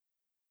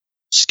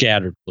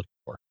scattered looking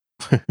for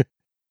her.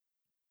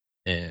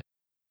 And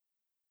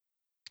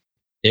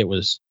it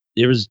was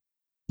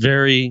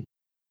very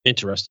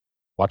interesting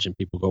watching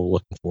people go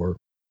looking for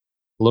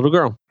a little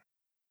girl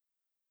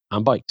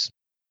on bikes.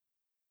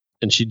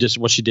 And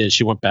what she did,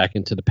 she went back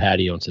into the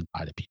patio and said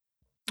bye to people.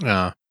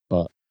 Yeah.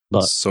 But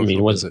I mean,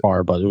 it wasn't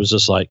far, but it was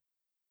just like,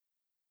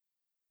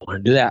 I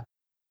want to do that.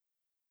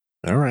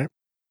 All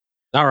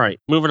right.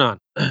 Moving on.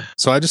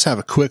 So I just have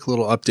a quick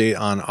little update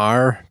on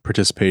our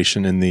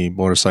participation in the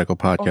Motorcycle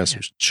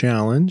Podcasters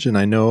Challenge. And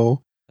I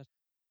know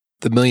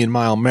the Million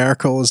Mile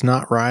Miracle is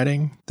not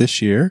riding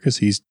this year because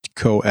he's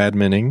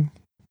co-adminning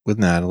with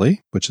Natalie,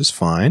 which is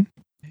fine.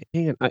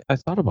 Hang on, I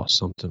thought about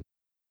something.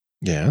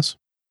 Yes.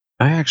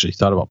 I actually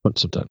thought about putting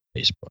something on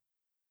Facebook.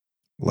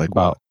 Like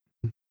about,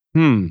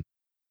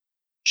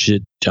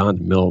 should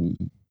John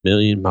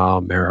Million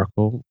Mile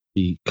Miracle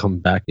come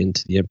back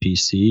into the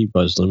NPC,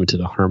 but is limited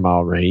to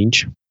 100-mile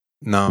range?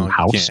 No,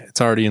 you can't.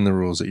 It's already in the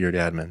rules that you're the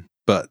admin.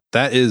 But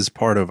that is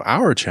part of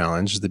our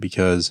challenge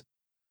because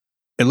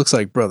it looks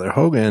like Brother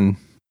Hogan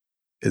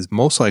is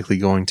most likely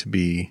going to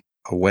be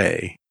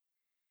away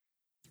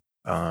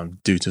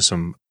due to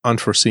some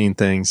unforeseen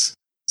things.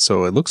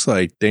 So it looks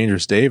like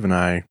Dangerous Dave and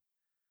I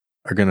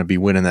are going to be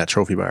winning that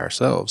trophy by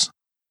ourselves.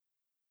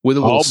 With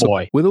a little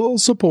with a little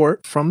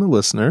support from the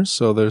listeners.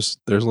 So there's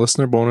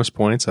listener bonus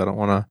points. I don't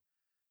want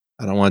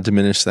to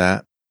diminish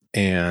that.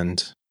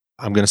 And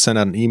I'm going to send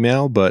out an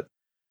email, but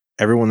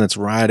everyone that's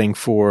riding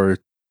for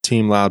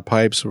Team Loud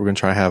Pipes, we're going to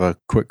try to have a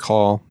quick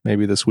call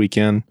maybe this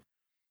weekend,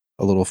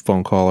 a little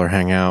phone call or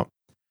hangout.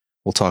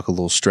 We'll talk a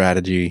little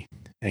strategy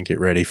and get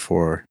ready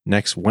for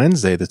next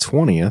Wednesday, the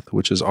 20th,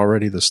 which is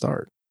already the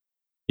start.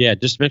 Yeah,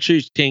 just make sure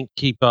you can't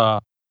keep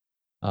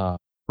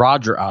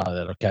Roger out of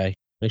it, okay?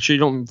 Make sure you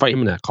don't invite him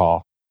in that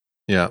call.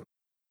 Yeah.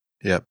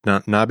 Yep.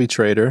 Nobby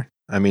Trader,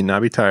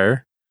 Nobby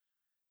Tire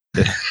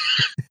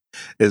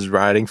is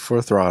riding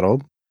for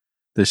Throttled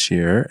this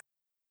year.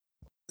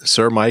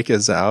 Sir Mike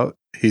is out.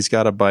 He's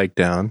got a bike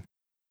down.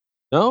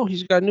 No,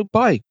 he's got a new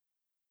bike.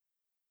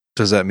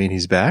 Does that mean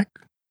he's back?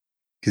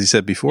 Because he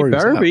said before He he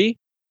was better out. be.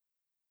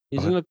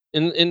 He's in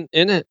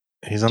it.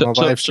 He's on the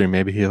live stream.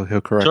 Maybe he'll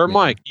correct Sir me.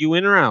 Mike, you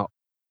in or out?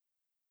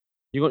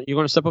 You going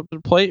to step up to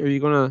the plate, or are you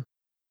going to?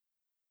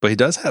 But he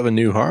does have a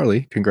new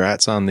Harley.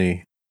 Congrats on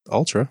the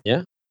Ultra.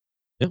 Yeah.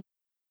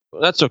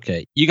 Well, that's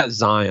okay. You got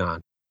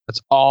Zion.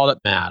 That's all that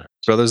matters.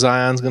 Brother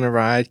Zion's going to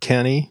ride.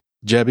 Kenny.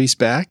 Jebby's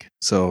back.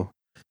 So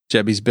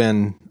Jebby's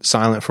been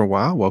silent for a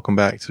while. Welcome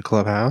back to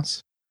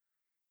Clubhouse.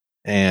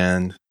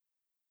 And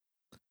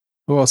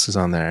who else is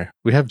on there?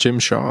 We have Jim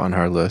Shaw on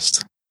our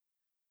list.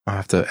 I'll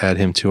have to add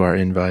him to our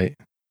invite.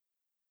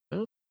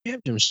 You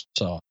have Jim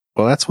Shaw.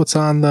 Well, that's what's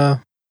on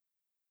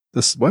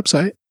this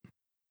website.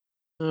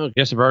 Oh, I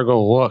guess I better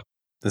go look.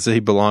 Does he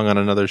belong on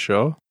another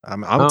show?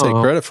 I'll take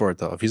credit for it,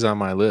 though. If he's on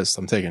my list,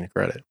 I'm taking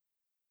credit.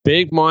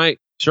 Big Mike,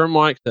 Sir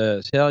Mike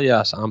says, hell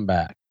yes, I'm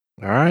back.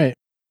 All right.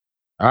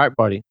 All right,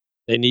 buddy.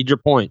 They need your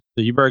point.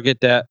 So you better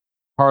get that,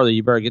 Harley,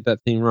 you better get that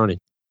thing running.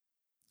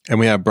 And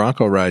we have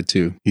Bronco Ride,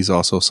 too. He's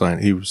also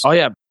signed. He was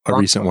a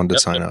recent one to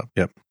sign up.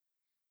 Yep.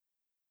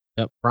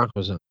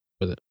 Bronco's up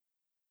with it.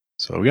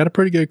 So we got a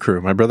pretty good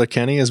crew. My brother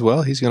Kenny as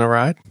well. He's going to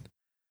ride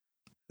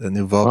the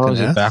new Vulcan Is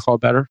his S. back all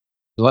better?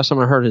 The last time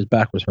I heard, his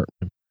back was hurting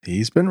him.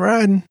 He's been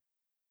riding.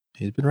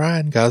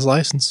 Got his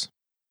license.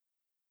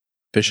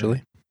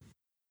 Officially.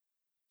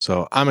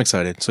 So I'm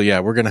excited. So yeah,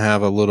 we're going to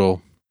have I'm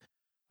going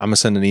to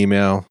send an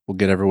email. We'll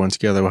get everyone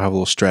together. We'll have a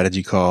little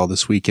strategy call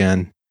this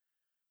weekend.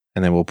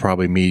 And then we'll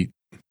probably meet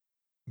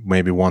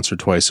maybe once or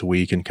twice a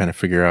week and kind of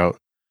figure out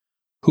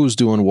who's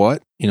doing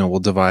what. We'll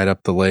divide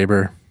up the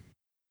labor,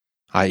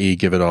 i.e.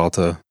 give it all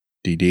to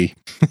DD.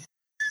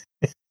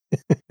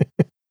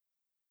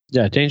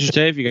 Yeah, Dangerous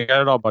Dave, you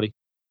got it all, buddy.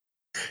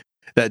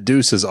 That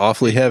deuce is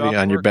awfully heavy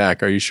on your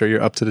back. Are you sure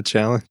you're up to the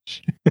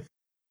challenge?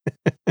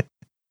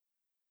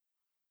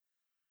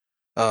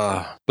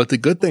 But the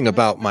good thing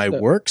about my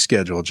work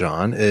schedule,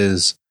 John,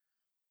 is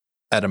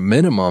at a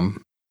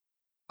minimum,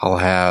 I'll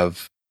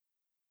have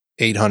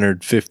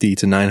 850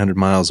 to 900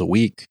 miles a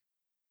week,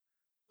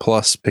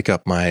 plus pick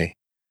up my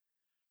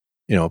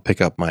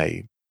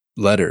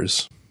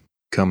letters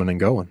coming and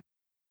going.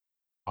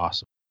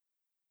 Awesome.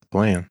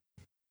 Plan.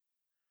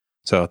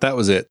 So that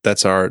was it.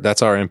 That's our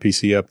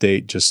NPC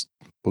update. Just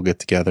we'll get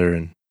together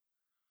and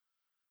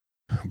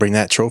bring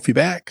that trophy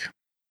back.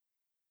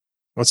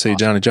 Let's see, awesome.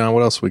 Johnny John,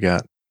 what else we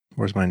got?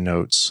 Where's my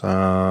notes?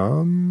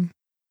 Oh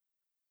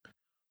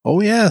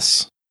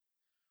yes.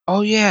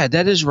 Oh yeah,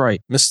 that is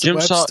right. Mr. Jim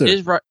Webster Shaw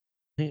is right.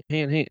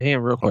 Hang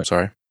on real quick. I'm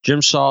sorry.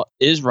 Jim Shaw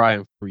is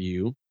riding for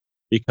you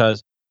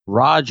because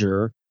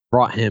Roger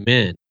brought him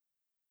in.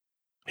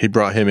 He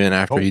brought him in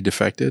after he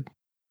defected?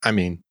 I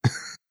mean,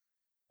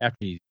 after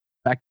he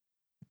back.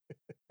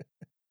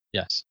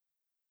 Yes.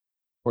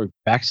 Or he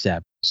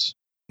backstabbed us.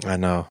 I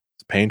know.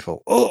 It's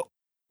painful. Oh.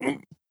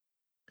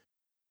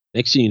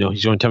 Next thing you know,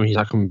 he's going to tell me he's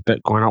not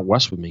going out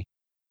west with me.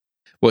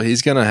 Well,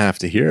 he's going to have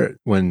to hear it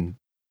when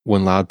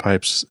Loud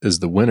Pipes is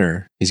the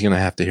winner. He's going to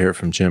have to hear it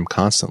from Jim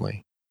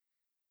constantly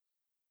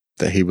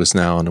that he was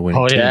now on the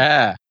winning team.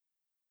 Yeah.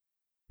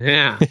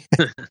 Yeah.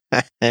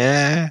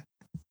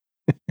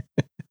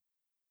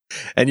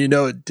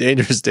 And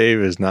Dangerous Dave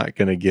is not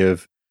going to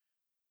give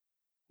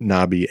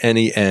Nobby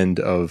any end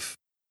of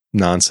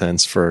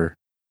nonsense for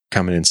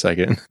coming in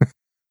second.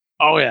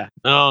 Oh yeah.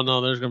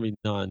 No, there's going to be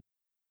none.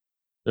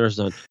 There's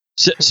none.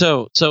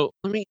 So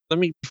let me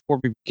before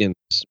we begin,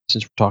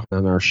 since we're talking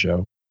on our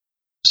show.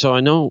 So I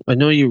know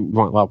you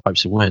want Loud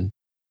Pipes to win.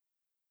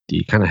 Do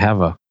you kind of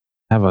have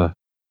a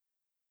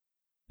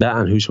bet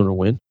on who's going to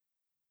win?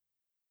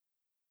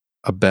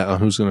 A bet on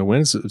who's going to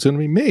win? It's going to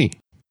be me. What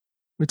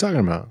are you talking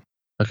about?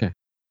 Okay.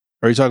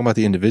 Or are you talking about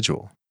the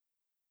individual?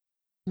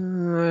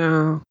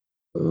 No,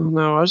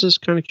 I was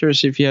just kind of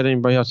curious if you had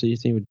anybody else that you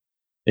think would,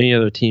 any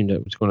other team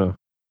that was going to.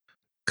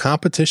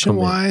 Competition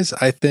wise,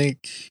 I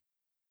think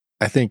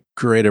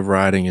Creative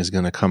Riding is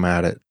going to come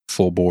at it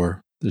full bore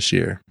this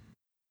year.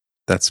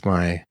 That's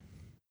what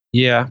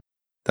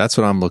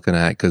I'm looking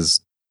at,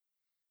 because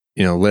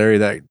Larry,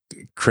 that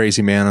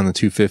crazy man on the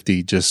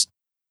 250, just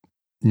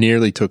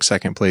nearly took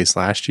second place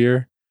last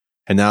year,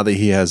 and now that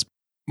he has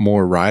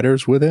more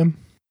riders with him,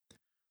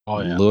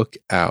 look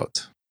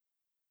out.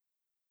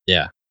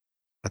 Yeah,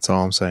 that's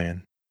all I'm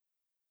saying.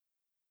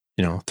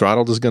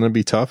 Throttled is going to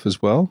be tough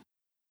as well.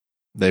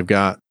 They've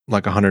got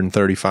like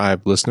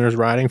 135 listeners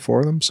riding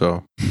for them,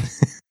 so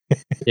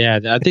yeah,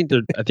 I think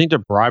they're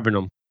bribing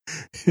them.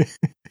 Did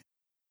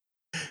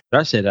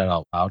I say that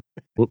out loud?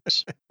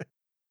 Whoops.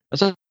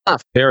 That's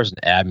not fair as an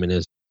admin,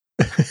 is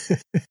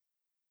it?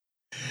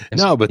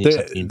 No, but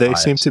they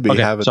seem to be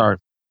having. Sorry.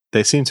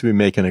 They seem to be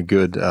making a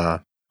good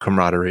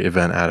camaraderie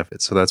event out of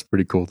it, so that's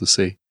pretty cool to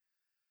see.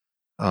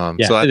 So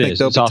I think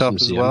they'll be tough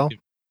as well.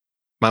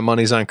 My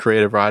money's on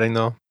Creative Riding,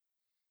 though.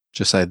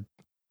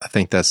 I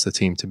think that's the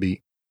team to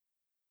beat.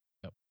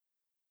 Yep.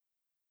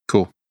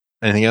 Cool.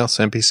 Anything else,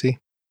 NPC?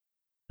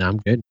 No, I'm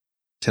good.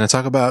 Can I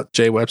talk about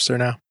Jay Webster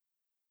now?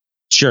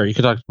 Sure, you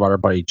can talk about our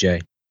buddy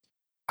Jay.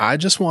 I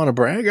just want to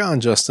brag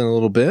on Justin a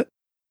little bit.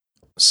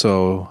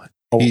 So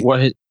He-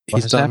 what He's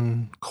has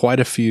happened? done quite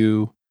a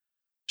few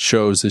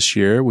shows this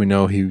year. We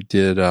know he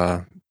did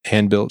a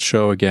hand-built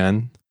show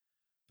again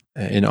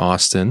in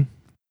Austin,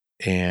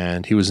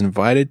 and he was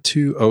invited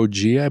to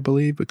OG, I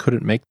believe, but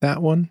couldn't make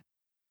that one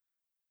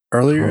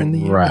earlier in the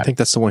year. I Correct. think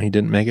that's the one he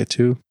didn't make it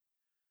to.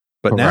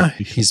 But now Correct.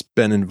 he's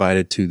been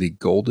invited to the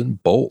Golden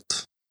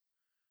Bolt,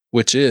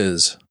 which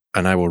is,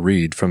 and I will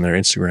read from their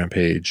Instagram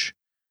page,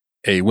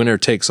 a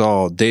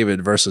winner-takes-all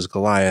David versus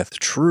Goliath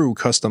true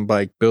custom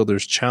bike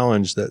builders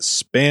challenge that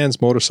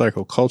spans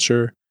motorcycle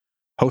culture,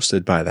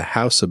 hosted by the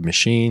House of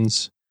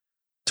Machines,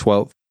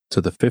 12th to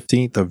the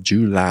 15th of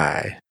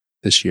July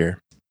this year.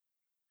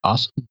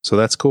 Awesome. So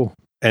that's cool.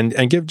 And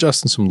give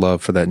Justin some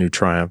love for that new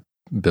Triumph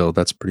build.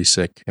 That's pretty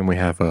sick. And we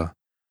have a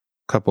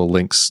couple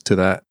links to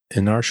that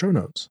in our show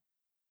notes.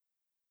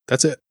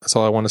 That's it. That's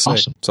all I want to say.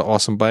 Awesome. It's an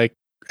awesome bike.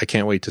 I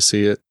can't wait to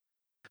see it.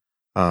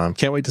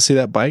 Can't wait to see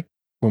that bike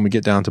when we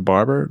get down to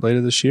Barber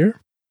later this year.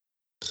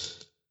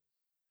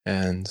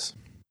 And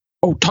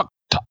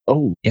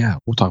Oh, yeah,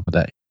 we'll talk about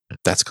that.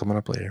 that's coming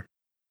up later.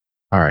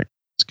 All right,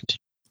 let's continue.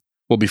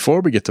 Well,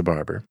 before we get to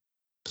Barber,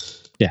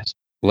 Yes.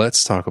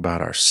 let's talk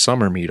about our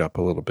summer meetup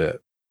a little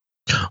bit.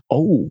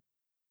 Oh,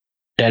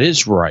 that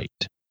is right.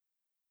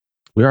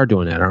 We are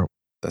doing that, aren't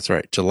That's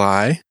right.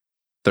 July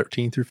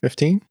 13 through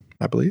 15,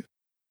 I believe.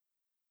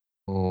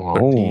 we? Oh,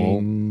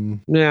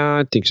 13. yeah,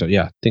 I think so.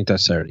 Yeah, I think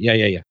that's Saturday.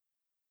 Yeah.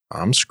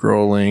 I'm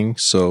scrolling.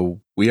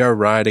 So we are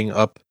riding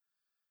up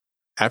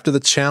after the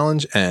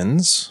challenge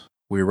ends.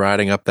 We're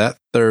riding up that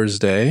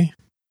Thursday,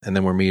 and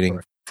then we're meeting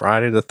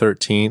Friday the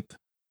 13th.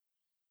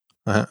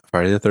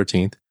 Friday the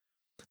 13th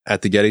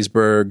at the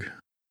Gettysburg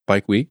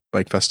Bike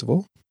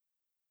Festival.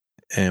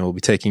 And we'll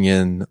be taking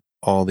in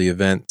all the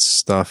event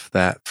stuff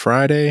that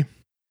Friday.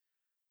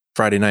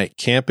 Friday night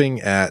camping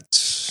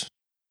at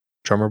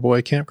Drummer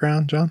Boy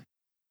Campground, John?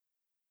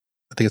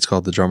 I think it's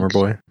called the Drummer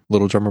Boy,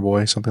 Little Drummer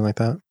Boy, something like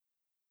that. I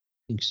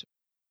think so.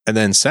 And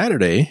then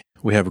Saturday,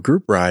 we have a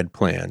group ride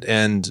planned.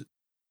 And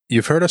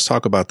you've heard us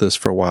talk about this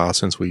for a while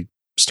since we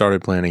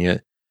started planning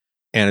it.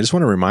 And I just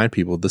want to remind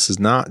people, this is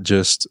not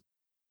just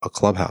a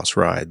clubhouse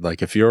ride.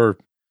 Like if you're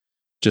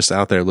just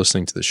out there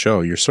listening to the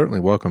show, you're certainly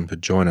welcome to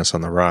join us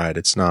on the ride.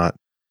 It's not,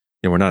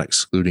 we're not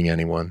excluding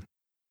anyone.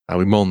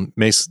 We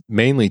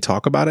mainly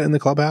talk about it in the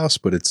clubhouse,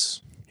 but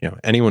it's,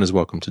 anyone is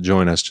welcome to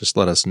join us. Just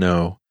let us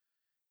know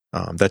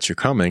that you're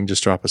coming.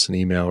 Just drop us an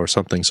email or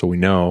something so we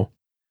know,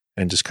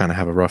 and just kind of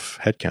have a rough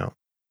head count.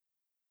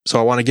 So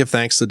I want to give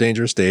thanks to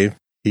Dangerous Dave.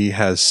 He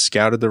has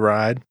scouted the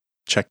ride,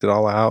 checked it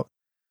all out.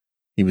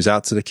 He was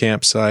out to the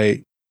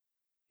campsite.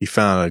 He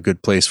found a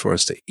good place for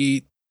us to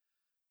eat.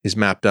 He's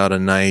mapped out a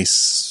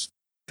nice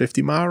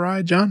 50-mile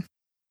ride, John.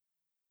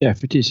 Yeah,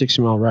 50 to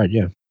 60 mile ride.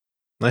 Yeah.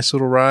 Nice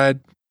little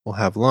ride. We'll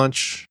have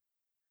lunch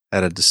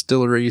at a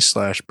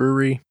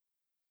distillery/brewery,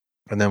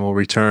 and then we'll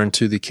return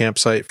to the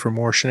campsite for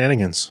more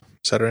shenanigans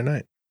Saturday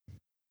night.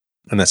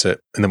 And that's it.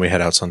 And then we head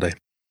out Sunday.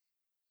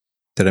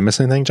 Did I miss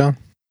anything, John?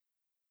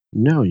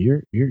 No,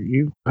 you.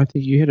 I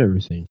think you hit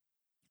everything.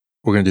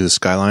 We're going to do the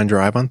Skyline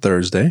Drive on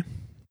Thursday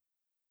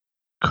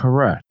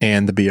Correct.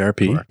 and the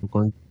BRP Correct. We're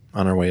going-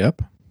 on our way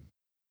up.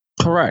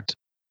 Correct.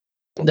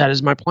 That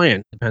is my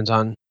plan. Depends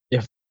on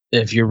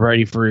if you're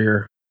ready for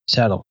your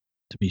saddle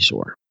to be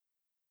sore.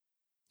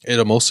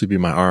 It'll mostly be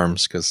my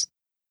arms because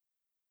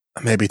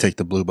I maybe take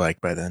the blue bike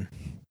by then.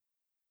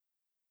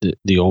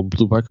 The old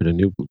blue bike or the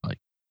new blue bike?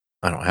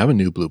 I don't have a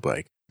new blue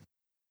bike.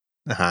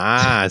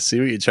 Ah, I see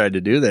what you tried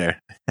to do there.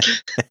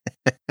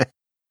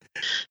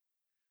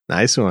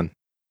 Nice one.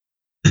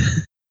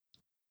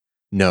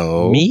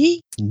 No.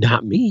 Me?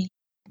 Not me.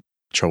 I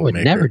would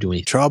Troublemaker. never do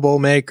anything.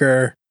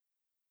 Troublemaker.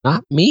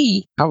 Not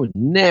me. I would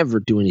never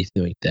do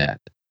anything like that.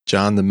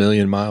 John the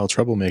Million Mile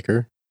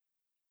Troublemaker.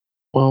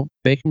 Well,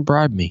 they can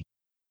bribe me.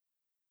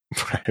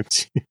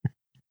 Bribed you.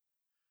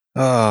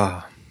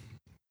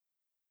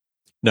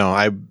 No,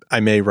 I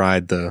may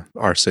ride the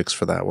R6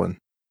 for that one.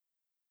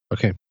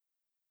 Okay.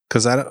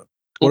 Because I don't.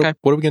 What Okay.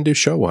 are we going to do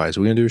show wise?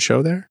 Are we going to do a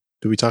show there?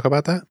 Do we talk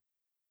about that?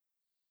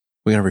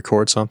 We going to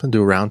record something?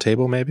 Do a round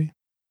table maybe?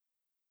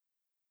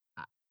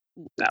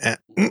 I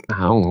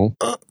don't know.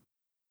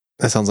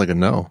 That sounds like a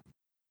no.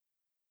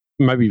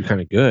 It might be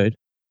kind of good.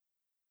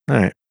 All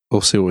right.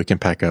 We'll see what we can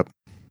pack up.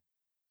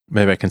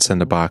 Maybe I can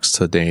send a box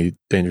to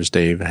Dangerous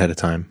Dave ahead of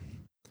time.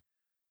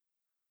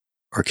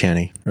 Or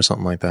Kenny or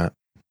something like that.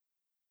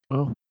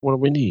 Well, what do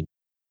we need?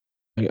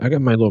 I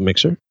got my little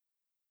mixer.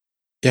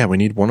 Yeah, we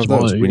need one of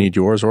Small, those. yeah. We need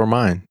yours or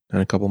mine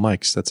and a couple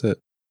mics. That's it.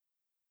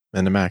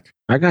 And a Mac.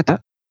 I got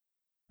that.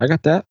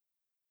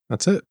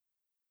 That's it.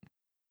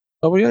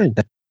 Oh, we got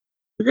that.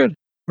 We're good.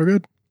 We're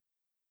good.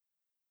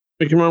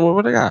 We can run with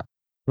what I got.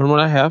 Run what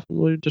I have.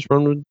 We'll just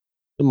run with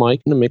the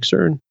mic and the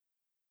mixer and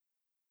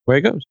where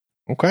it goes.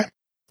 Okay.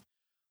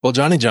 Well,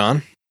 Johnny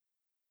John,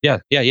 Yeah.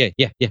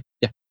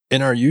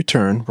 in our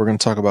U-turn, we're going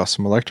to talk about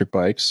some electric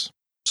bikes.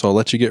 So I'll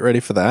let you get ready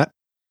for that.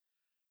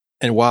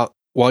 And while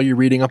you're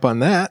reading up on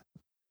that,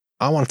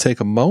 I want to take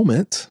a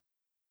moment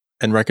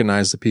and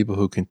recognize the people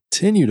who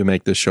continue to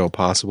make this show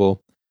possible,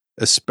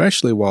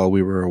 especially while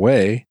we were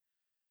away.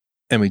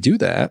 And we do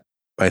that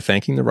by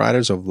thanking the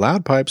riders of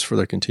Loud Pipes for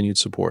their continued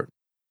support.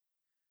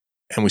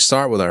 And we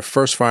start with our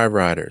first 5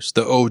 riders,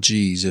 the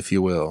OGs, if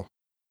you will.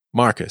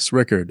 Marcus,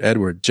 Rickard,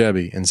 Edward,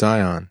 Jebby, and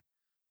Zion.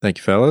 Thank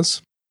you,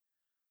 fellas.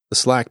 The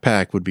Slack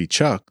Pack would be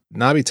Chuck,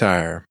 Nobby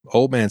Tire,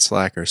 Old Man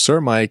Slacker,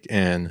 Sir Mike,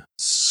 and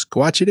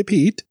Squatchy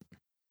Pete.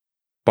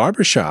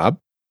 Barbershop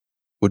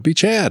would be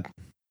Chad.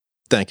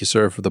 Thank you,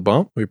 sir, for the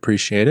bump. We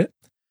appreciate it.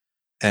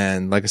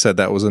 And like I said,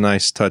 that was a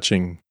nice,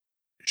 touching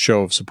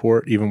show of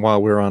support, even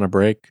while we were on a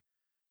break.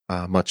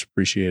 Much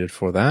appreciated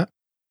for that.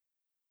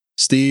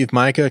 Steve,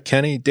 Micah,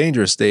 Kenny,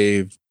 Dangerous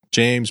Dave,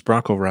 James,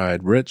 Bronco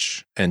Ride,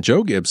 Rich, and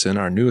Joe Gibson,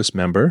 our newest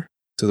member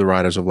to the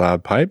Riders of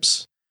Loud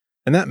Pipes.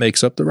 And that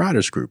makes up the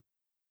Riders group.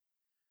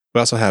 We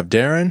also have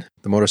Darren,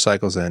 the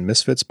Motorcycles and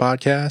Misfits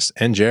podcast,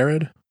 and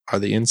Jared are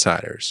the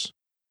insiders.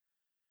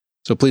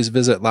 So please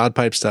visit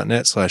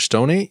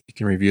loudpipes.net/donate. You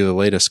can review the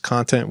latest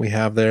content we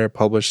have there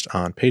published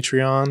on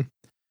Patreon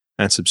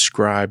and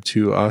subscribe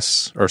to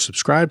us or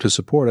subscribe to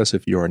support us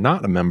if you are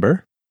not a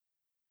member.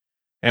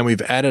 And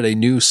we've added a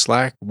new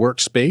Slack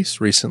workspace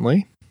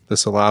recently.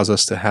 This allows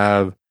us to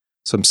have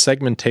some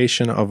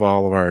segmentation of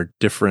all of our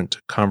different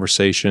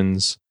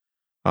conversations,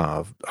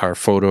 our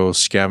photos,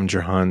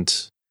 scavenger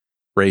hunt,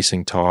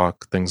 racing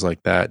talk, things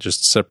like that,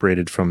 just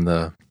separated from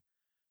the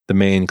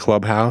main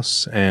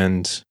clubhouse.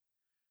 And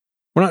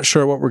we're not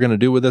sure what we're going to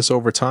do with this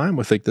over time.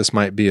 We think this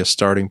might be a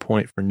starting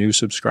point for new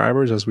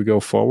subscribers as we go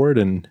forward,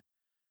 and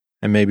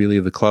maybe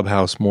leave the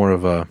clubhouse more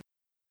of a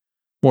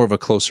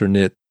closer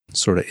knit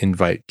sort of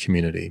invite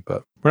community.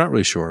 But we're not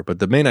really sure. But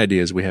the main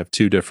idea is we have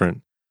 2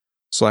 different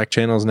Slack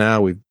channels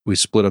now. We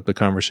split up the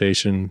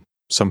conversation.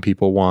 Some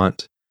people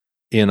want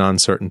in on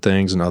certain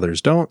things and others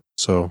don't.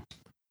 So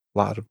a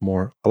lot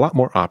more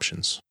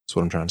options. That's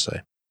what I'm trying to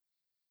say.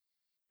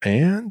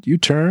 And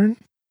U-turn,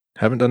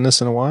 haven't done this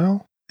in a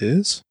while,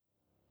 is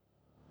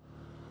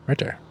right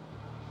there.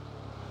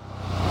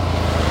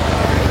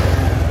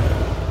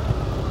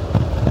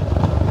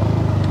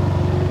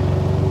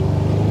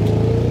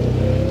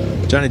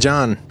 Johnny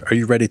John, are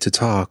you ready to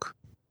talk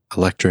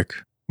electric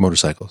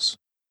motorcycles?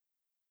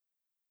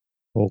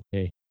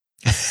 Okay.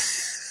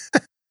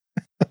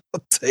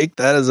 I'll take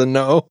that as a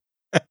no.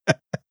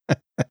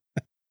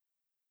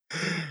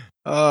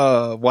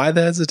 Why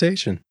the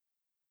hesitation?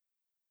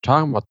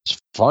 Talking about this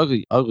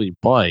ugly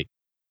bike.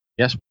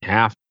 Yes, we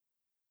have.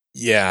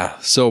 Yeah.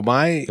 So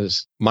my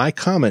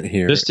comment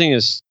here. This thing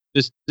is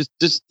this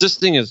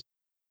thing is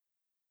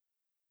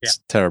it's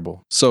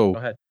terrible. So go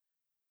ahead.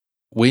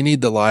 We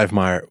need the live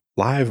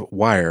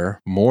wire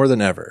more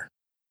than ever.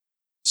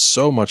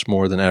 So much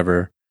more than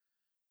ever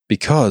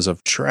because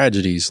of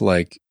tragedies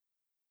like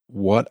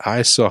what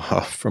I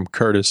saw from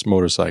Curtis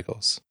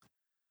Motorcycles.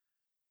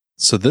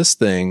 So this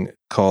thing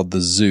called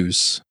the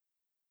Zeus,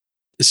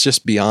 it's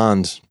just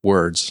beyond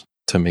words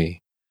to me.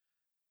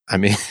 I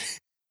mean,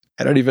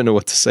 I don't even know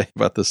what to say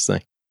about this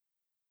thing.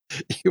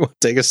 You want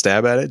to take a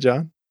stab at it,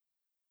 John?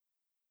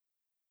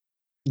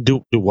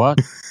 Do what?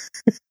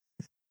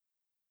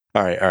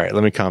 All right.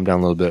 Let me calm down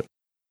a little bit.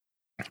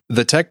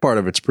 The tech part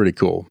of it's pretty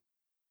cool.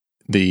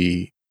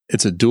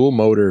 It's a dual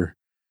motor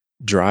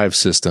drive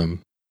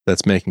system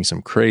that's making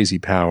some crazy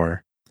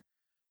power,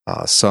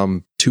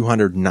 some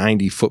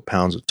 290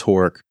 foot-pounds of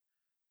torque,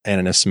 and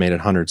an estimated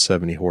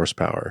 170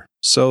 horsepower.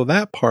 So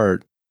that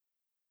part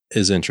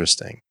is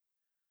interesting.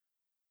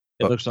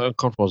 It looks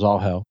uncomfortable as all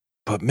hell.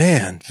 But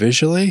man,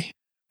 visually,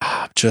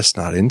 I'm just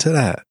not into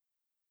that.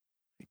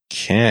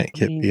 Can't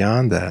get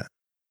beyond that.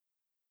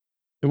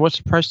 And what's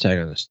the price tag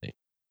on this thing?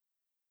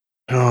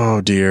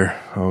 Oh dear.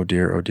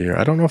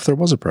 I don't know if there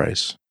was a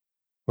price.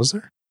 Was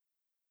there?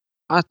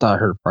 I thought I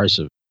heard a price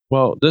of.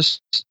 Well,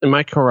 am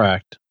I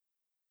correct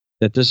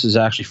that this is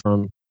actually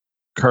from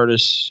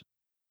Curtis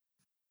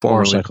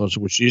Motorcycles,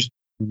 which used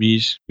to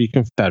be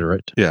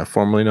Confederate? Yeah,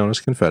 formerly known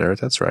as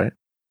Confederate. That's right.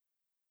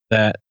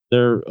 That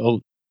their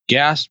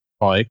gas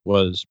bike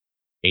was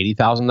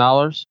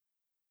 $80,000.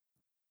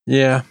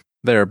 Yeah,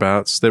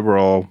 thereabouts. They were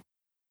all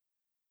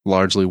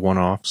largely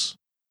one-offs.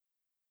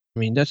 I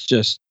mean, that's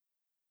just.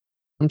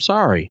 I'm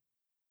sorry.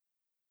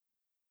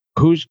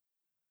 I'm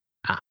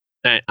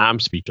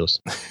speechless.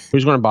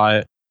 Who's going to buy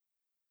it?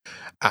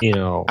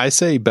 I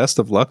say best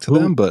of luck to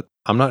them, but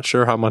I'm not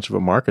sure how much of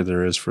a market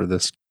there is for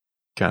this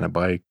kind of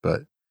bike.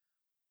 But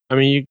I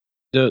mean,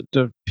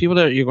 the people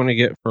that you're going to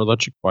get for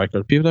electric bike are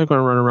the people that are going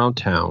to run around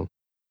town.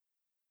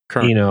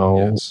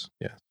 Yes.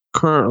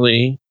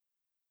 Currently,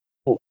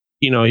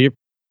 you're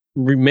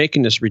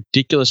making this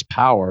ridiculous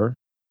power.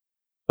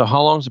 So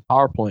how long is the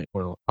power plant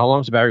going on? How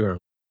long is the battery going on?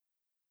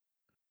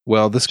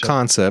 Well, this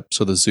concept,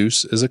 so the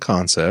Zeus is a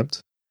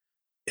concept.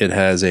 It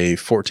has a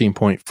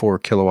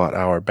 14.4 kilowatt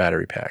hour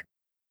battery pack.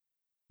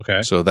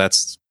 Okay. So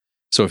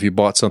if you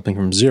bought something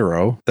from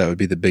Zero, that would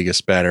be the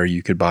biggest battery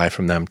you could buy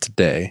from them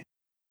today.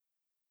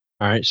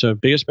 All right. So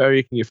biggest battery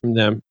you can get from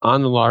them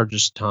on the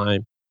largest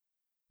time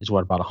is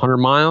what, about 100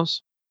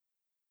 miles?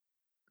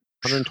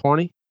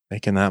 120?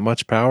 Making that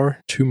much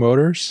power? 2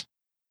 motors?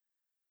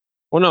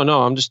 Well,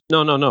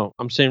 no.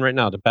 I'm saying right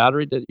now, the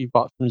battery that you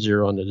bought from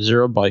Zero on the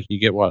Zero bike, you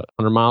get what,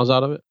 100 miles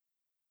out of it?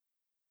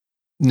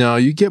 No,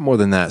 you get more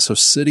than that. So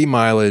city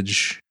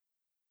mileage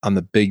on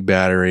the big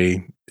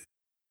battery,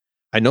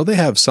 I know they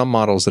have some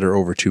models that are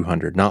over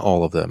 200, not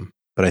all of them,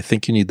 but I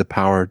think you need the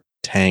power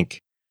tank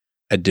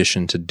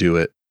addition to do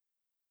it.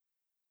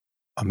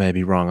 I may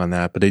be wrong on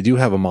that, but they do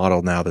have a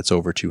model now that's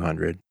over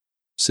 200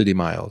 city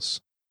miles.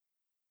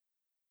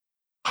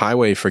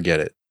 Highway, forget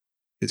it.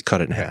 It's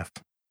cut it in half.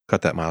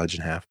 Cut that mileage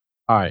in half.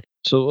 All right.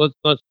 So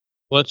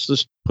let's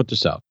just put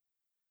this out.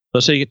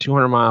 Let's say you get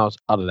 200 miles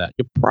out of that.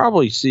 You'll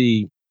probably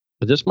see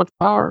with this much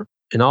power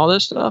and all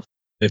this stuff,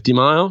 50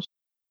 miles.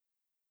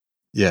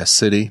 Yeah,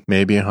 city,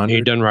 maybe 100.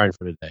 You're done riding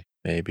for the day.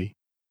 Maybe.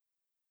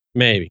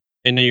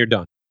 And then you're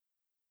done.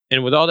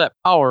 And with all that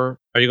power,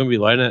 are you going to be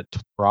lighting that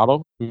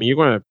throttle? I mean, you're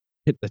going to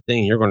hit the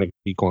thing. You're going to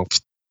be going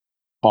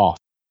off.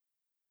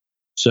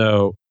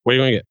 So what are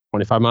you going to get?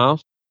 25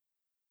 miles?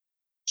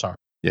 Sorry.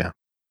 Yeah.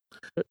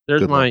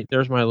 There's my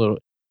little.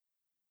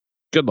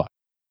 Good luck.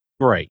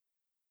 Great.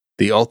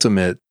 The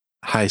ultimate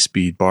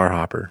high-speed bar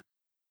hopper,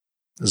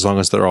 as long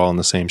as they're all on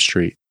the same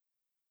street.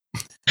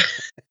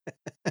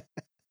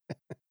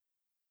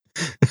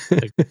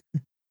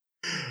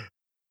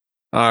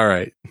 All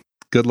right.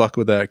 Good luck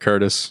with that,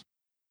 Curtis.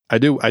 I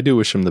do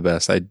wish him the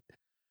best.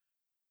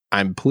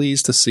 I'm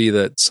pleased to see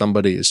that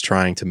somebody is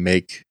trying to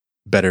make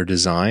better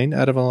design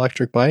out of an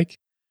electric bike.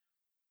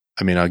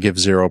 I mean, I'll give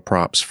Zero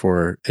props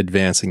for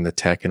advancing the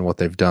tech and what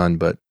they've done,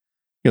 but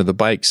the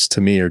bikes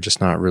to me are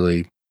just not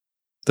really,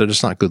 they're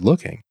just not good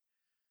looking.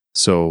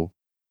 So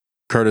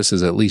Curtis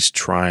is at least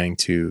trying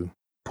to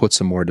put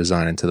some more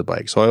design into the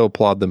bike. So I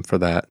applaud them for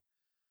that.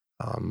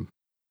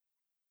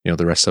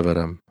 The rest of it,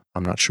 I'm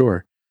not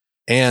sure.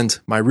 And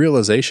my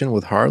realization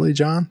with Harley,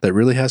 John, that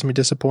really has me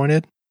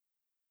disappointed.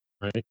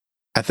 Right.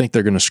 I think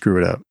they're going to screw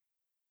it up.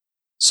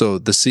 So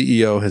the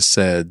CEO has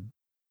said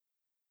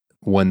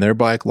when their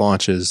bike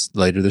launches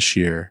later this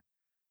year,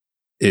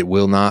 it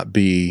will not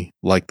be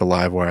like the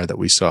Livewire that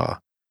we saw.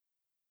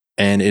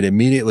 And it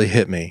immediately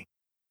hit me.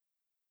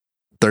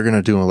 They're going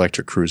to do an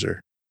electric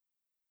cruiser.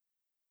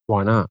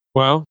 Why not?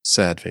 Well,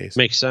 sad face.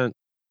 Makes sense.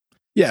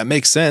 Yeah, it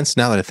makes sense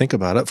now that I think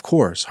about it. Of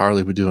course,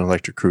 Harley would do an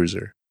electric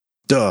cruiser.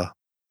 Duh.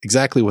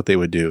 Exactly what they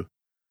would do.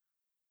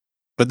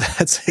 But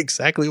that's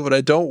exactly what I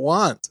don't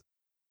want.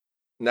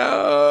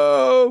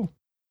 No.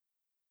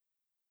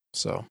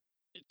 So.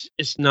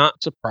 It's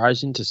not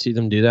surprising to see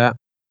them do that.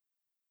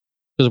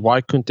 Because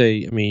why couldn't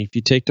they? I mean, if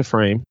you take the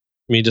frame,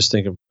 just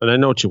think of, and I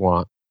know what you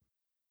want,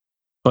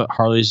 but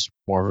Harley's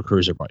more of a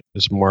cruiser bike.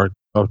 It's more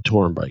of a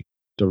touring bike.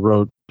 The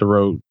road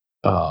glide,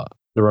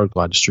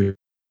 the street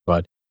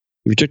glide.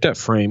 If you took that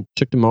frame,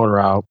 took the motor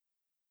out,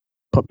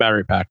 put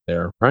battery pack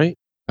there, right?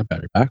 A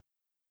battery pack,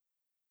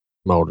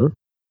 motor,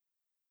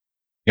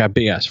 you got a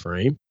big ass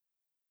frame.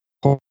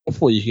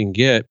 Hopefully you can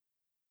get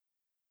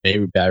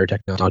maybe battery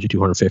technology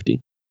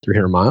 250,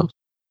 300 miles.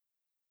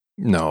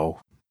 No.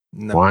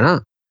 Why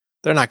not?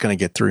 They're not going to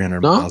get 300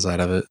 miles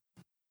out of it.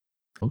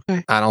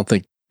 Okay. I don't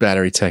think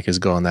battery tech is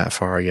going that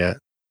far yet.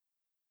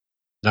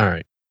 All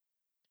right.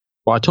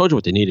 Well, I told you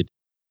what they needed.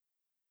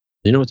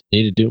 You know what they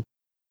need to do?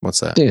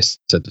 What's that? I think I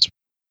said this.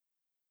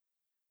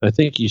 I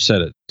think you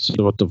said it. This is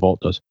what the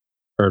Volt does.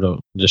 Or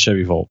the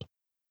Chevy Volt.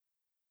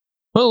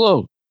 Put a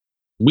little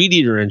weed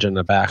eater engine in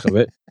the back of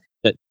it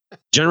that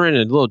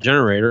generated a little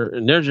generator,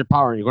 and there's your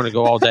power, and you're going to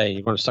go all day.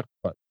 You're going to suck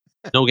the butt.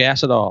 No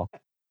gas at all.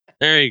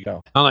 There you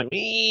go. I'm like,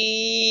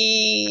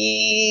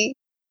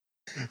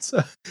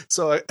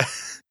 so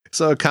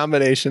a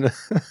combination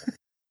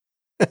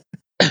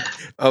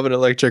of an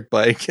electric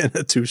bike and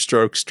a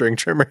 2-stroke string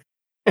trimmer.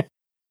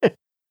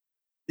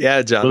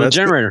 Yeah, John,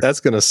 that's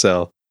going to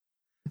sell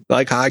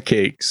like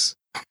hotcakes.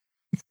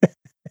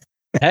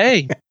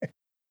 Hey,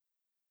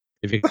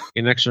 if you get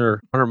an extra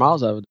 100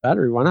 miles out of the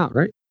battery, why not,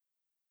 right?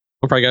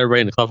 I'll probably got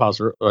everybody in the clubhouse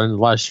or in the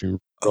live stream.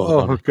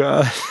 Oh,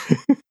 God.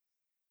 I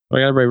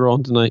got everybody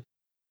rolling tonight.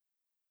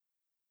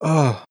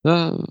 Oh.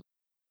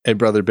 And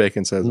Brother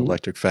Bacon says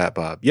electric fat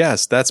Bob.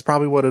 Yes, that's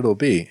probably what it'll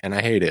be, and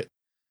I hate it.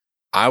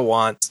 I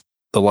want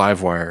the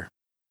Livewire.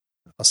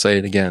 I'll say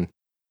it again.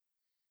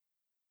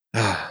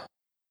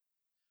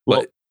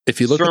 Well,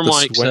 if you look at the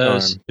swing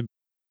arm,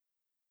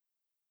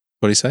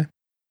 what do you say?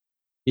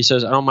 He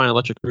says, I don't mind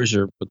electric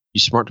cruiser, but be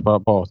smart to put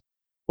out both.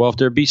 Well, if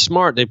they're be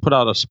smart, they put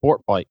out a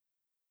sport bike.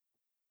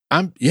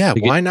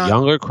 Why not?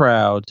 Younger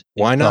crowd.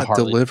 Why not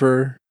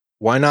deliver?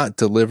 Why not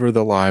deliver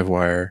the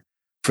Livewire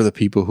for the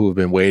people who have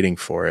been waiting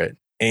for it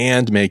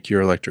and make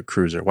your electric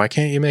cruiser? Why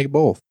can't you make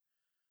both?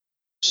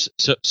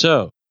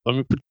 So let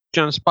me put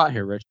you on the spot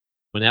here, Rich.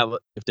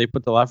 If they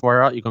put the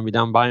Livewire out, you're going to be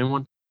down buying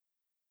one?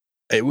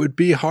 It would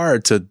be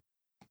hard to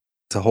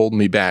hold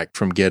me back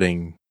from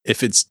getting,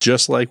 if it's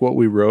just like what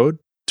we rode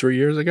 3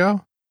 years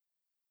ago.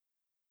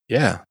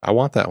 Yeah, I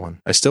want that one.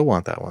 I still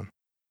want that one.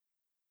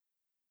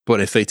 But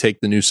if they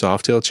take the new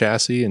Softail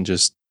chassis and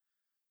just,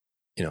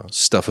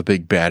 stuff a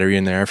big battery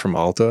in there from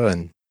Alta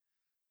and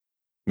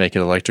make it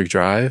electric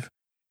drive,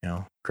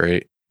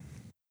 great.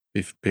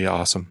 Be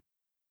awesome.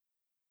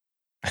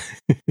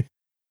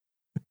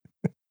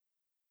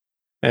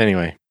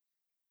 Anyway,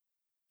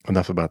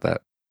 enough about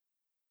that.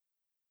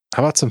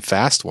 How about some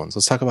fast ones?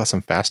 Let's talk about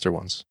some faster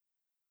ones.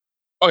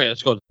 Okay,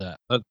 let's go to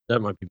that. That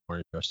might be more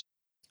interesting.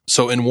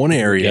 So in one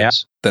area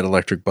Yes. that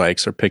electric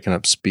bikes are picking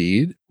up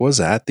speed was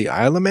at the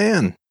Isle of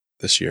Man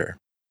this year.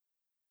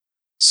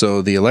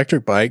 So the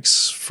electric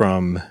bikes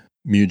from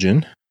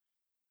Mugen, if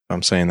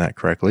I'm saying that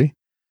correctly,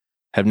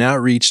 have now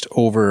reached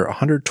over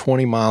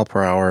 120 mile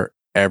per hour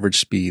average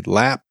speed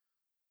lap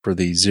for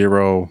the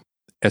Zero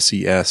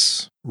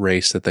SES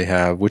race that they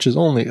have, which is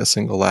only a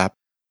single lap.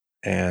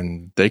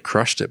 And they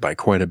crushed it by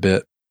quite a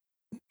bit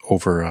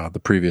over the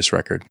previous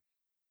record.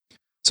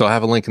 So I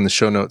have a link in the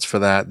show notes for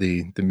that.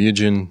 The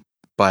Mugen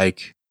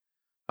bike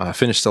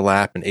finished the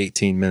lap in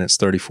 18 minutes,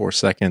 34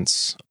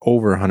 seconds,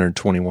 over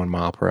 121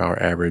 mile per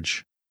hour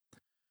average,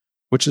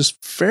 which is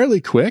fairly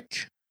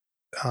quick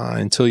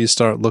until you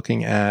start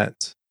looking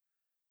at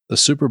the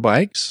super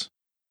bikes.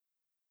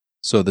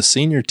 So the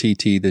senior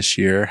TT this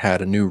year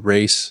had a new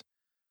race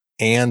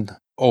and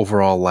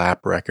overall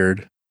lap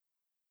record,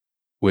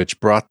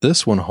 which brought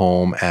this one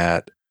home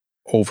at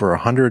over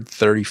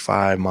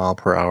 135 mile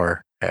per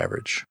hour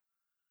average.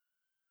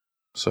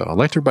 So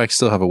electric bikes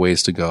still have a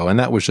ways to go, and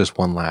that was just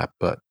one lap,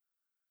 but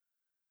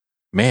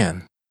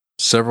man,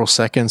 several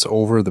seconds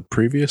over the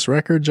previous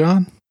record,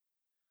 John.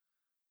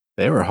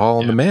 They were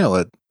hauling the mail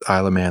at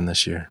Isle of Man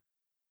this year.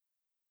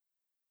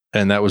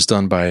 And that was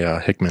done by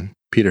Hickman.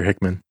 Peter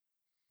Hickman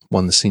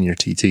won the senior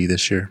TT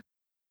this year.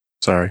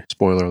 Sorry,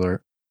 spoiler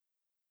alert.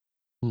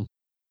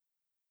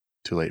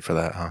 Too late for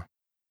that, huh?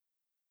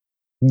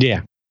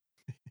 Yeah.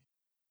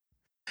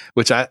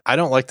 Which I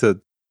don't like to.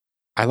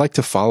 I like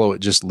to follow it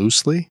just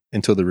loosely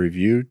until the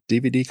review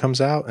DVD comes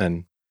out.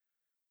 And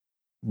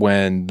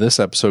when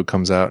this episode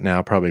comes out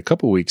now, probably a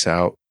couple weeks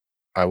out,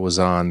 I was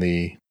on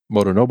the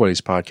Moto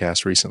Nobodies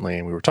podcast recently,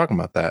 and we were talking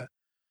about that.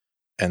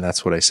 And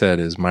that's what I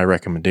said is my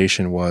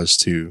recommendation was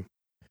to,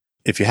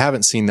 if you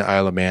haven't seen the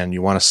Isle of Man,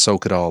 you want to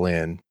soak it all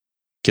in,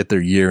 get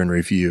their year in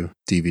review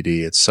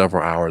DVD. It's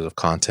several hours of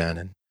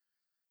content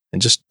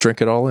and just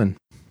drink it all in.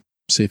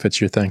 See if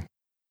it's your thing.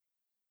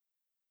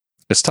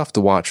 It's tough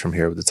to watch from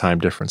here with the time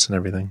difference and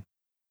everything.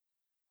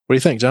 What do you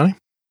think, Johnny?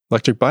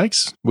 Electric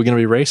bikes? We're going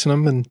to be racing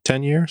them in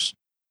 10 years?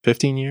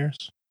 15 years?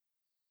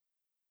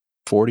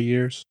 40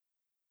 years?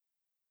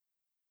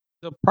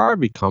 They'll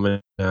probably be coming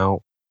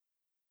out.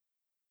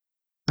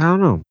 I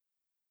don't know.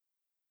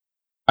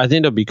 I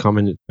think they'll be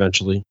coming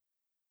eventually.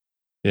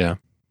 Yeah.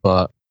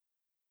 But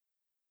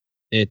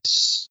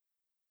it's,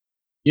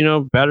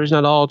 battery's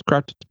not all it's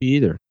cracked to be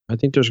either. I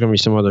think there's going to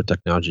be some other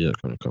technology that's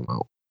going to come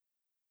out.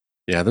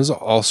 Yeah, there's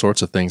all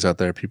sorts of things out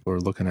there people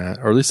are looking at,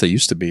 or at least they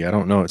used to be. I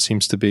don't know. It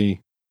seems to be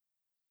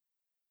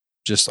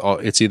just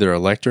it's either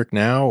electric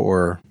now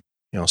or,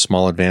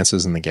 small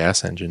advances in the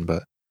gas engine,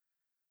 but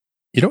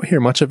you don't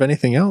hear much of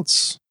anything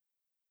else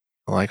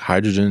like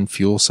hydrogen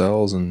fuel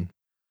cells and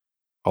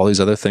all these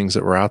other things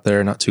that were out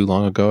there not too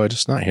long ago. I'm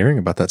just not hearing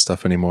about that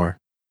stuff anymore.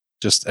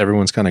 Just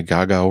everyone's kind of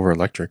gaga over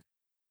electric.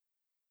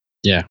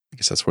 Yeah. I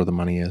guess that's where the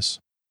money is.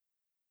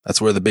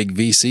 That's where the big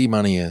VC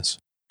money is.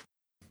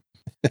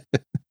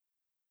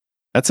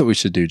 That's what we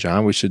should do,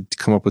 John. We should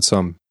come up with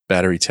some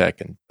battery tech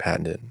and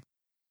patent it.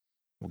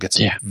 We'll get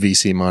some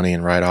VC money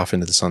and ride off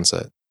into the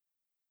sunset.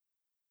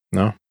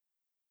 No?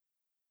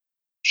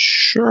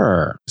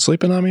 Sure.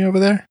 Sleeping on me over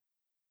there?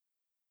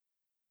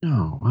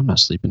 No, I'm not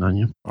sleeping on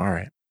you. All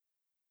right.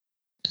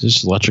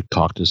 This electric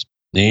talk just,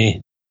 nah.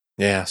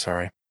 Yeah,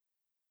 sorry.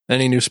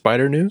 Any new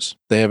Spider news?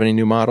 They have any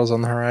new models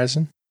on the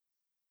horizon?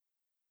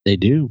 They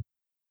do.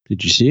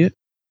 Did you see it?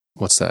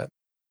 What's that?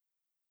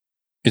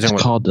 It's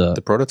called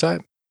the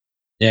prototype?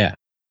 Yeah.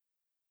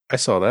 I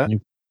saw that.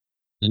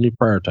 The new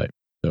prototype.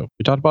 So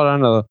we talked about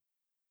it on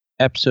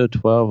episode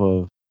 12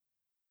 of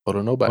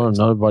Moto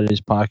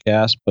Nobody's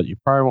podcast, but you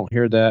probably won't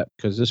hear that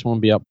because this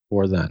won't be up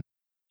before then.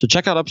 So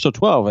check out episode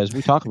 12 as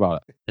we talk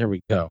about it. There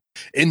we go.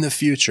 In the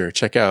future,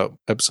 check out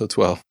episode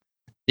 12.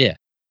 Yeah.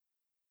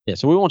 Yeah,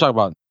 so we won't talk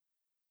about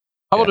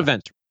How about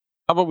events?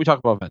 How about we talk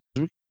about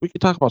events? We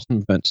could talk about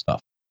some event stuff.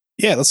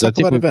 Yeah, let's talk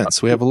about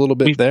events. We have a little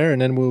bit there,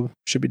 and then we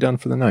should be done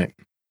for the night.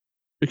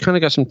 We kind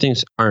of got some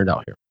things ironed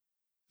out here.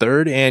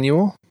 3rd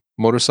annual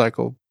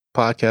Motorcycle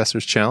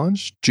Podcasters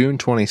Challenge, June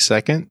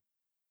 22nd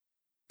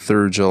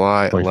through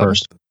July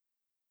 11th.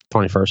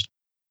 21st.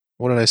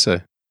 What did I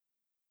say?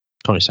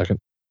 22nd.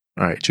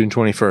 All right, June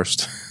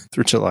 21st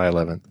through July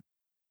 11th.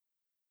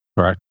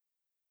 Correct.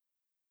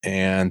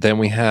 And then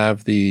we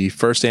have the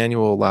 1st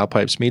annual Loud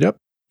Pipes meetup,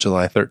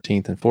 July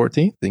 13th and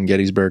 14th in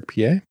Gettysburg,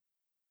 PA.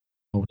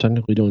 Well, we're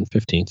technically doing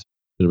 15th.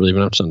 We're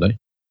leaving on Sunday.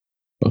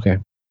 Okay.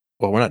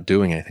 Well, we're not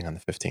doing anything on the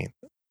 15th.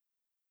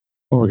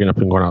 Well, we're getting up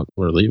and going out.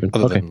 We're leaving.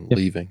 Other than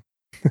leaving.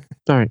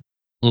 All right.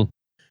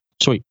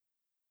 Sweet.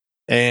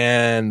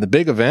 And the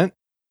big event,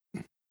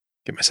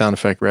 get my sound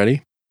effect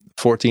ready,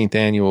 14th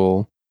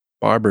annual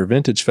Barber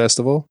Vintage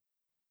Festival,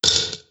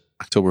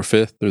 October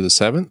 5th through the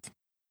 7th.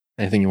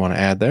 Anything you want to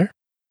add there?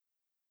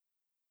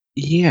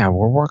 Yeah,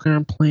 we're working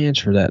on plans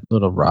for that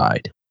little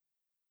ride.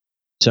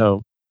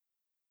 So,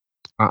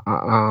 yeah,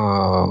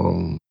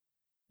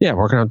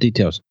 working on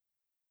details.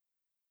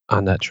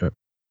 on that trip.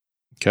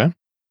 Okay.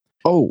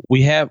 Oh,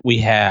 we have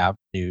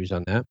news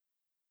on that.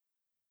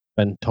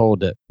 Been told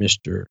that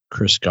Mr.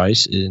 Chris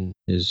Geis and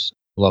his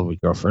lovely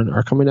girlfriend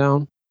are coming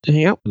down to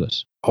hang out with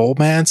us. Old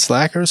man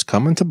Slackers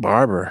coming to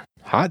Barber.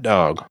 Hot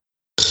dog.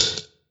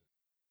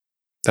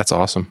 That's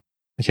awesome.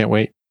 I can't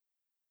wait.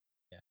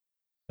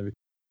 Yeah.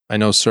 I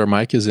know Sir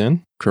Mike is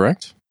in,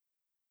 correct?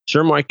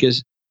 Sir Mike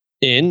is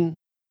in,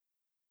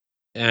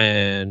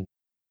 and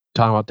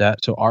talking about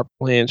that. So our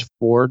plans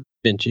for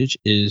Vintage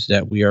is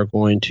that we are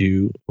going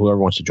to, whoever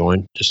wants to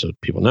join, just so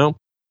people know,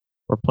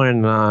 we're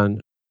planning on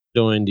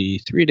doing the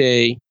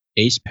 3-day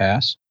Ace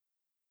Pass.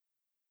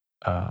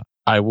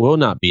 I will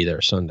not be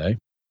there Sunday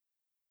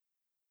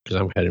because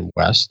I'm heading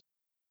west.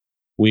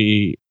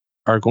 We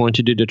are going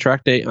to do the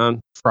track day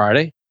on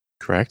Friday.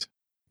 Correct.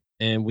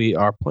 And we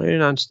are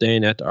planning on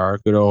staying at our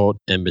good old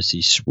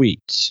Embassy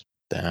Suites.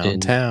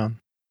 Downtown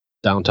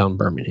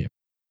Birmingham.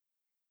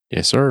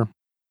 Yes, sir.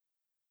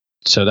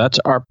 So that's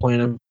our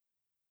plan of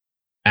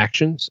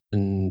actions.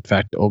 In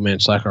fact, Old Man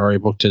Slacker already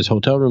booked his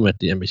hotel room at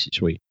the Embassy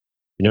Suite. If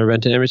you've never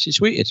been to the Embassy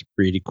Suite, it's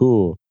pretty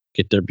cool.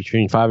 Get there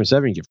between 5 and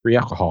 7, get free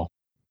alcohol.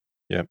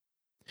 Yep.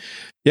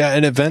 Yeah,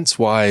 and events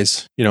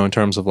wise, in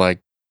terms of like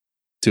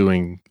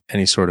doing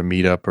any sort of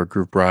meetup or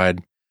group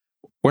ride,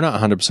 we're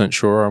not 100%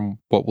 sure on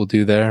what we'll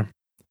do there.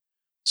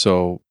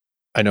 So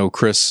I know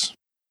Chris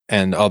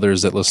and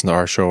others that listen to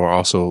our show are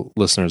also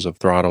listeners of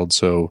Throttled.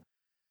 So,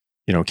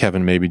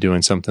 Kevin may be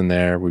doing something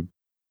there. We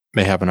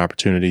may have an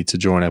opportunity to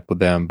join up with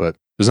them, but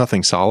there's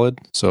nothing solid.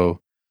 So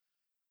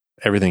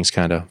everything's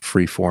kind of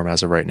free form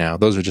as of right now.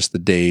 Those are just the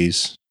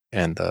days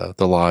and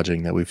the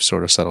lodging that we've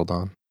sort of settled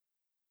on.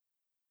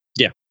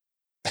 Yeah.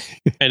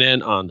 And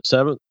then on the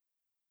 7th,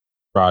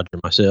 Roger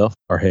and myself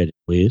are headed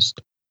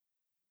west.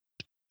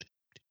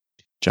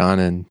 John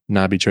and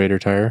Nobby Trader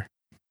Tire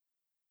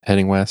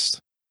heading west.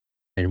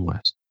 And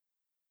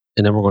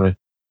then we're going to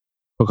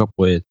hook up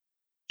with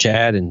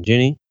Chad and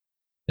Jenny,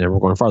 and then we're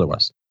going farther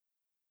west.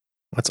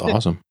 That's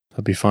awesome.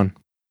 That'd be fun.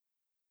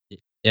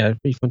 Yeah, it'd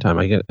be a fun time.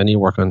 I need to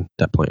work on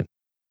that plan.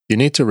 You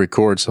need to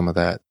record some of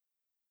that.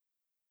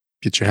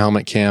 Get your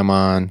helmet cam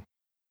on.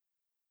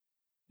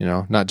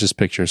 Not just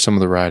pictures, some of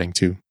the riding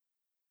too.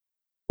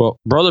 Well,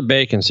 Brother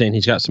Bacon saying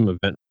he's got some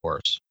event for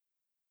us.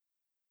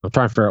 I'm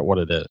trying to figure out what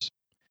it is.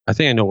 I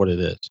think I know what it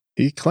is.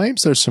 He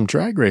claims there's some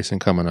drag racing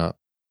coming up.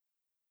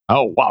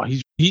 Oh, wow.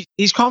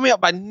 He's calling me out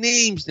by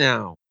names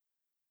now.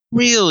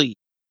 Really?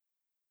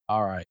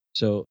 All right.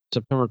 So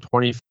September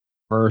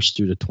 21st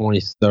through the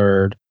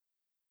 23rd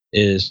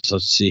is,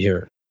 let's see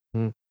here,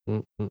 the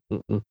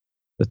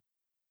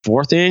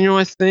 4th annual,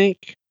 I think.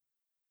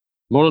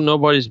 Moto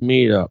Nobody's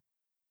meetup.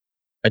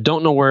 I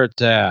don't know where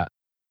it's at.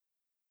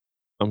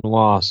 I'm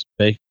lost.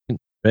 Bacon,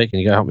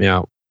 you gotta help me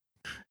out.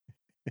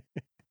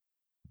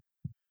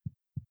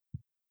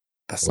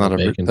 That's not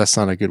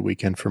a good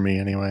weekend for me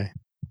anyway.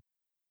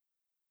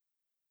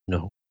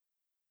 No.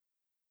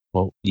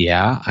 Well,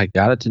 yeah, I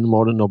got it to the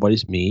Moto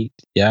Nobody's meet.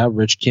 Yeah,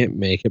 Rich can't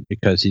make it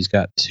because he's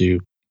got to.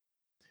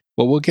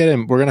 Well, we'll get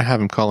him. We're gonna have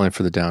him call in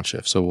for the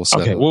downshift, so we'll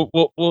settle. Okay,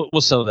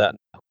 we'll settle that.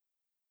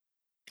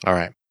 All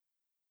right.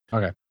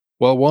 Okay.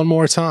 Well, one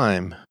more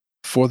time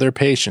for their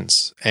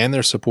patience and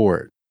their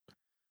support.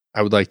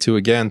 I would like to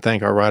again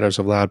thank our riders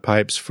of Loud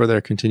Pipes for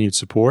their continued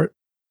support.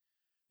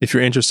 If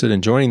you're interested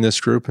in joining this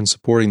group and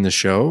supporting the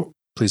show,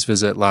 please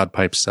visit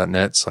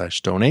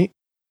loudpipes.net/donate.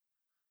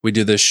 We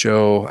do this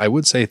show, I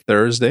would say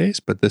Thursdays,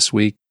 but this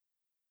week,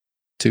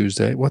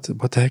 Tuesday. What the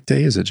heck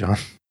day is it, John?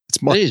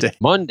 It's Monday. It is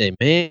Monday,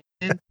 man.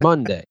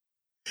 Monday.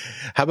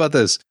 How about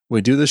this?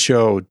 We do the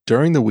show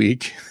during the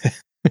week,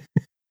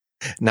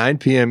 9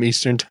 p.m.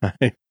 Eastern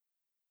Time.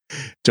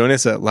 Join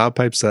us at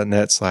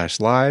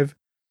loudpipes.net/live.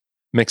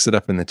 Mix it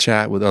up in the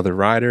chat with other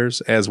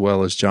riders, as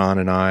well as John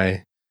and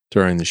I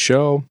during the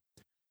show.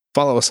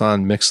 Follow us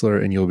on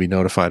Mixlr, and you'll be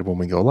notified when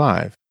we go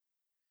live.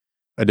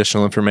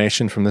 Additional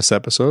information from this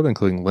episode,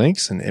 including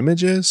links and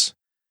images,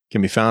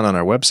 can be found on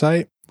our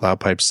website,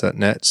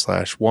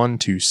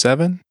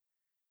 loudpipes.net/127.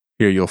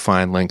 Here you'll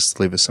find links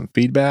to leave us some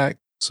feedback,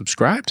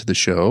 subscribe to the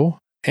show,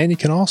 and you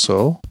can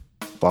also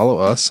follow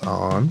us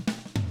on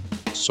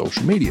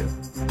social media.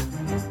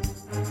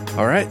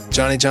 All right,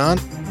 Johnny John,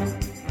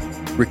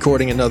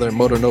 recording another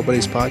Moto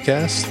Nobody's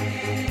podcast.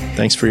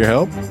 Thanks for your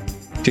help.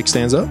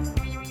 Kickstands up.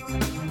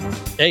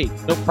 Hey,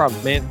 no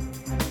problem, man.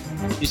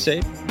 Be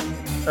safe.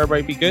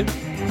 Everybody be good.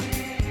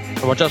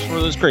 And watch out for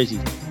those crazies.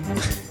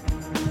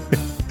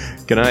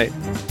 Good night.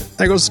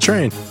 There goes the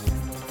train.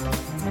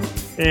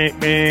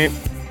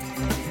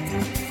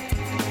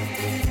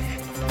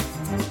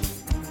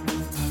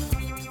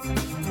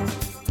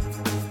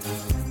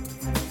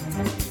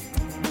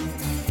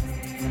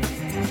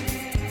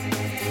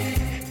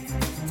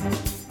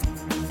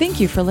 Thank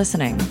you for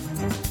listening.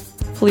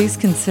 Please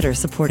consider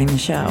supporting the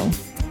show.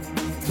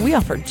 We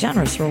offer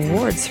generous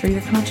rewards for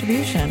your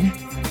contribution.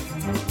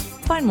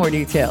 Find more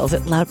details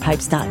at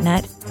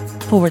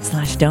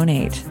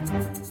loudpipes.net/donate.